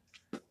on.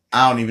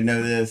 I don't even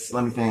know this.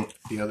 Let me think.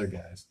 The other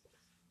guys.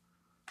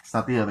 It's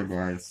not the other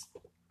guys.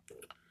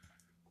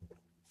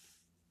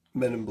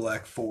 Men in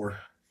Black 4.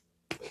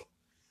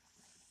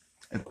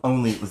 If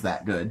only it was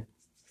that good.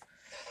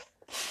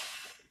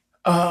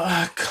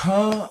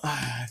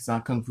 It's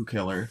not Kung Fu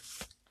Killer.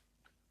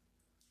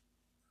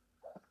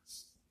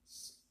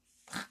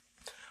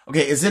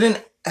 Okay, is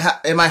it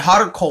am I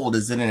hot or cold?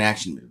 Is it an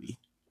action movie?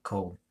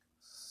 Cold.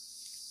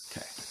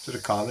 Okay. Is it a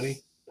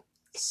comedy?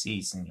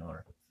 Si,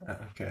 senor.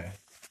 Okay.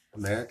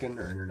 American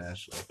or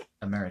international?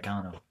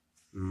 Americano.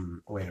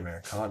 Wait,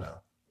 Americano.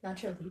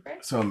 Nacho Libre?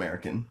 So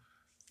American.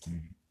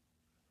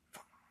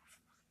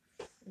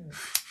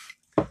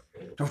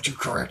 Don't you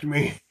correct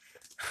me.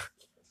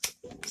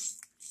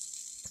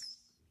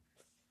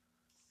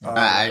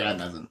 I got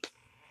nothing.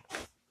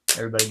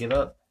 Everybody give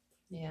up?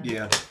 Yeah.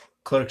 Yeah.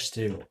 Clerks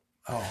 2.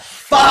 Oh,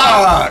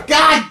 Fuck!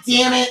 God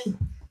damn it!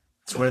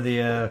 It's where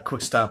the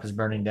quick stop is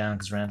burning down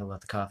because Randall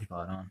left the coffee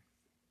pot on.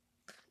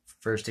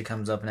 First he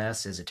comes up and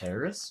asks, is it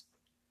terrorists?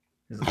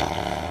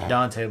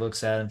 Dante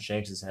looks at him,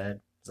 shakes his head.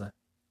 He's like,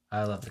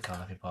 I left the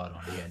coffee pot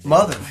on again. Damn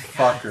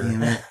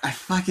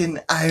motherfucker.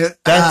 it. I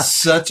That's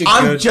such a good...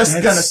 I'm just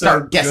that's gonna so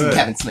start guessing good.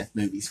 Kevin Smith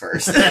movies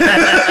first.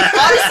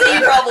 Honestly,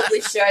 you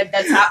probably should.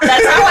 That's how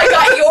I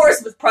got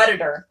yours with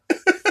Predator.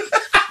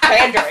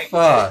 Pandering.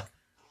 Fuck.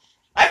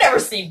 I've never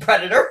seen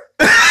Predator.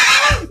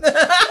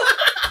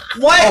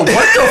 What? Oh,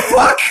 what the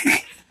fuck?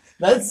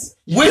 That's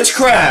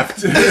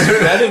Witchcraft!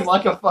 read him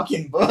like a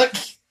fucking book.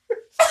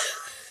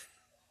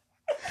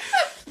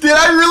 Did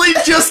I really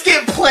just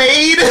get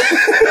played?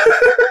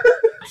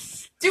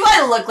 Do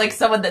I look like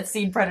someone that's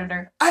seen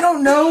Predator? I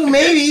don't know,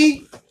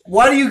 maybe.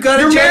 Why do you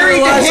gotta You're married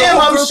to generalize a him.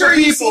 whole I'm group sure of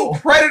you've people?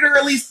 seen Predator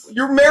at least.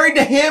 You're married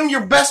to him.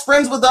 You're best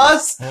friends with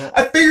us.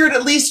 I figured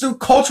at least through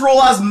cultural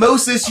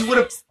osmosis, you would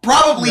have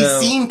probably No.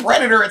 seen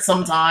Predator at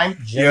some time.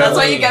 That's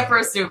what you get for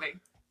assuming.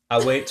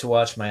 I wait to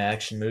watch my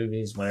action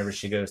movies whenever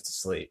she goes to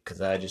sleep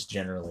because I just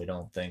generally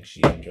don't think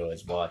she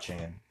enjoys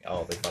watching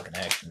all the fucking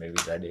action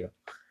movies I do.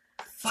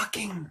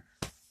 Fucking.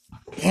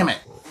 Damn it.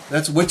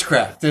 That's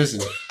witchcraft,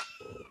 isn't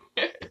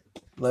it?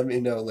 Let me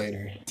know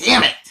later.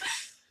 Damn it.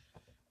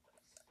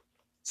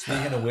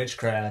 Speaking of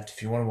witchcraft,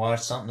 if you want to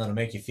watch something that'll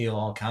make you feel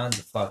all kinds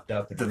of fucked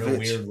up in The real Vitch.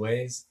 weird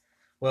ways,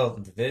 well,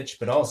 The Vitch,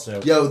 but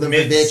also Yo, The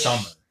Midsummer.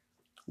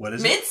 What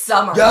is it?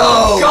 Midsummer. Yo!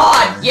 Oh,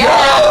 God,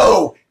 yeah!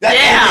 Yo! That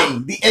Yeah.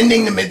 ending. The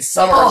ending to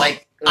Midsummer, Oh.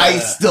 like, I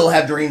still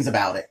have dreams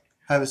about it.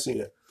 Haven't seen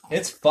it.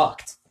 It's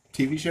fucked.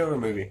 TV show or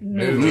movie?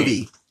 Movie.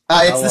 Movie.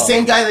 It's the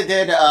same guy that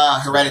did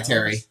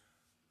Hereditary.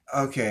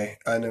 Okay,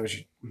 I know what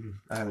you...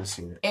 I haven't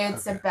seen it.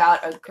 It's Okay.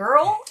 about a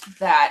girl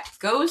that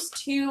goes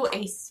to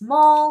a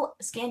small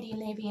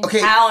Scandinavian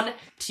Okay. town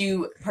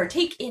to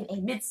partake in a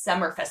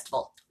midsummer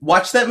festival.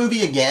 Watch that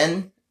movie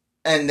again,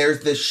 and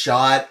there's this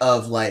shot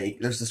of, like,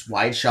 there's this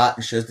wide shot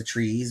that shows the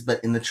trees,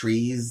 but in the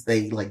trees,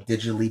 they, like,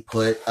 digitally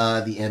put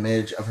the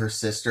image of her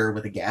sister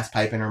with a gas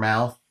pipe in her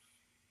mouth.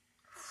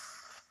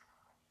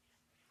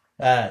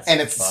 That's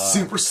And it's fucked.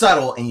 super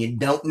subtle, and you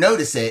don't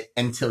notice it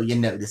until you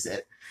notice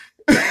it.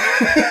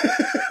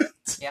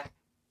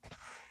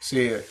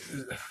 See,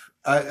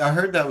 I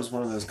heard that was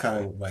one of those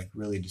kind of, like,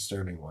 really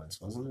disturbing ones,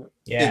 wasn't it?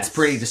 Yeah. It's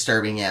pretty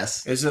disturbing,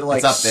 yes. Is it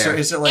like... It's up there.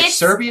 Is it like It's-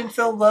 Serbian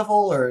film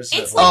level, or is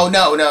It's it like- Oh,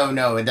 no,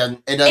 it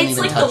doesn't It's even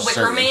like The touch Wicker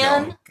certain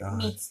Man film. God.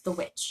 meets The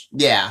Witch.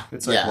 Yeah.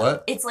 It's like yeah.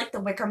 what? It's like The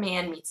Wicker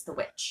Man meets The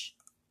Witch.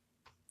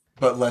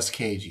 But less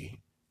cagey.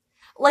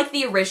 Like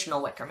the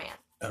original Wicker Man.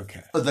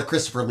 Okay. The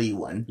Christopher Lee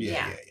one.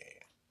 Yeah.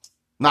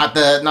 Not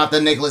the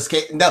Nicolas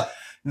Cage. No,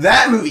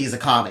 that movie is a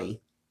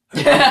comedy.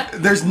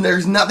 There's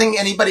nothing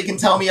anybody can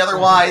tell me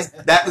otherwise.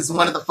 That was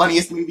one of the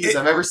funniest movies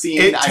I've ever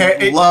seen.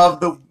 I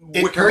love the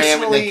Wicker Man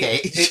with Nick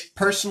Cage. It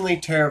personally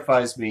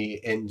terrifies me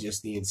in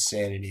just the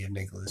insanity of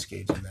Nicolas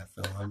Cage in that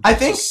film. I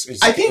think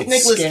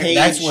Nicolas Cage.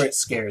 That's where it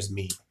scares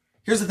me.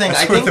 Here's the thing.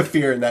 That's where the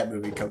fear in that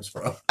movie comes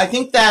from. I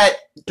think that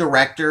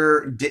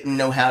director didn't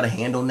know how to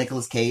handle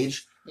Nicolas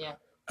Cage. Yeah.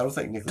 I don't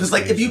think Nicolas. Because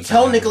like, if you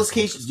tell Nicolas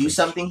Cage to do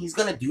something, he's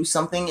gonna do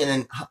something and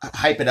then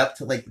hype it up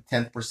to like the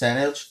 10th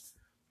percentage.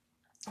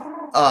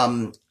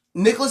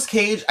 Nicolas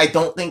Cage, I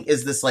don't think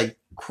is this like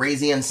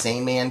crazy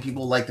insane man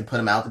people like to put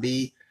him out to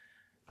be.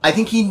 I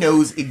think he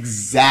knows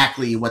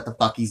exactly what the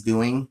fuck he's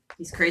doing.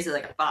 He's crazy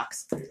like a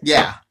fox.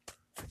 Yeah.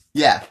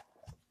 Yeah.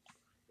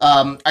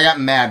 I got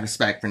mad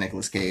respect for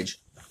Nicolas Cage.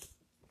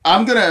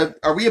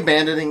 Are we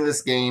abandoning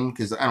this game?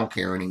 Because I don't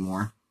care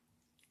anymore.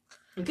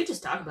 We could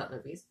just talk about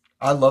movies.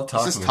 I love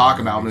talking. Let's just talk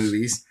about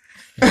movies.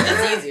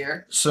 That's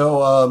easier.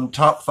 So,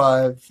 top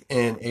 5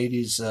 in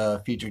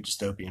 80s feature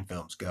dystopian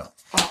films. Go.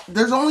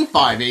 There's only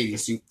 5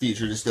 80s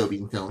feature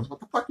dystopian films. What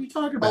the fuck are you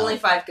talking about? Only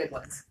 5 good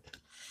ones.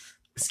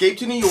 Escape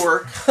to New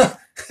York.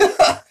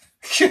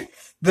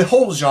 The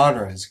whole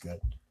genre is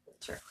good.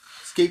 Sure.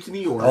 Escape to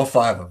New York. All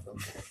 5 of them.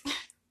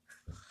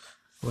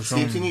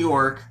 Escape to New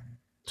York.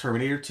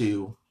 Terminator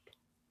 2.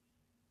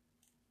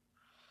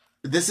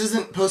 This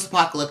isn't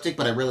post-apocalyptic,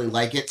 but I really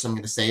like it, so I'm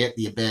going to say it.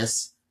 The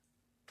Abyss.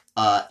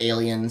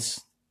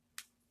 Aliens.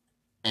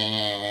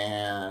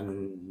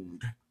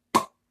 And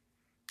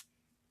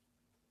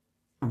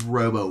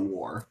Robo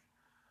War.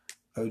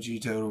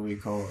 OG Total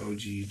Recall, OG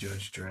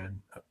Judge Dredd.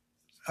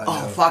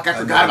 I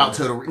forgot about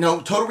Total Recall.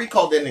 No, Total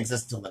Recall didn't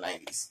exist until the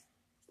 90s.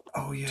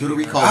 Oh, yeah. Total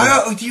Recall.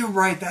 Oh, you're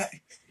right.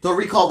 Total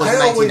Recall was a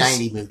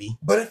 1990 movie.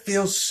 But it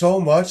feels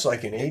so much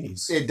like an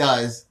 80s. It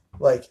does.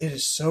 Like, it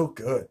is so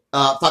good.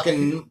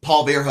 Fucking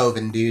Paul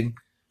Verhoeven, dude.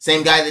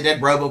 Same guy that did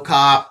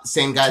RoboCop.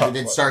 Same guy that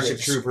did Starship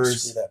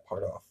Troopers. Screw that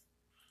part off.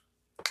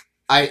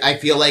 I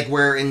feel like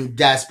we're in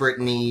desperate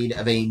need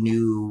of a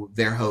new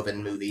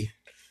Verhoeven movie.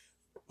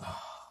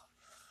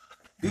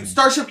 Dude,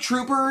 Starship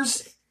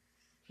Troopers.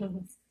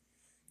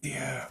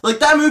 Yeah. Like,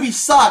 that movie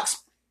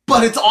sucks,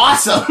 but it's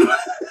awesome.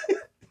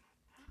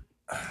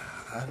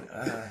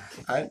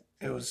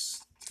 It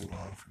was too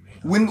long for me.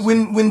 When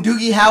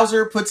Doogie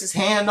Howser puts his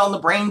hand on the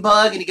brain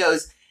bug and he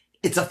goes,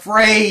 "It's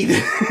afraid."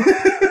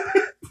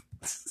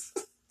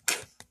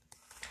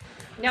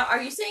 Now,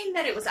 are you saying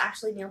that it was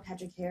actually Neil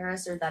Patrick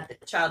Harris or that the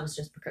child was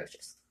just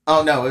precocious?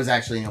 Oh no, it was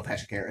actually Neil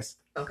Patrick Harris.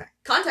 Okay.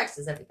 Context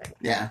is everything.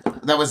 Yeah.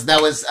 That was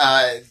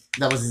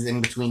his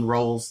in between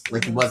roles.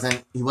 Like, he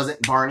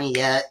wasn't Barney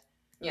yet.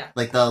 Yeah.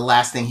 Like, the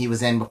last thing he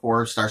was in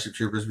before Starship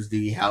Troopers was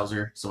Doogie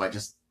Howser, so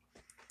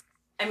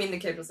I mean, the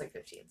kid was like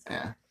 15. So.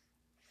 yeah.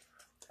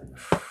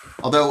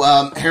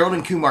 Although, Harold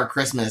and Kumar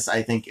Christmas,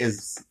 I think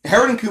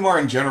Harold and Kumar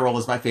in general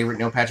is my favorite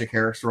Neil Patrick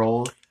Harris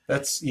role.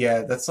 Because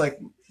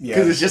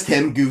it's just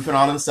him goofing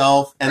on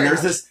himself. And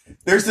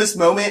there's this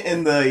moment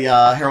in the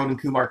Harold and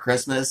Kumar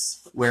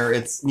Christmas where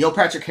it's Neil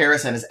Patrick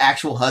Harris and his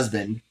actual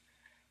husband,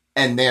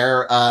 and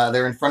they're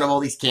in front of all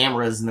these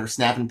cameras and they're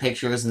snapping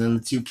pictures, and then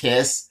the two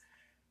kiss,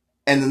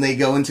 and then they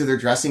go into their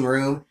dressing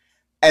room,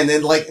 and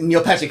then like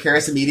Neil Patrick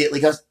Harris immediately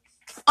goes,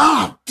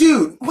 "Ah,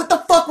 dude, what the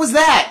fuck was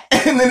that?"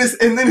 And then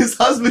his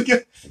husband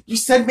goes, "You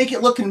said make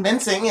it look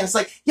convincing," and it's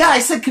like, "Yeah, I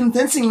said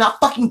convincing, not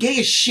fucking gay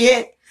as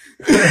shit."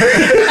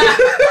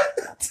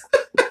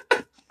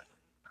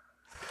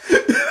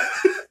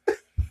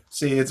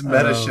 See, it's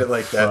meta shit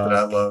like that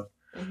I love.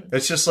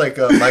 It's just like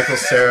Michael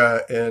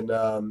Cera in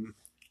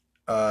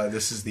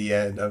This Is the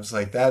End. I was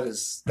like, that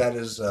is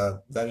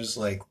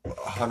like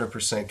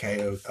 100%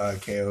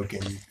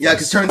 Keoken. Yeah,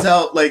 because turns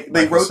out like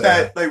they wrote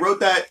Cera.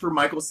 that for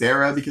Michael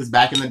Cera because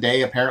back in the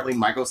day, apparently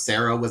Michael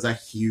Cera was a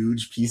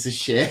huge piece of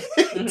shit.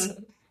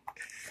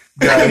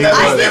 Yeah,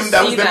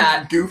 that was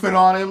them goofing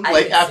on him.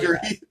 Like after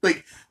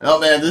 "Oh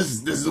man, this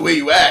is the way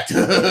you act."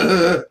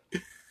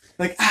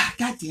 Like,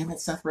 god damn it,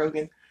 Seth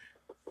Rogen.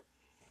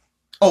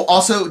 Oh,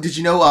 also, did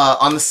you know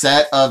on the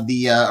set of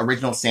the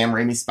original Sam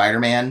Raimi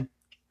Spider-Man,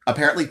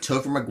 apparently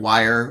Topher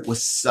Maguire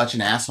was such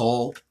an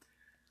asshole.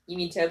 You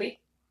mean Toby?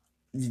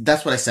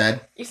 That's what I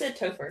said. You said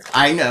Topher.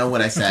 I know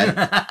what I said.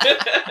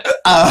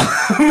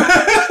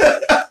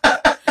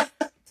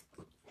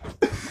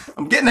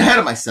 I'm getting ahead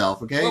of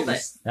myself, okay?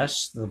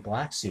 That's the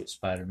black suit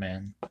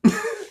Spider-Man.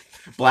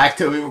 Black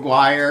Tobey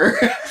Maguire.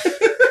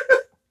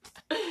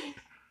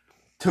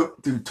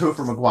 Dude,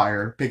 Topher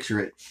Maguire. Picture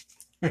it.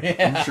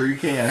 Yeah. I'm sure you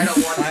can. I don't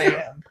want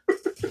to.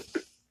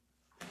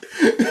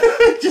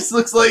 It just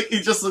looks like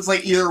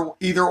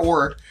either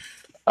or.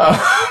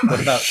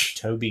 What about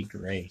Toby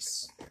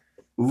Grace?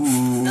 Ooh,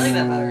 I like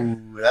that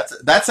better.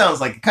 That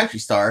sounds like a country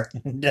star.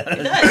 It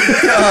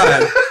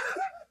does.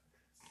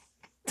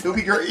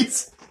 Toby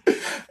Grace.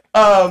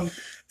 So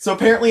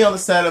apparently on the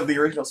set of the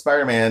original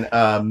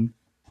Spider-Man,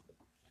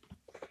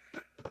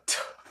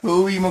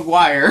 Tobey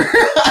Maguire.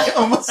 I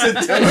almost said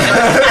Toby.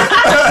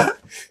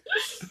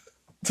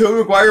 Tobey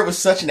Maguire was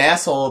such an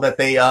asshole that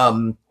they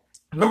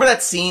remember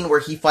that scene where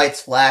he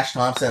fights Flash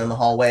Thompson in the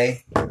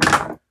hallway?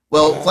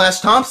 Well, Flash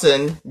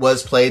Thompson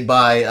was played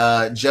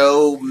by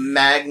Joe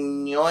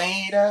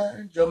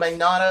Magnotta.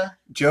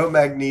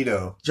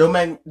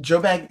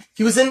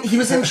 He was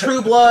in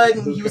True Blood,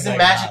 and he was in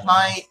Magic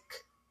Mike,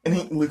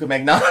 and Luca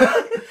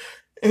Magnotta.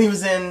 And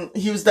he's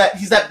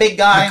that big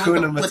guy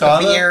with the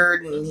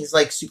beard, and he's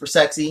like super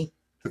sexy.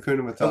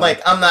 Hakuna Matata. I'm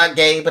like, I'm not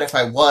gay, but if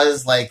I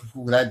was, like,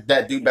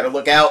 that dude better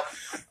look out.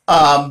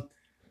 That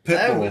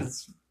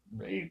was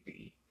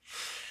rapey.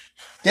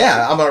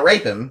 Yeah, I'm gonna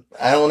rape him.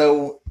 I don't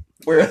know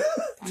where.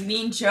 You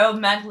mean Joe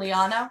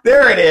Magliano?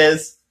 There it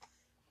is,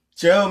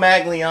 Joe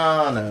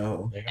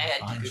Magliano. I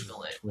had to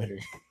Google it. Twitter.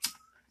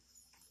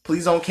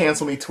 Please don't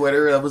cancel me,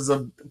 Twitter. That was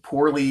a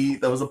poorly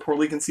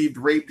conceived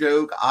rape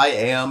joke. I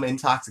am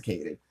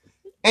intoxicated.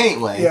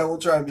 Anyway. Yeah, we'll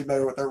try and be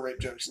better with our rape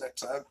jokes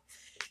next time.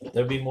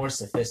 There'll be more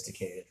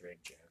sophisticated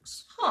rape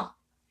jokes. Huh.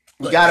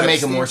 You Like gotta make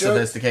them Epstein more joke?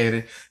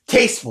 sophisticated.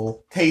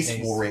 Tasteful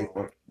rape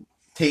jokes.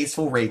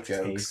 Tasteful rape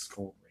jokes.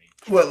 Tasteful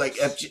rape. What, like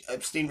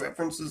Epstein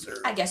references? Or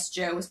I guess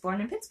Joe was born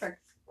in Pittsburgh.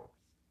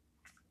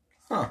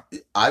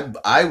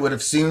 I would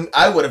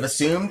have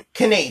assumed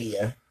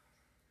Canada.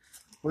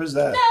 where's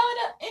that? No,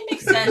 it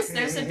makes sense.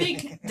 There's a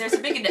big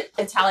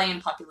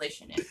Italian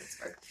population in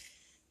Pittsburgh.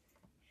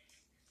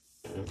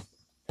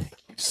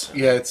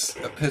 Yeah, it's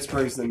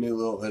Pittsburgh's the new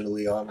Little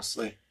Italy,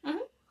 honestly.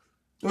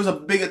 There was a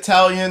big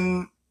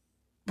Italian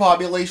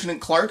population in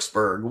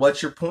Clarksburg.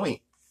 What's your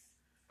point?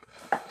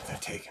 They're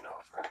taking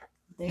over.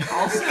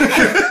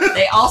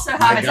 They also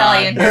have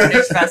Italian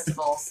Heritage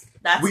Festivals.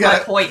 That's my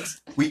point.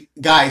 We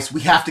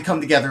have to come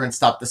together and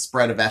stop the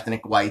spread of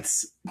ethnic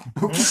whites.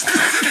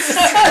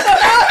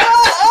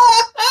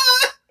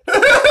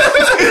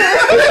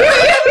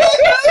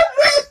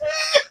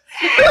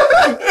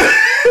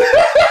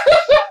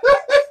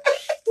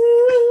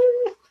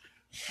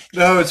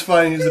 No, it's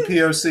fine. He's a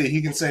POC.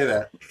 He can say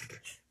that.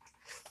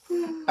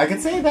 I can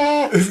say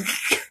that.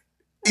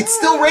 It's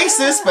still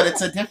racist, but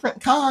it's a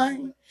different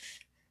kind.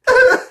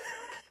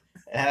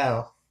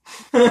 Ow.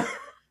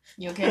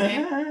 You okay,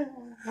 babe?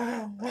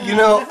 You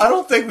know, I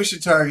don't think we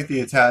should target the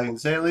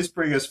Italians. They at least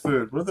bring us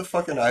food. What have the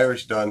fucking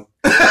Irish done?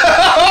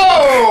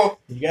 Oh!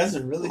 You guys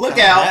are really Look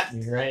coming out. at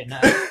me right now.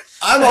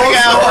 I'm Look also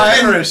out.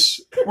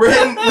 Irish.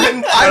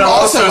 I'm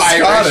also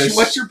Irish.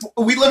 Scottish.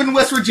 We live in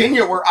West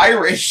Virginia. We're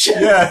Irish.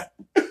 Yeah.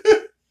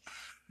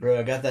 Bro,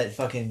 I got that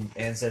fucking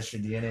ancestry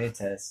DNA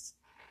test,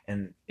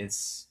 and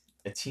it's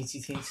a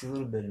teensy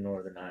little bit of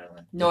Northern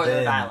Ireland.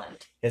 Northern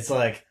Ireland. It's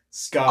like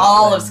Scotland.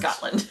 All of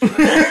Scotland.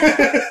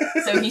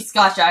 So he's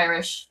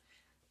Scotch-Irish.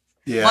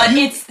 Yeah. But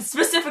it's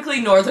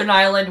specifically Northern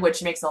Ireland,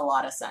 which makes a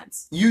lot of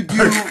sense. You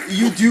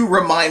do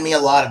remind me a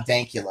lot of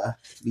Dankula,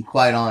 to be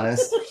quite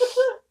honest.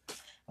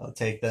 I'll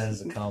take that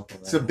as a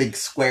compliment. It's a big,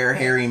 square,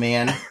 hairy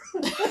man.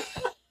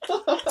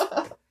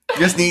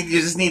 You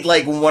just need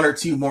like one or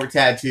two more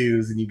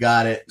tattoos, and you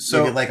got it. So-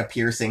 You get like a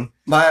piercing.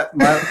 My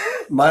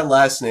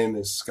last name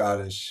is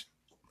Scottish.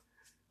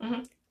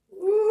 Mhm.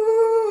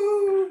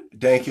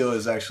 Dankula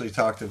has actually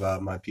talked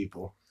about my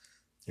people.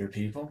 Your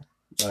people?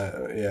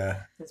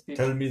 Yeah. That's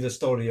beautiful. Tell me the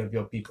story of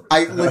your people.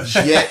 I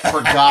legit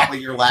forgot what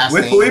your last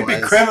name We've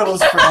been was.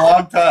 criminals for a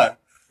long time.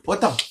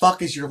 What the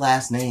fuck is your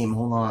last name?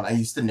 Hold on, I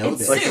used to know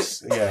It's this.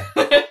 Soup. Yeah.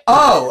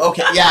 Oh,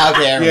 okay, yeah,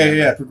 okay, I remember.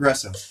 Yeah.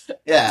 Progressive.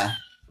 Yeah.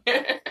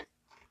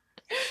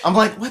 I'm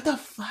like, what the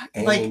fuck?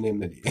 Like,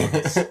 Anonymity.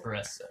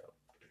 Espresso.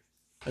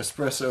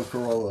 Espresso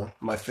Corolla,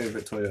 my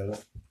favorite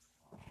Toyota.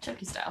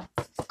 Chunky style.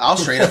 I'll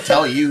straight up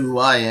tell you who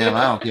I am.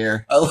 I don't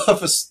care. I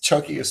love a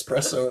chunky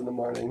espresso in the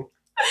morning.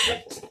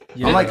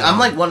 I'm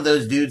like one of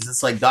those dudes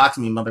that's like, dox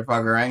me,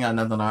 motherfucker. I ain't got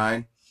nothing to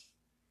hide.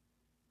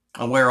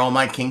 I wear all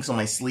my kinks on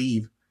my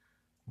sleeve.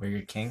 Wear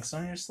your kinks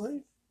on your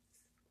sleeve?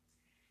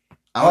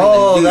 I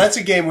don't even do- That's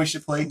a game we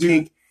should play.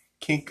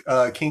 Kink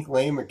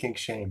lame or kink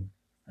shame.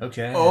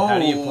 Okay. Oh, How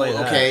do you play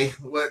that? okay.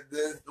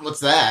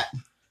 What's that?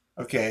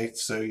 Okay,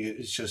 so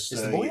it's just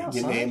Is the boy you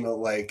outside? name a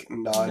like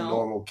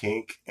non-normal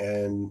kink,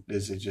 and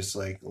is it just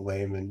like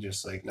lame and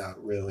just like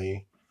not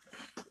really,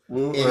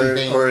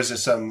 Anything. or is it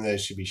something that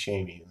should be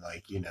shaming,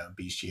 like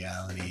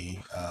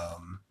bestiality,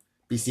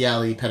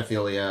 Bestiality,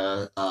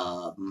 pedophilia.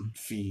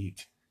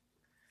 feet,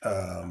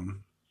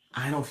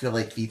 I don't feel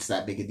like feet's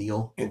that big a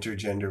deal.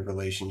 intergender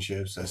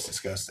relationships? That's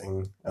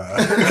disgusting.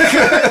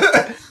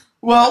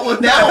 Well,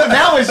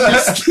 now it's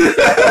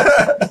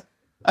just.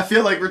 I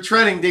feel like we're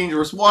treading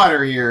dangerous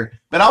water here,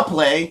 but I'll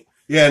play.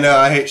 Yeah, no,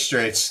 I hate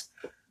straights.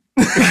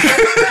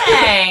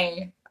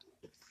 Hey!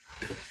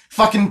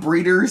 Fucking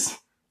breeders.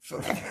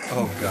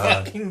 Oh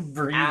God. Fucking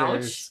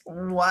breeders.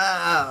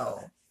 Wow.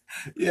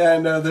 Yeah,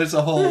 no, there's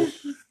a whole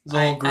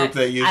group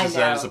that uses I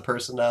that as know. a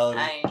personality.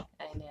 I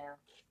know.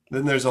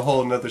 Then there's a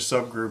whole another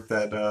subgroup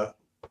that I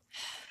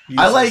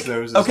uses like.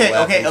 those as Okay.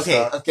 laughing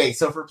stock.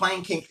 So if we're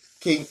playing kink,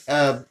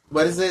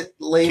 what is it?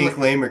 Kink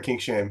lame or kink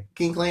shame?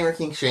 Kink lame or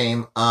kink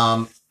shame?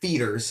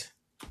 Feeders.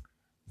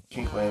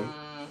 Kink lame.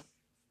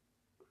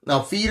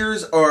 Now,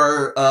 feeders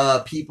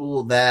are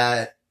people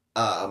that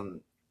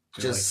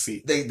just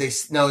feet. they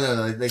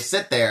no they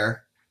sit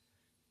there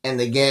and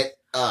they get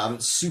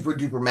super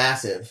duper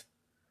massive,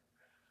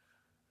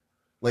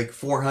 like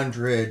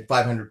 400,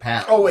 500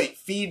 pounds. Oh wait,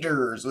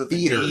 feeders with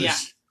Feeders. the Yeah.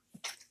 Ds.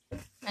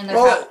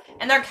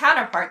 And their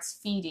counterparts,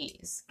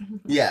 feedies.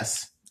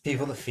 Yes,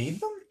 People to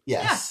feed them?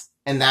 yes,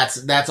 and that's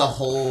a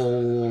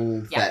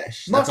whole Yeah.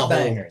 fetish. That's a whole.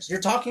 Mukbangers.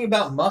 You're talking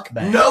about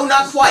mukbangers. No,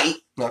 not quite.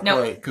 Not No.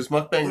 quite, because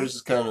mukbangers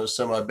is kind of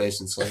semi-based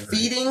in slavery.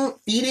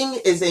 Feeding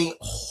is a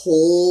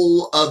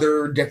whole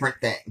other different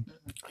thing.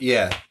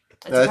 Yeah,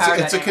 It's a power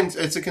it's dynamic.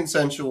 it's a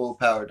consensual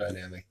power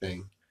dynamic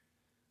thing.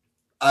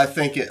 I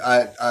think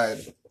I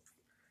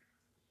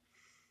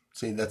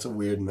see that's a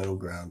weird middle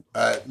ground.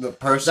 Is that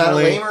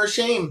Personally, lame or a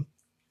shame?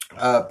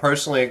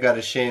 personally, I got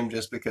ashamed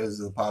just because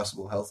of the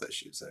possible health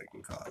issues that it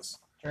can cause.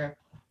 True.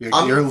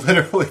 You're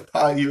literally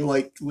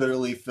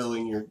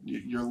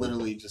you're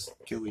literally just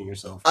killing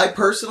yourself. I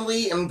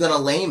personally am gonna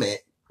lame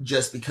it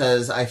just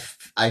because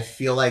I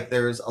feel like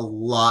there's a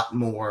lot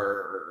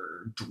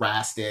more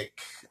drastic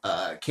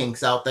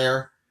kinks out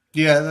there.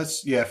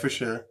 Yeah, for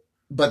sure.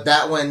 But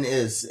that one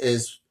is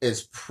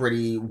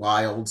pretty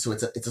wild, so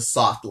it's a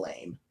soft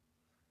lame.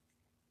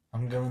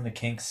 I'm going the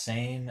kink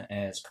same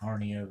as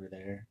Carney over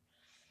there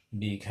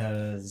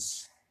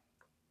because,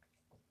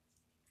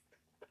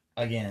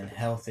 again,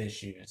 health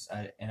issues.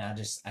 I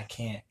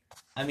can't.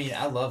 I mean,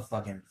 I love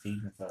fucking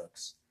feeding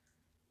folks.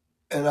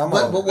 And I'm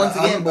But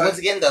once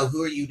again though,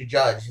 who are you to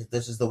judge?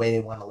 This is the way they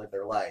want to live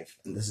their life,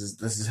 and this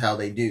is how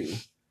they do.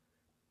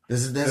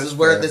 This is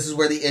where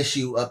the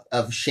issue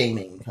of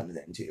shaming comes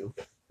into.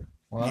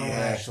 Well, I don't Yeah.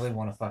 actually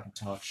want to fucking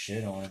talk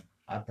shit on it.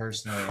 I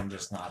personally am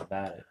just not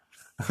about it.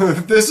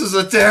 this is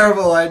a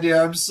terrible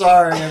idea. I'm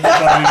sorry,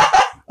 everybody.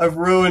 I've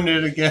ruined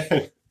it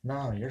again.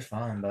 No, you're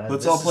fine, bud.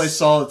 Let's This all play is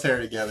solitaire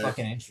together.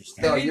 fucking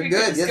interesting. No, Maybe you're we could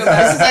good. just This go is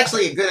back.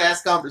 actually a good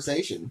ass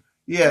conversation.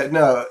 Yeah,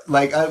 no,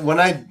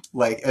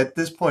 at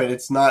this point,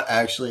 it's not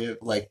actually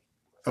like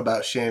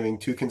about shaming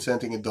two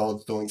consenting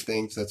adults doing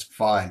things. That's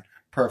fine,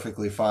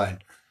 perfectly fine.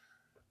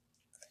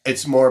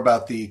 It's more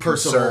about the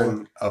Personal-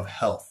 concern of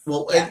health.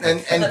 Well, Yeah. and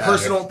Yeah.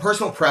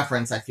 personal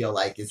preference, I feel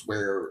like, is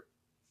where.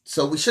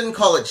 So we shouldn't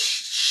call it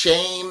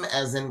shame,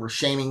 as in we're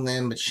shaming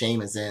them, but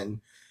shame as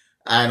in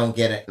I don't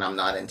get it and I'm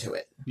not into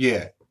it.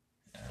 Yeah,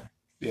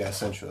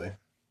 essentially.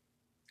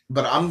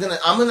 But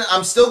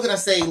I'm still gonna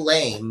say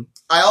lame.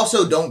 I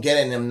also don't get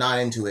it and I'm not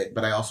into it,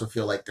 but I also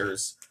feel like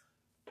there's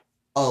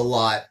a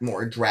lot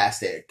more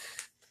drastic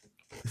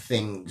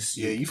things.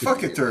 Yeah, you could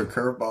fucking do. threw a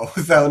curveball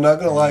with that. I'm not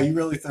gonna lie, you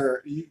really threw.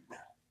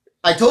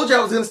 I told you I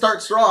was gonna start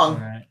All strong.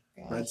 right,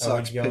 Red Are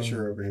Sox we going-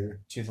 pitcher over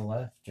here. to the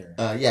left or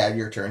Yeah,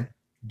 your turn.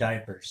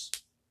 diapers.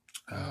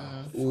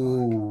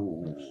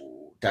 Ooh,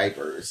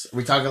 diapers. Are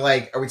we talking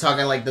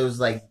like those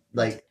like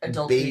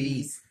Adult baby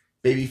babies.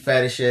 baby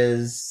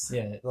fetishes?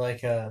 Yeah,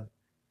 like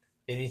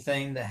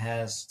anything that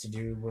has to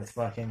do with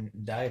fucking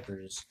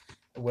diapers.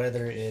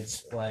 Whether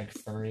it's like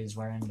furries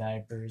wearing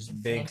diapers,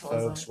 big Ankles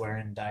folks on it.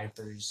 wearing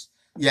diapers.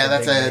 Yeah, the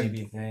that's big a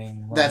baby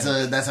thing. that's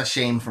like- a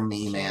shame from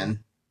me,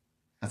 man.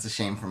 That's a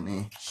shame from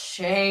me.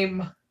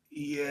 Shame.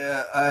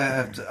 Yeah, I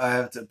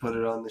have to put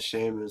it on the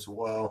shame as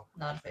well.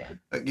 Not a fan.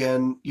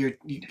 Again,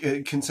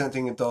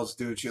 consenting adults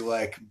do what you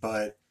like,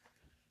 but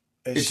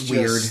It's just-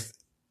 weird.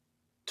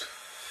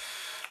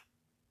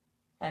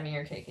 Having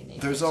your cake and eating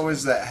There's it.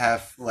 always that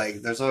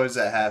there's always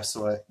that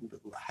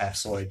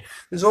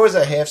There's always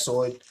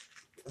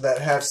that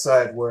half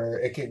side where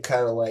it can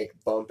kind of like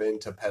bump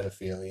into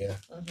pedophilia.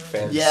 Mhm.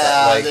 Fantasy.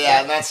 Yeah, Like,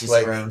 yeah, that's just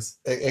like- gross.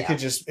 It Yeah.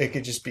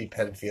 could just be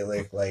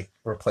pedophilic like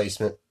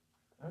replacement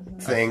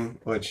Mhm. thing,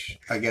 which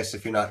I guess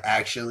if you're not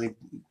actually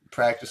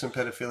practicing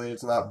pedophilia,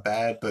 it's not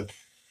bad, but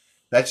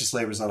that just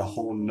labors on a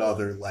whole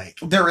nother like.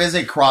 There is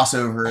a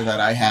crossover that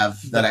I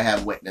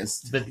have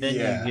witnessed. But then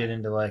Yeah. you get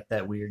into like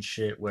that weird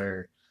shit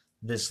where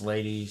this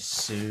lady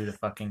sued a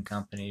fucking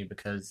company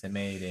because they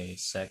made a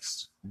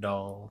sex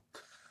doll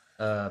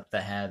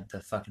that had the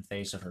fucking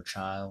face of her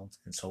child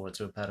and sold it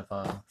to a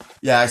pedophile.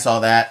 Yeah, I saw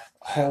that.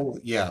 Oh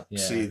yeah. Yeah.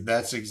 See,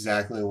 that's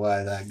exactly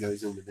why that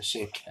goes into the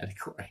shame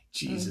category.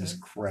 Jesus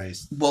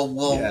Christ.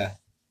 Well, Yeah.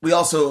 we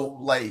also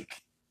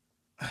like.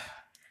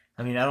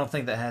 I mean, I don't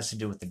think that has to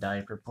do with the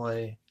diaper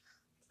play,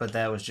 but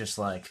that was just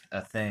like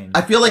a thing.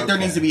 I feel like there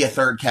Okay. needs to be a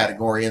third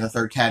category, and the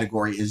third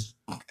category is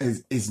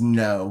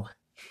no.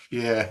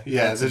 Yeah.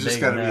 That's a There's just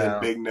big got to be no.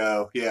 a big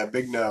no. Yeah,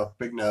 big no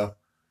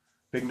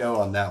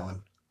on that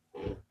one.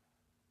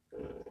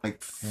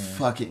 Like Yeah.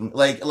 fucking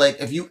like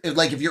if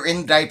you're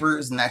in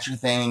diapers and that's your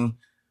thing,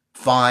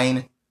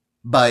 fine.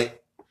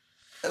 But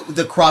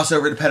the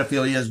crossover to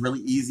pedophilia is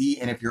really easy,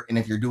 and if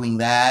you're doing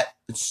that,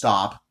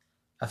 stop.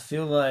 I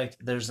feel like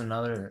there's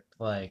another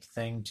like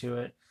thing to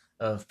it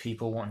of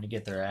people wanting to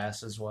get their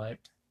asses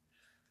wiped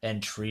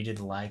and treated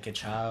like a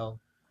child.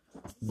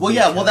 Well,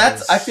 yeah. Well,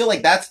 that's. I Because- feel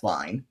like that's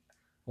fine.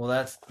 Well,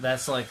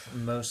 that's like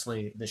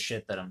mostly the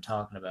shit that I'm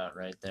talking about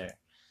right there.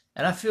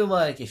 And I feel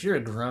like if you're a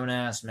grown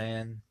ass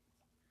man,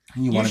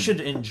 you wanna- should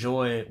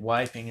enjoy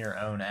wiping your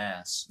own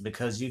ass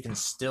because you can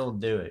still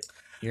do it.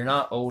 You're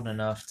not old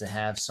enough to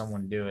have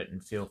someone do it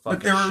and feel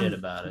But fucking shit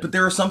about it. But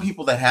there are some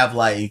people that have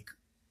like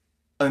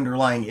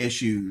underlying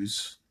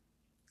issues.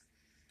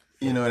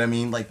 You know what I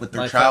mean? Like with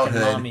their like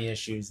childhood. fucking mommy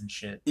issues and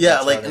shit. Yeah,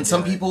 That's like, why they and do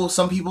some it.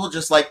 people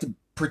just like to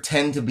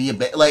pretend to be a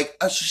bit like,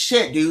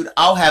 shit, dude,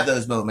 I'll have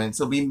those moments.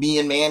 It'll be me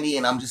and Mandy,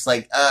 and I'm just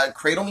like,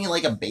 cradle me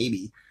like a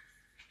baby.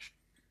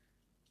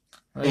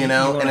 Well, you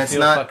know, wanna and it's feel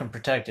not- fucking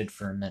protected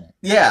for a minute.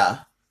 Yeah,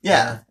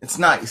 Yeah. it's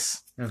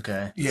nice.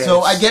 Okay. Yeah,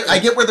 So I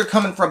it's- get where they're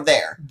coming from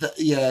there.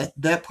 Yeah,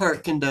 that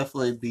part can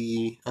definitely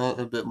be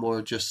a bit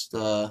more just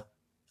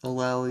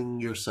allowing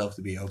yourself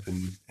to be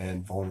open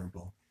and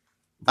vulnerable.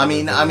 I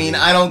mean,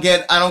 I don't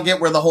get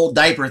where the whole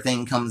diaper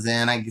thing comes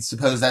in. I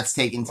suppose that's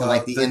taken to Well,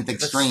 like the nth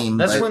extreme.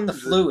 That's but- when the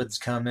fluids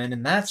come in,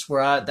 and that's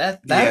where I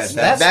that's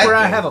that where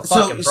I thing. have a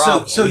fucking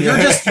problem. So you're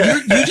just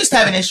you just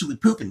have an issue with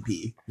poop and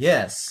pee.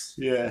 Yes.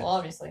 Yeah, Well,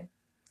 obviously.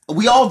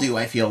 We all do.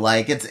 I feel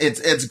like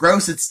it's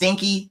gross. It's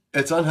stinky.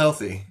 it's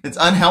unhealthy. It's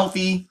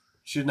unhealthy.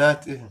 Should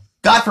not.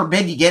 God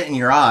forbid you get it in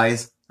your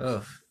eyes.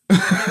 Ugh.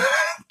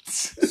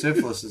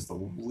 Syphilis is the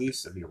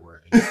least of your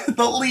worries.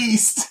 The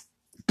least.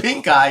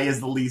 Pink eye is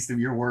the least of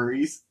your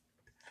worries.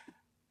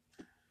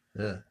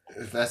 Ugh.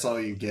 If that's all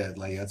you get,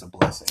 like that's a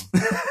blessing.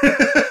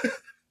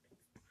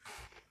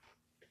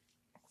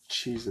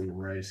 Cheese and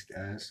rice,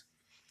 guys.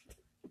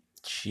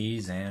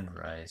 Cheese and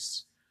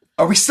rice.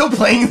 Are we still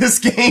playing this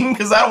game?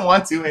 Because I don't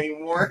want to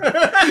anymore.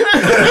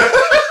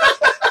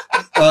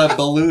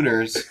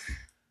 Ballooners.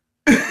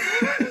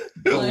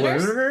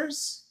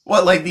 Ballooners?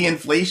 What, like the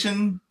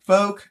inflation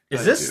folk?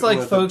 Is I this do, like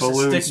with the folks that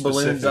balloon stick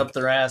balloons specific. up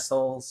their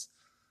assholes?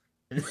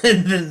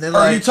 And then they're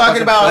Are you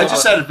talking fucking- about- I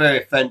just had a very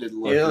offended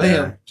look. Yeah, there,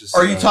 yeah. just,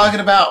 Are you talking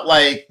about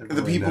like the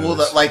everybody people knows.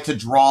 that like to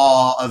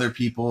draw other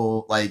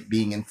people like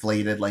being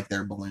inflated like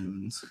they're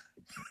balloons?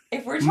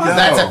 If we're No. talking...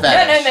 That's a No,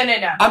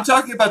 fetish. no. I'm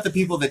talking about the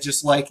people that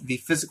just like the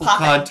physical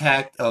Popping.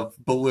 contact of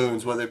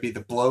balloons, whether it be the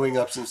blowing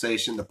up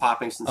sensation, the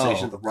popping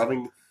sensation, the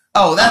rubbing.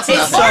 Oh, that's It's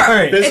nothing. more,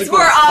 Sorry. it's Physical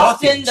more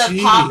often fucking the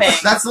cheese. popping.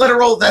 That's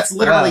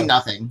literally Wow.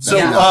 nothing. So,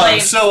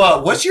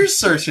 Yeah. what's your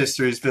search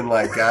history's been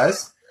like,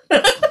 guys?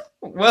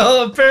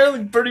 Well,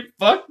 apparently pretty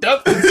fucked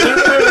up considering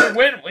where it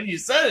went when you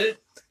said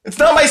it. It's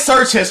not my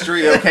search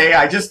history, okay?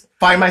 I just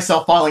find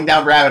myself falling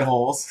down rabbit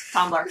holes.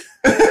 Tumblr.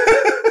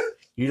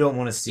 You don't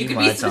want to see You can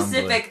my be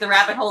specific. The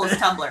rabbit hole is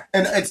Tumblr.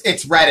 And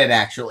it's Reddit,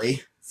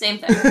 actually. Same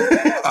thing.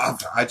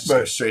 I just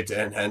go straight to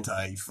end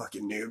hentai, you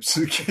fucking noobs.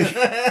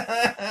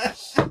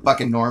 Tumblr.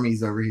 Fucking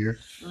normies over here.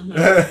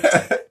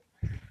 Mhm.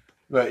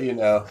 But, you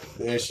know,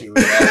 the issue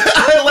with that.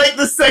 I like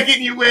the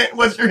second you went,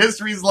 what's your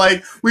history's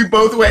like, we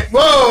both went,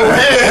 whoa!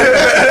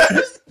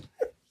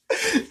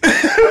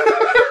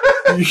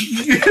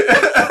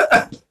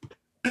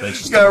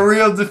 She's got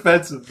real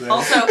defensive there.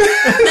 Also,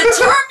 the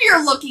term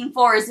you're looking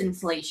for is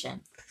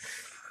inflation.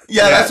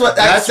 Yeah, that's what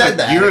I said what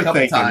that you're a couple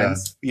thinking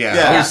times. Of. Yeah,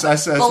 Yeah. that's why I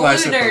said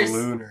Ballooners,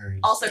 ballooners.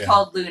 Also Yeah.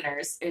 called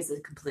lunars, is a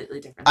completely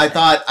different I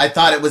thing.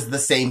 thought it was the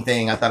same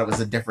thing. I thought it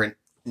was a different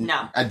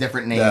No.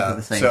 name Yeah. for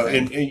the same So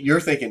thing. you're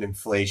thinking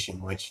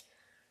inflation, which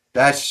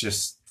that's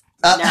just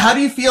No. How do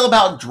you feel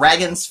about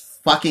dragons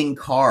fucking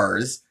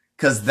cars?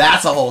 Because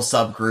that's a whole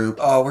subgroup.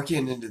 oh, we're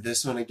getting into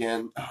this one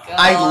again.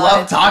 I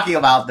love talking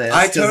about this.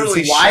 I 'cause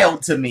totally it's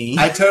wild to me.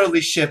 I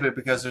totally ship it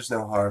because there's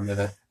no harm in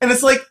it. And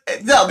it's like,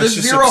 no, there's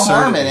It's just zero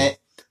harm in absurdity. it.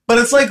 But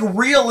it's like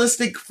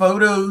realistic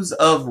photos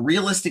of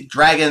realistic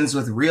dragons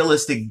with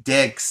realistic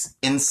dicks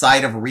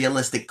inside of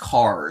realistic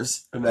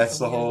cars. And that's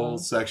the Weird whole one.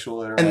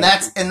 sexual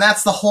interaction. And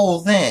that's the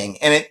whole thing.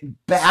 And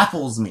it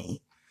baffles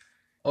me.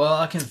 Well,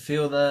 I can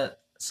feel that.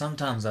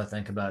 Sometimes I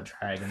think about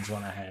dragons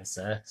when I have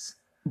sex.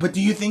 But do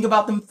you think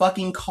about them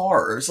fucking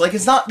cars? Like,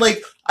 it's not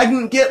like I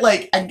can get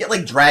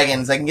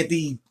dragons. I can get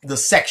the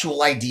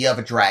sexual idea of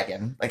a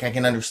dragon. Like, I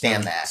can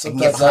understand that. I can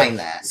get behind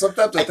that.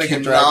 Sometimes I I think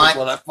of cannot- dragons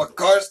when I fuck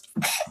cars.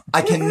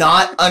 I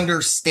cannot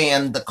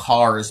understand the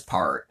cars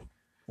part.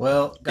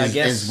 Well, I Is,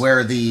 guess is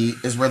where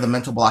the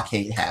mental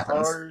blockade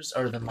happens. cars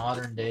are the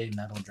modern day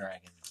metal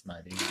dragons, my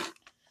dude.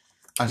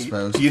 I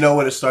suppose. You know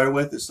what it started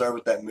with? It started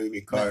with that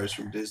movie Cars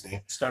from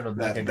Disney. Started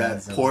That like that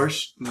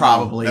Porsche,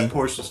 Probably. that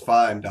Porsche was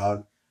fine,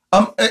 dog.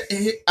 I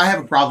have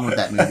a problem with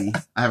that movie.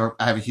 I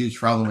have a huge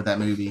problem with that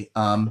movie.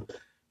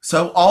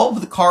 So all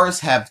of the cars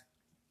have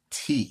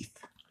teeth.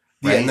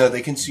 Yeah, Right? no,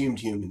 they consumed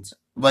humans.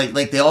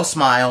 Like they all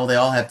smile, they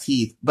all have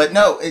teeth. But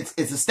no, it's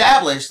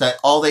established that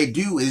all they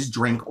do is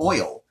drink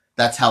oil.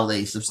 That's how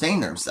they sustain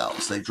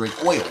themselves. They drink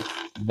oil.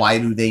 Why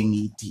do they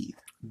need teeth?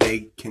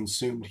 They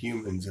consumed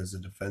humans as a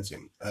defensive.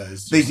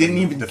 They didn't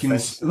even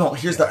no.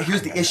 Here's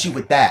the issue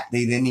with that.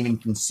 They didn't even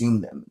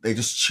consume them. They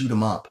just chewed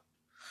them up.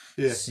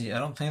 Yeah. See, I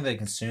don't think they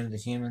consumed the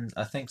humans.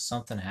 I think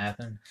something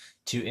happened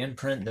to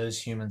imprint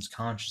those humans'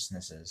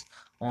 consciousnesses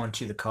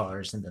onto the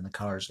cars, and then the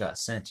cars got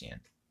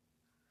sentient.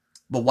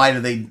 But why do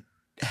they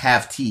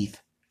have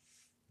teeth?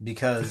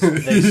 Because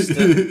they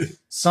still,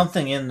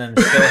 something in them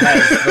still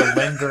has the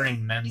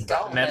lingering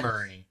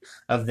memory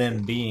of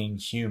them being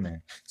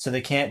human. So they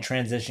can't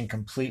transition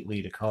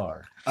completely to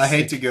car. I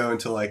hate to go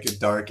into like a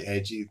dark,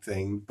 edgy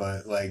thing,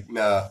 but like,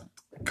 nah,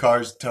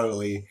 cars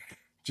totally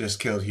just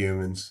killed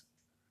humans.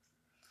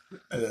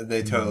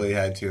 They totally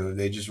had to.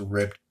 They just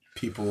ripped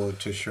people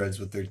to shreds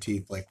with their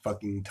teeth like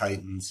fucking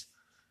titans.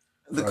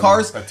 The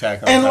cars,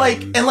 Attack on and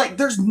Titan. like,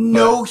 there's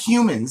no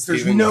humans.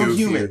 There's Even no goofier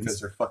humans. because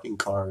they're fucking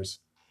cars.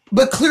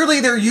 But clearly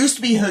there used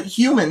to be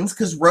humans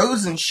because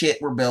roads and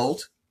shit were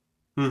built.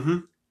 Mm-hmm.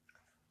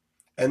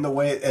 And the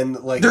way, and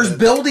like, There's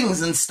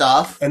buildings and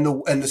stuff. and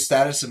the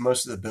status of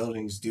most of the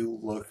buildings do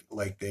look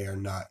like they are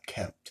not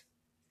kept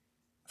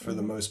for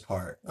the most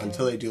part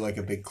until they do like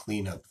a big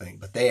cleanup thing.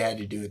 But they had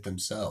to do it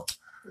themselves.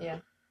 Yeah.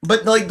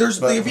 But like, there's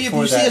But if you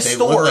before see a that, they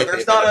look store, like there's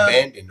they've not been a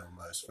abandoned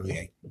almost for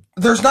the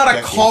there's not a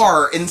decades.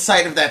 car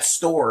inside of that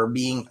store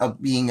being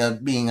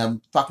a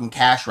fucking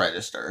cash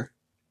register.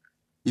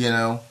 You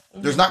know,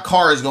 there's not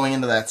cars going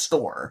into that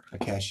store. a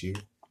cashier.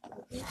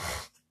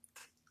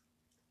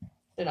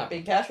 They're not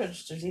being cash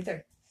registers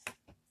either.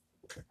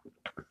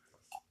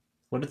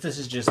 What if this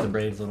is just the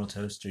Brave Little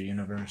Toaster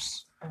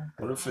universe?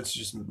 What if it's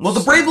just Well,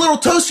 the Brave Little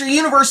Toaster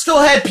universe still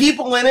had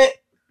people in it.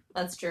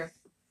 That's true.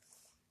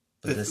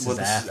 But this Well, is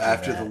this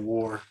after the that.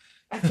 war.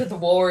 After the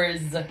wars.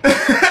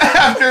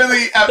 after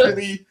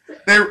the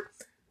they're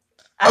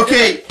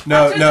okay.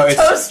 No, After no, the it's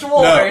Toast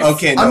Wars. no.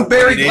 Okay, no. I'm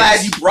very what it glad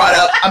is- you brought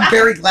up. I'm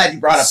very glad you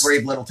brought up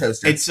Brave Little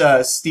Toaster. It's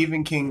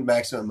Stephen King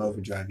Maximum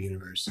Overdrive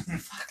universe.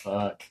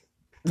 Fuck.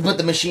 But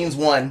the machines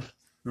won.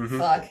 Mm-hmm.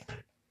 Fuck.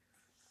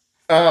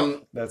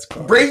 That's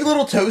cool. Brave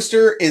Little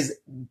Toaster is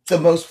the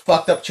most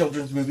fucked up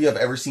children's movie I've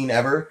ever seen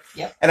ever.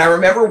 Yep. And I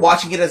remember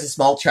watching it as a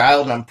small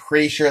child, and I'm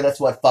pretty sure that's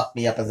what fucked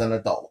me up as an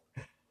adult.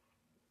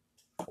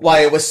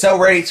 Why it was so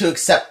ready to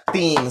accept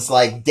themes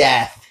like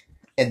death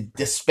and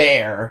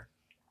despair.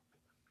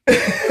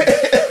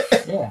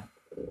 Yeah.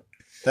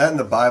 That in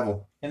the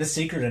Bible. And The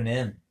Secret of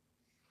Nim.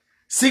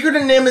 Secret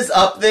of Nim is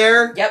up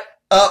there. Yep.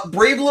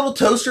 Brave Little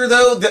Toaster,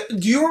 though,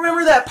 do you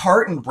remember that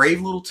part in Brave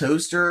Little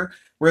Toaster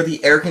where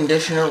the air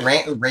conditioner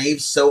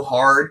raves so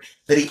hard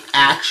that he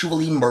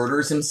actually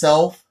murders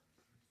himself?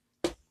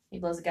 He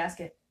blows a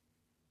gasket.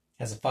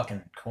 Has a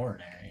fucking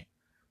coronary.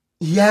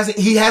 He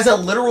has a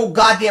literal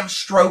goddamn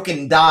stroke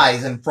and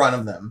dies in front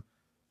of them.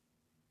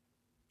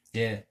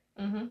 Yeah.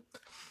 Mm-hmm.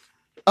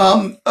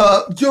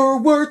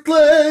 You're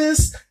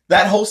worthless.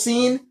 That whole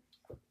scene.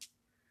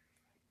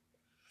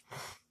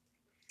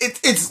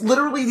 It's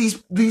literally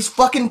these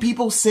fucking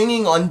people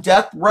singing on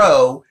death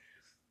row,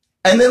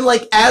 and then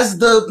like as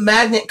the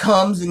magnet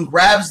comes and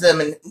grabs them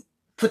and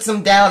puts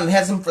them down and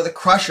heads them for the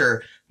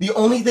crusher, the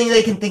only thing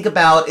they can think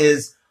about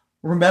is,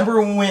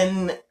 remember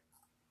when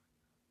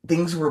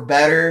things were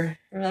better?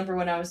 Remember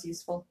when I was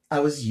useful? I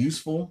was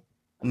useful.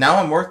 Now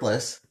I'm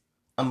worthless.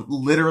 I'm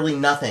literally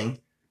nothing.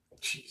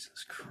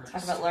 Jesus Christ.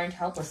 Talk about learned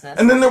helplessness.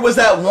 And then there was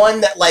that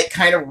one that like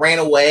kind of ran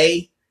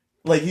away,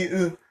 like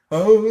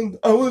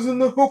I was in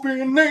the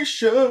Hopi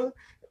Nation,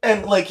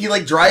 and like he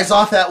like drives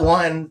off that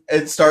one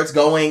and starts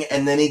going,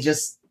 and then he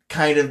just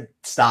kind of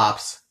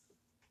stops.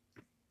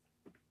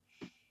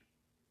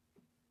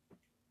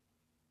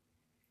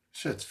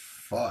 Shit's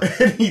fucked.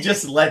 And he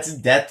just lets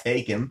death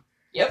take him.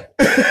 Yep.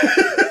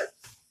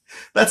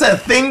 That's a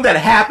thing that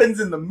happens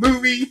in the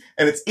movie,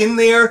 and it's in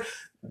there.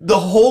 The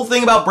whole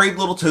thing about Brave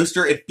Little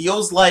Toaster, it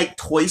feels like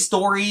Toy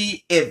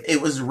Story if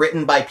it was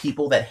written by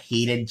people that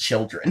hated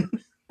children.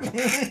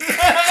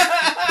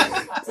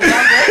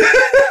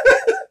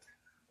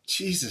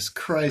 Jesus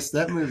Christ,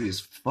 that movie is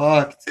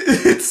fucked.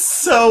 It's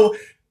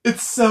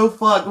so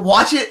fucked.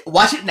 Watch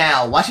it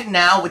now. Watch it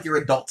now with your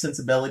adult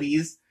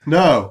sensibilities.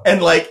 No,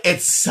 And like,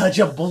 it's such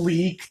a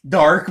bleak,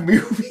 dark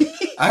movie.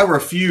 I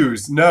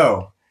refuse.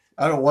 No,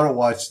 I don't want to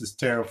watch this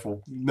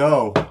terrible.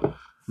 No,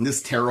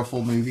 This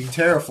terrible movie.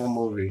 terrible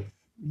movie.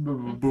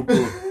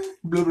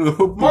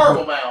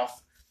 Marble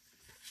Mouth.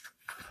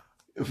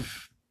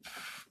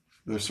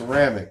 They're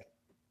ceramic.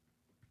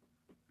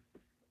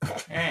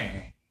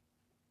 Hey.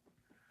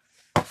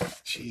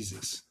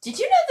 Jesus. Did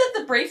you know that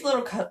the Brave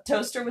Little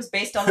Toaster was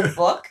based on a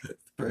book?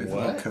 Brave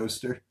What? little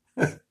coaster.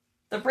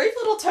 The Brave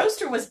Little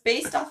Toaster was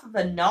based off of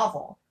a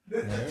novel.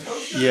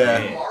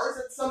 Yeah. Mars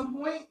at some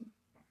point.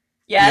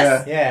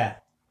 Yes. Yeah.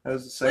 That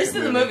was the At second least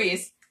in the movie.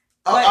 movies.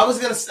 I was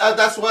gonna.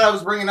 That's what I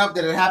was bringing up.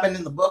 That it happened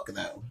in the book,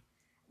 though.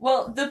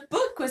 Well, the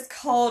book was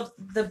called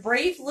The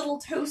Brave Little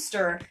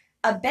Toaster,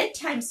 A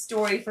Bedtime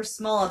Story for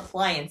Small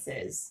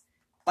Appliances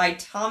by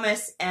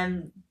Thomas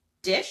M.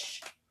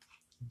 Dish.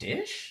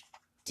 Dish?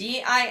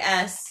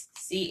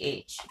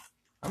 Disch.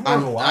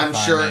 I'm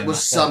sure it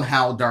was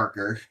somehow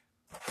darker.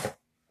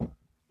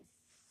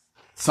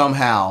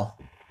 Somehow.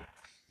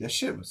 That's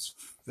just.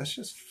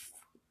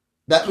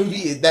 That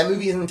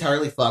movie is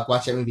entirely fucked.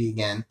 Watch that movie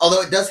again.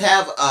 Although it does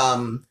have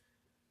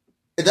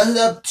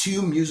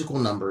two musical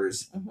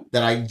numbers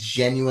that I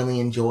genuinely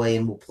enjoy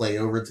and will play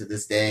over to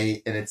this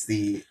day, and it's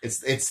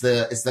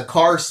the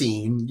car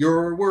scene.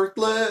 You're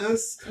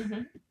worthless.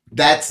 Mm-hmm.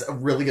 That's a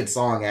really good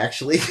song,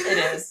 actually.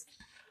 It is.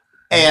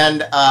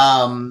 And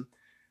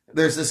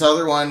there's this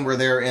other one where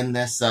they're in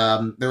this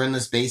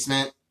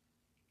basement,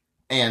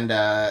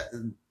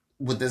 and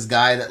with this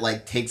guy that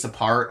like takes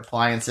apart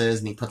appliances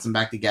and he puts them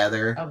back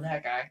together. Oh,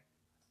 that guy.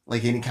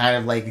 Like, and he kind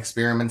of like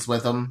experiments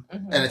with them,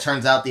 Mhm. and it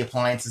turns out the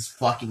appliances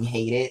fucking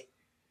hate it.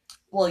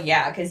 Well,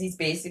 yeah, because he's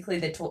basically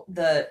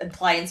the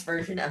appliance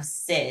version of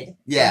Sid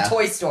Yeah. from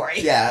Toy Story.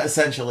 Yeah,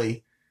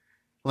 essentially.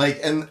 Like,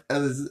 and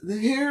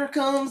here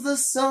comes the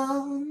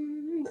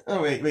sun.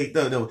 Oh, wait,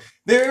 no.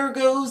 There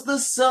goes the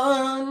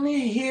sun.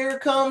 Here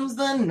comes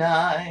the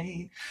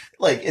night.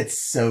 Like, it's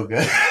so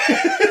good.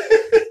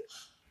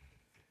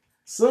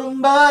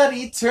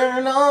 Somebody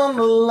turn on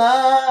the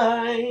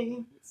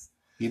light.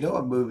 You know,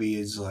 a movie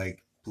is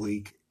like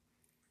bleak,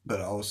 but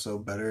also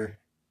better,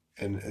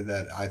 and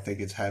that I think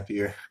it's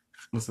happier.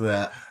 What's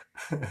that?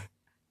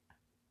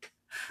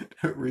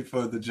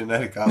 Refo the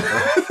genetic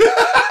opera.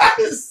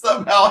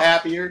 Somehow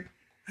happier.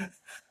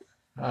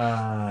 You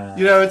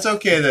know, it's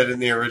okay that in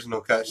the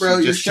original cut Bro,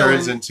 she you're just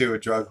turns showing- into a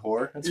drug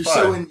whore. It's You're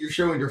fine.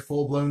 showing your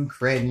full blown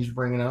cringe,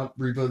 bringing up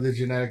Repo the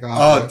Genetic Oh,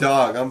 Opera.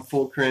 dog, I'm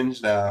full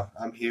cringe now.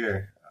 I'm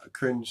here.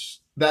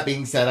 Cringe. That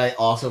being said, I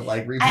also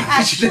like Repo I the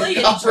actually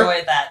Genetic Opera.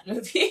 enjoy that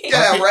movie.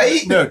 Yeah,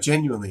 right. No,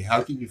 genuinely.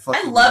 How can you I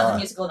fucking love the not?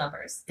 musical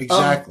numbers.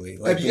 Exactly.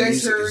 Like, have you the guys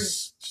music heard-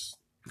 is just-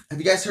 Have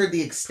you guys heard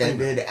the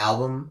extended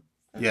album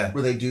Yeah.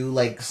 where they do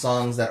like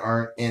songs that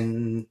aren't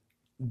in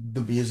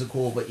the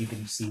musical, but you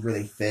can see where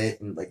they fit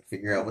and like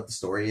figure out what the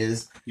story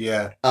is?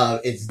 Yeah.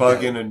 It's Bug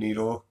dope. in a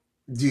needle.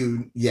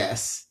 Dude.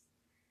 Yes.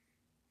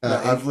 No,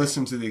 And I've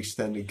listened to the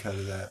extended cut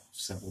of that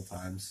several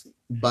times.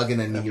 Bug in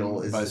a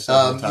Needle By is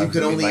several times, you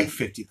can I mean, only like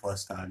 50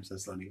 plus times.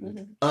 That's not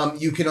even.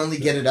 you can only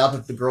get it up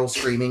if the girl's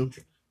screaming.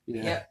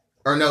 Yeah. Yep.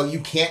 Or no, you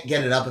can't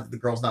get it up if the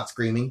girl's not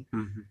screaming.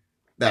 Mhm.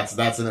 That's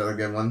another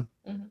good one.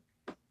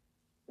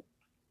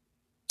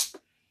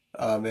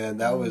 Oh man,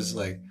 that was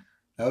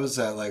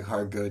that like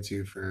hard go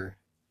to for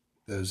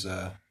those.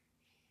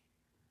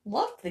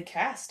 Loved the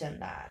cast in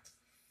that.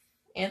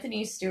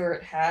 Anthony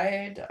Stewart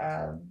Hyde.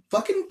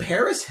 Fucking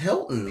Paris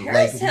Hilton.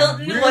 Paris like,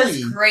 Hilton really,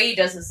 was great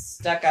as a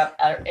stuck-up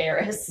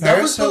heiress. That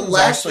Paris was the Hilton's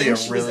last actually thing a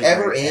she really was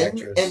ever great in,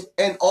 actress.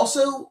 and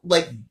also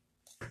like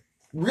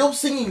real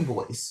singing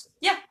voice.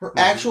 Yeah. Her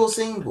actual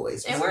singing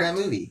voice It was in that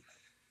worked. movie.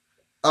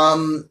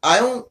 I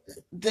don't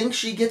think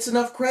she gets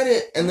enough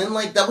credit, and then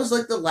like that was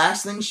like the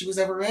last thing she was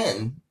ever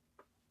in,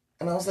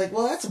 and I was like,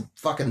 well, that's a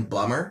fucking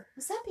bummer.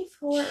 Was that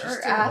before She's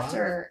or still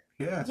after?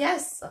 Yeah,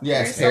 Yes.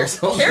 Yes, Paris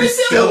Hilton Paris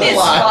is still Hilton is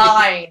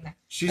alive. fine.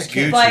 she's I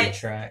can't Gucci. But- keep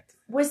track.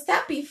 Was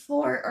that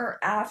before or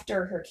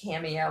after her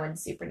cameo in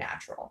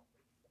Supernatural?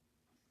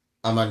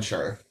 I'm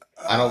unsure.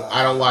 I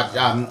don't watch-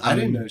 I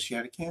didn't know she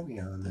had a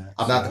cameo in that.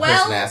 I'm not the Well,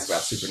 person to ask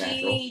about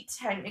Supernatural. she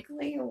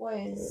technically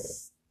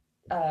was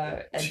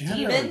a She had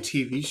her own demon.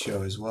 TV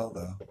show as well,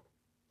 though.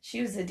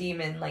 She was a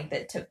demon, like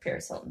that took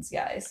Paris Hilton's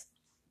guys.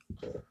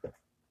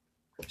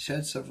 She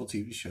had several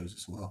TV shows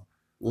as well.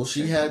 Well,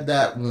 she had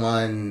that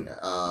one,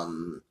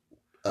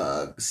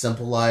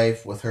 Simple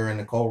Life with her and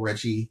Nicole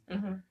Richie.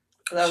 Mm-hmm.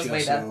 That was She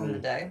way back also- in the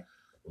day.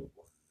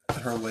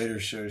 Her later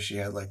shows, she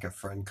had like a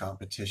friend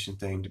competition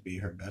thing to be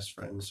her best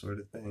friend, sort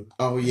of thing.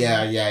 Oh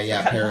yeah,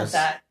 Forgot about Paris.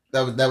 that.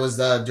 That was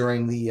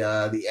during the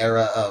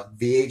era of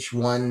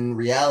VH1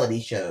 reality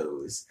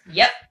shows,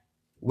 Yep.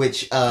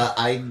 which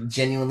I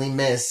genuinely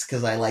miss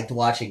because I liked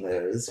watching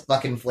those.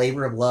 Fucking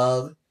Flavor of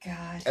Love,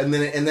 God. and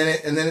then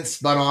it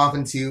spun off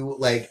into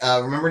like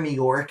remember New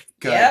York?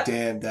 God Yep.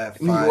 damn that!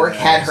 New York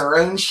had her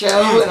own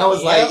show, and I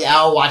was like, Yep. yeah,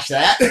 I'll watch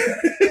that.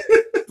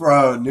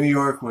 Bro, New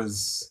York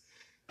was.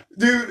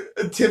 Dude,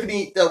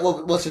 Tiffany,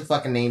 what's her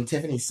fucking name?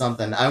 Tiffany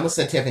something. I almost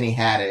said Tiffany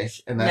Haddish,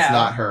 and that's No,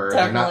 not her.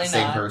 They're not the definitely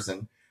same not.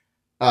 person.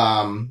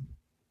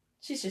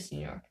 She's just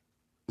New York.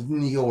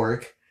 New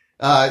York.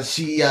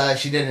 She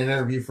did an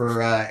interview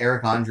for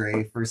Eric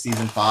Andre for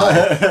season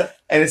 5,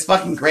 and it's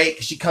fucking great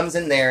because she comes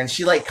in there and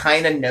she like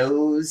kind of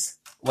knows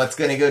what's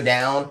gonna go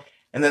down,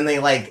 and then they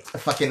like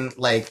fucking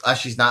like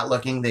she's not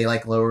looking. They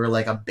like lower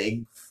like a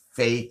big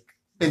fake.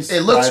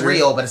 It looks Spider?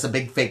 real, but it's a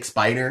big fake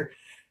spider,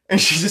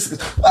 and she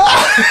just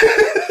ah!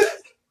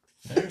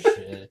 Oh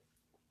shit.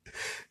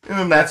 And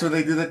then that's where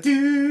they do the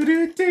do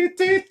do do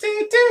do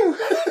do do.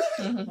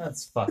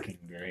 That's fucking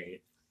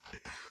great.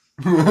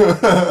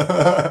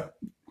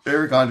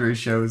 Eric Andre's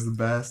show is the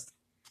best.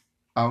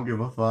 I don't give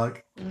a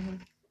fuck. Mhm.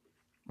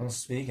 Well,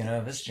 speaking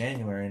of, it's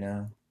January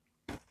now.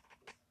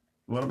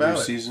 What New about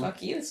it? season?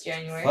 Fuck you, it's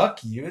January. Fuck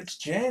you, it's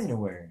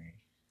January.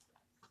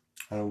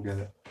 I don't get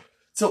it.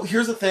 So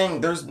here's the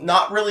thing: there's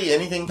not really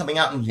anything coming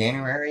out in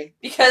January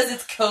Because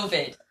it's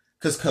COVID.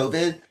 because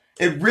COVID.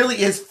 It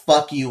really is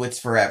fuck you. It's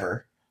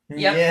forever.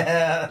 Yep.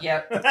 Yeah.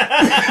 Yep.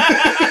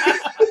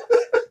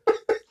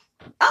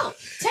 Oh,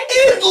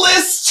 technically,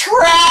 Endless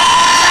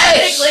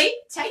trash.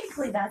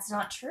 technically, that's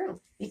not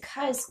true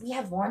because we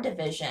have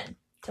WandaVision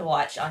to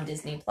watch on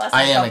Disney Plus. in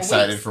I a am couple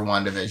excited weeks. for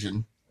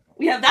WandaVision.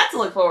 We have that to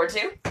look forward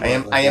to. I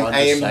am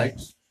Wanda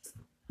Sykes?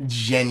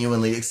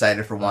 genuinely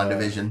excited for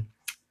WandaVision.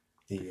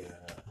 The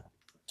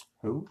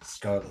Who?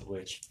 Scarlet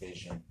Witch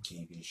Vision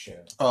TV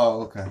show.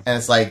 Oh, okay. And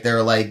it's like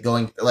they're like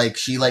going like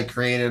she like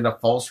created a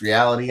false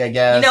reality, I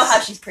guess. You know how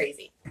she's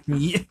crazy.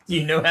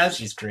 You know how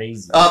she's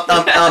crazy.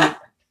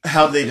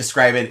 How they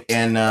describe it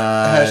in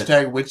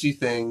Hashtag witchy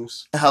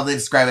things. how they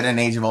describe it in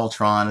Age of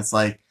Ultron. It's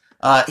like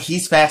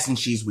he's fast and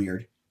she's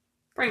weird.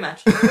 Pretty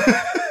much.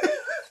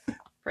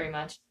 Pretty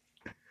much.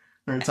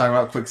 We're talking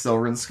about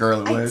Quicksilver and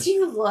Scarlet I Witch.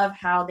 do love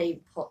how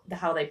they pulled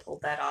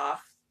that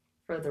off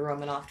for the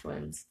Romanoff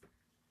twins.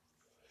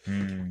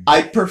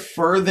 I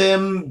prefer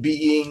them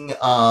being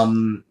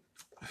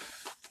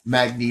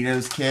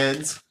Magneto's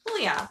kids. Well,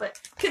 yeah, but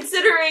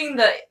considering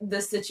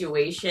the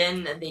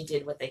situation, they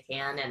did what they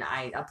can, and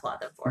I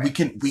applaud them for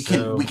it. We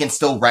can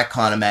still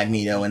retcon a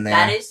Magneto in there.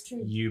 That is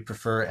true. You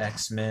prefer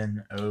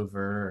X-Men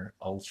over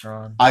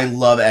Ultron? I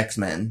love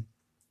X-Men.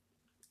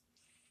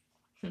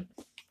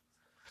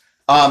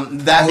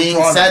 That being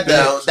Ultron said,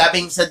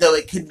 bitch. though,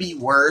 it could be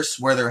worse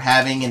where they're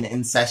having an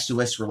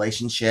incestuous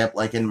relationship,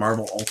 like in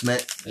Marvel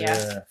Ultimate.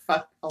 Yeah,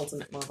 fuck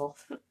Ultimate Marvel.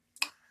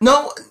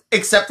 No,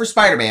 except for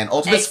Spider-Man.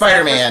 Ultimate Except for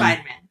Spider-Man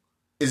Spider-Man.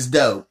 is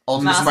dope.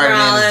 Ultimate Miles Spider-Man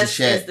is the Morales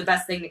shit. is the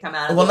best thing to come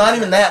out of Well, the not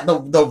even that.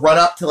 The run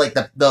up to like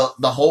the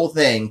whole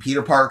thing.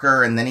 Peter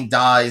Parker, and then he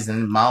dies,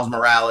 and Miles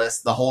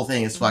Morales. The whole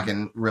thing is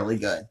fucking really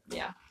good.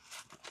 Yeah.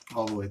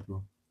 All the way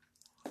through.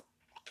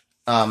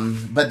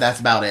 But that's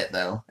about it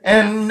though.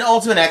 And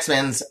Ultimate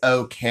X-Men's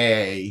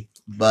okay,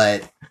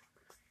 but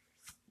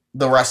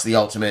the rest of the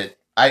Ultimate,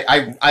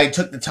 I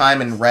took the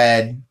time and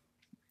read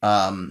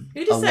a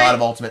lot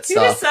of Ultimate Who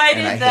stuff. decided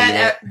and I that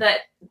hate it. that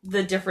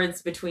the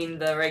difference between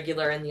the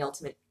regular and the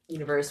Ultimate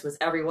Universe was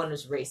everyone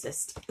was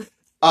racist?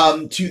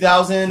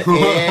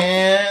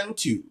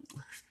 2002.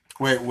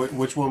 Wait,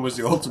 which one was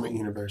the Ultimate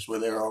Universe? Were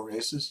they all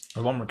racist?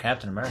 The one where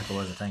Captain America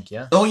was, I think,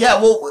 yeah. Oh yeah,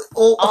 well of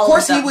All of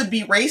course he them. would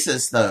be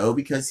racist though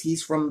because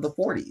he's from the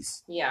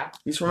 40s. Yeah.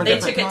 He's from a They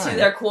different took it time. to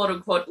their quote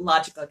unquote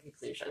logical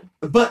conclusion.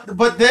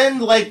 But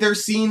then like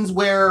there's scenes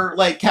where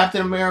like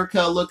Captain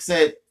America looks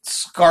at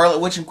Scarlet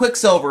Witch and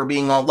Quicksilver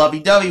being all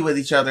lovey-dovey with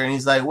each other, and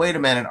he's like, "Wait a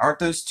minute, aren't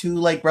those two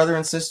like brother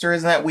and sister?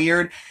 Isn't that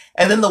weird?"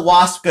 And then the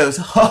Wasp goes,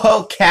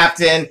 "Oh,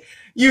 Captain,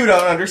 you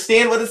don't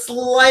understand what it's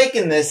like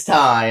in this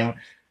time."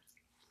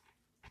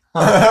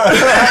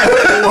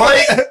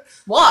 What?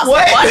 Wasp,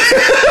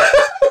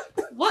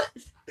 What? what?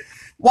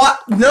 What?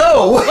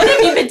 No. What have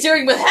you been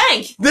doing with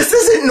Hank? This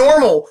isn't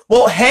normal.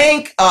 Well,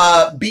 Hank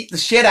beat the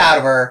shit out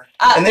of her,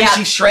 and then Yeah,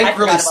 she shrank I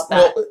forgot about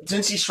that.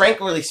 then she shrank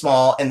really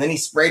small, and then he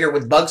sprayed her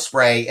with bug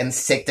spray and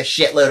sicked a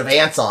shitload of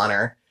ants on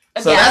her.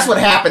 So Again. that's what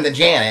happened to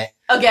Janet.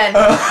 Again,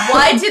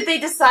 why did they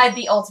decide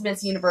the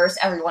Ultimates universe?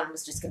 Everyone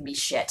was just gonna be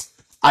shit.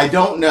 I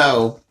don't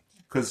know.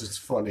 Because it's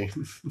funny.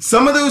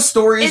 Some of those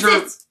stories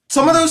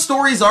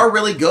Is are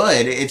really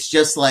good. It's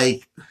just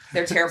like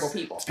They're terrible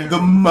people. the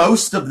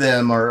most of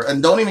them are,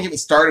 and don't even get me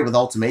started with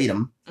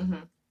Ultimatum. Mm-hmm.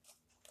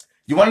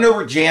 You want to know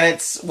where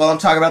Janet's? Well, I'm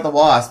talking about the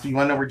Wasp. You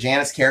want to know where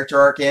Janet's character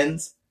arc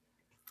ends?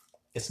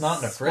 It's not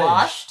in the fridge.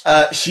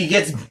 Squashed. She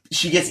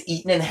gets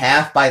eaten in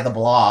half by the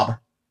Blob.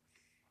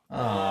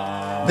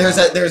 Aww.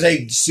 There's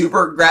a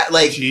super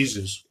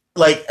Jesus.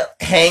 like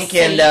Hank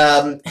and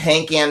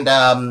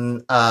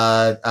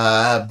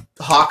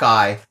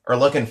Hawkeye are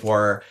looking for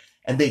her,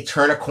 and they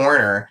turn a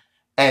corner,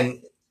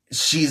 and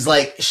she's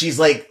like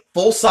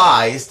full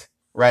sized,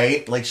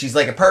 right? Like she's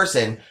like a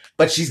person,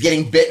 but she's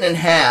getting bitten in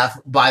half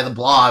by the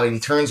Blob, and he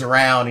turns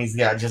around, and he's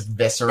got just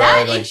viscera,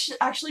 That like,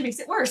 actually makes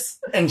it worse.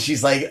 and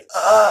she's like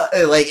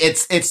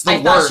it's the I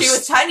worst. thought she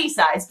was tiny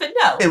size, but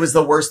no, It was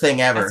the worst thing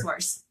ever. that's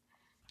worse.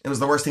 It was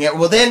the worst thing ever.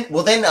 Well then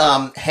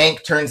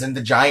Hank turns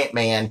into Giant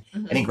Man,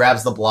 Mhm. and he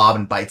grabs the Blob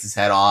and bites his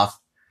head off.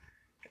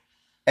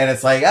 And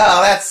it's like,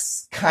 oh,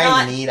 that's kind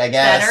Not of neat, I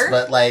guess, better.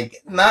 but like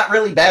not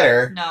really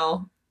better.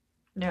 No,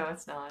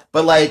 it's not.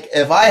 But like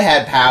if I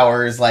had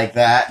powers like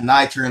that and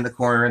I turned the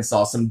corner and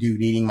saw some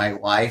dude eating my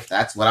wife,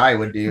 that's what I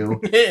would do.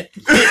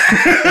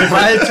 If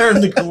I had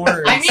turned the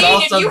corner, I and mean,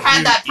 saw if some you had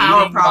dude that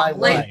power, eating my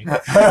probably.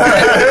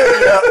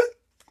 wife.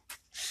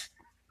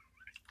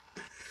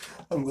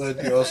 I'm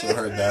glad you also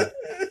heard that.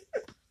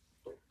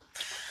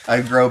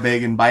 I'd grow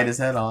big and bite his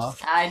head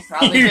off. I'd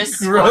probably You just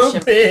grow squash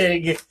him.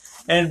 big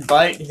and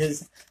bite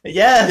his.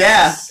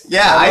 Yes.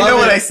 Yeah, I I, love know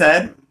what it. I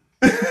said.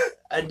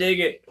 I dig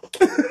it.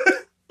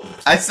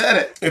 I said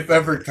it. If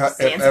ever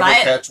Stands by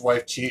it. catch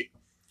wife cheat,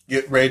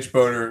 get rage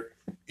boner,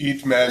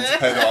 each man's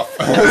head off.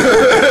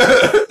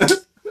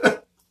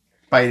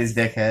 Bite his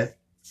dickhead.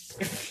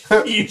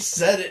 You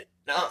said it,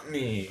 not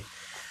me.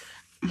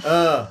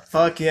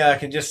 Fuck yeah! I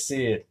can just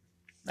see it.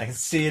 I can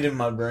see it in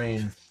my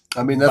brain.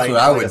 I mean, that's Bite what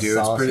I like would a do.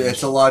 sausage.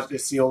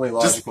 It's the only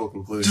logical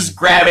conclusion. Just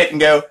grab it and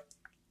go.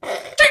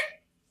 Like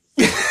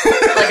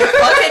a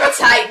fucking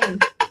titan.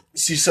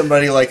 see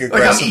somebody like I'm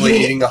aggressively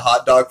eating- eating a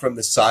hot dog from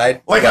the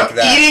side, Like I'm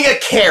that. eating a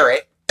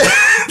carrot.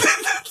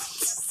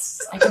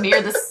 I can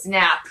hear the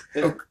snap.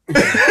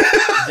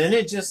 Then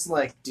it just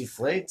like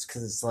deflates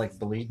because it's like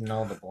bleeding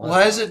all the blood.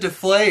 Why does it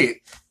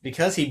deflate?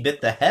 Because he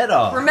bit the head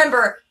off.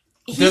 Remember,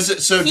 Does it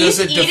he's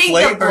deflate eating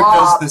or the does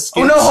blob. the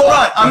skin? Oh no, hold on.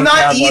 stop I'm going not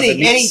down while the eating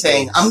meat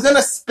anything. stays? I'm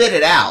gonna spit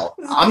it out.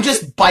 I'm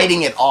just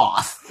biting it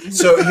off.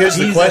 So here's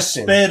the He's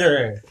question. a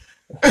spitter.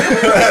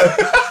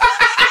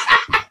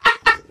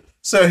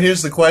 So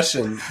here's the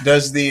question: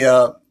 does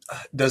the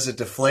does it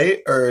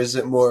deflate, or is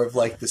it more of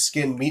like the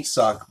skin meat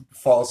sock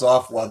falls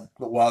off while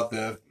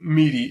the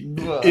meaty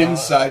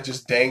inside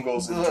just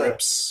dangles and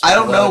drips? I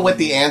don't know blood what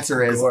the and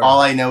answer is. gore? All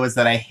I know is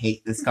that I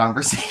hate this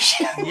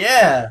conversation.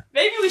 Yeah.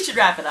 Maybe we should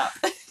wrap it up.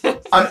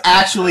 I'm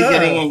actually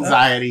getting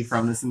anxiety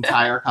from this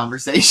entire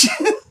conversation.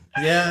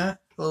 Yeah,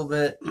 a little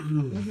bit.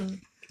 Mm-hmm.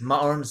 My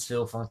arms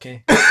feel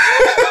funky.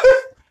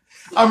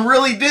 I'm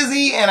really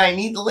dizzy and I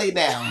need to lay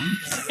down.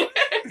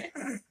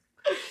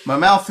 My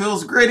mouth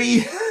feels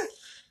gritty.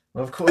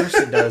 Well, of course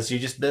it does. You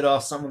just bit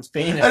off someone's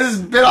penis. I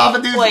just bit off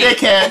a dude's Wait.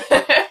 dickhead.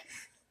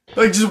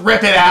 Like, just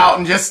rip it out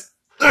and just...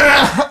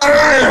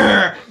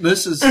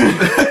 This is. Good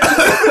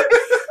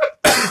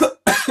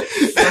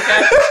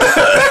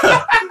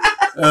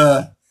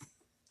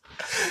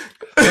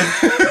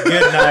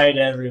night,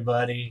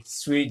 everybody.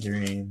 Sweet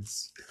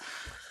dreams.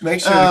 Make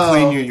sure to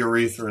clean your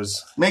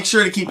urethras. Make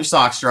sure to keep your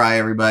socks dry,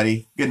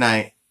 everybody. Good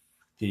night.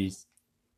 Peace.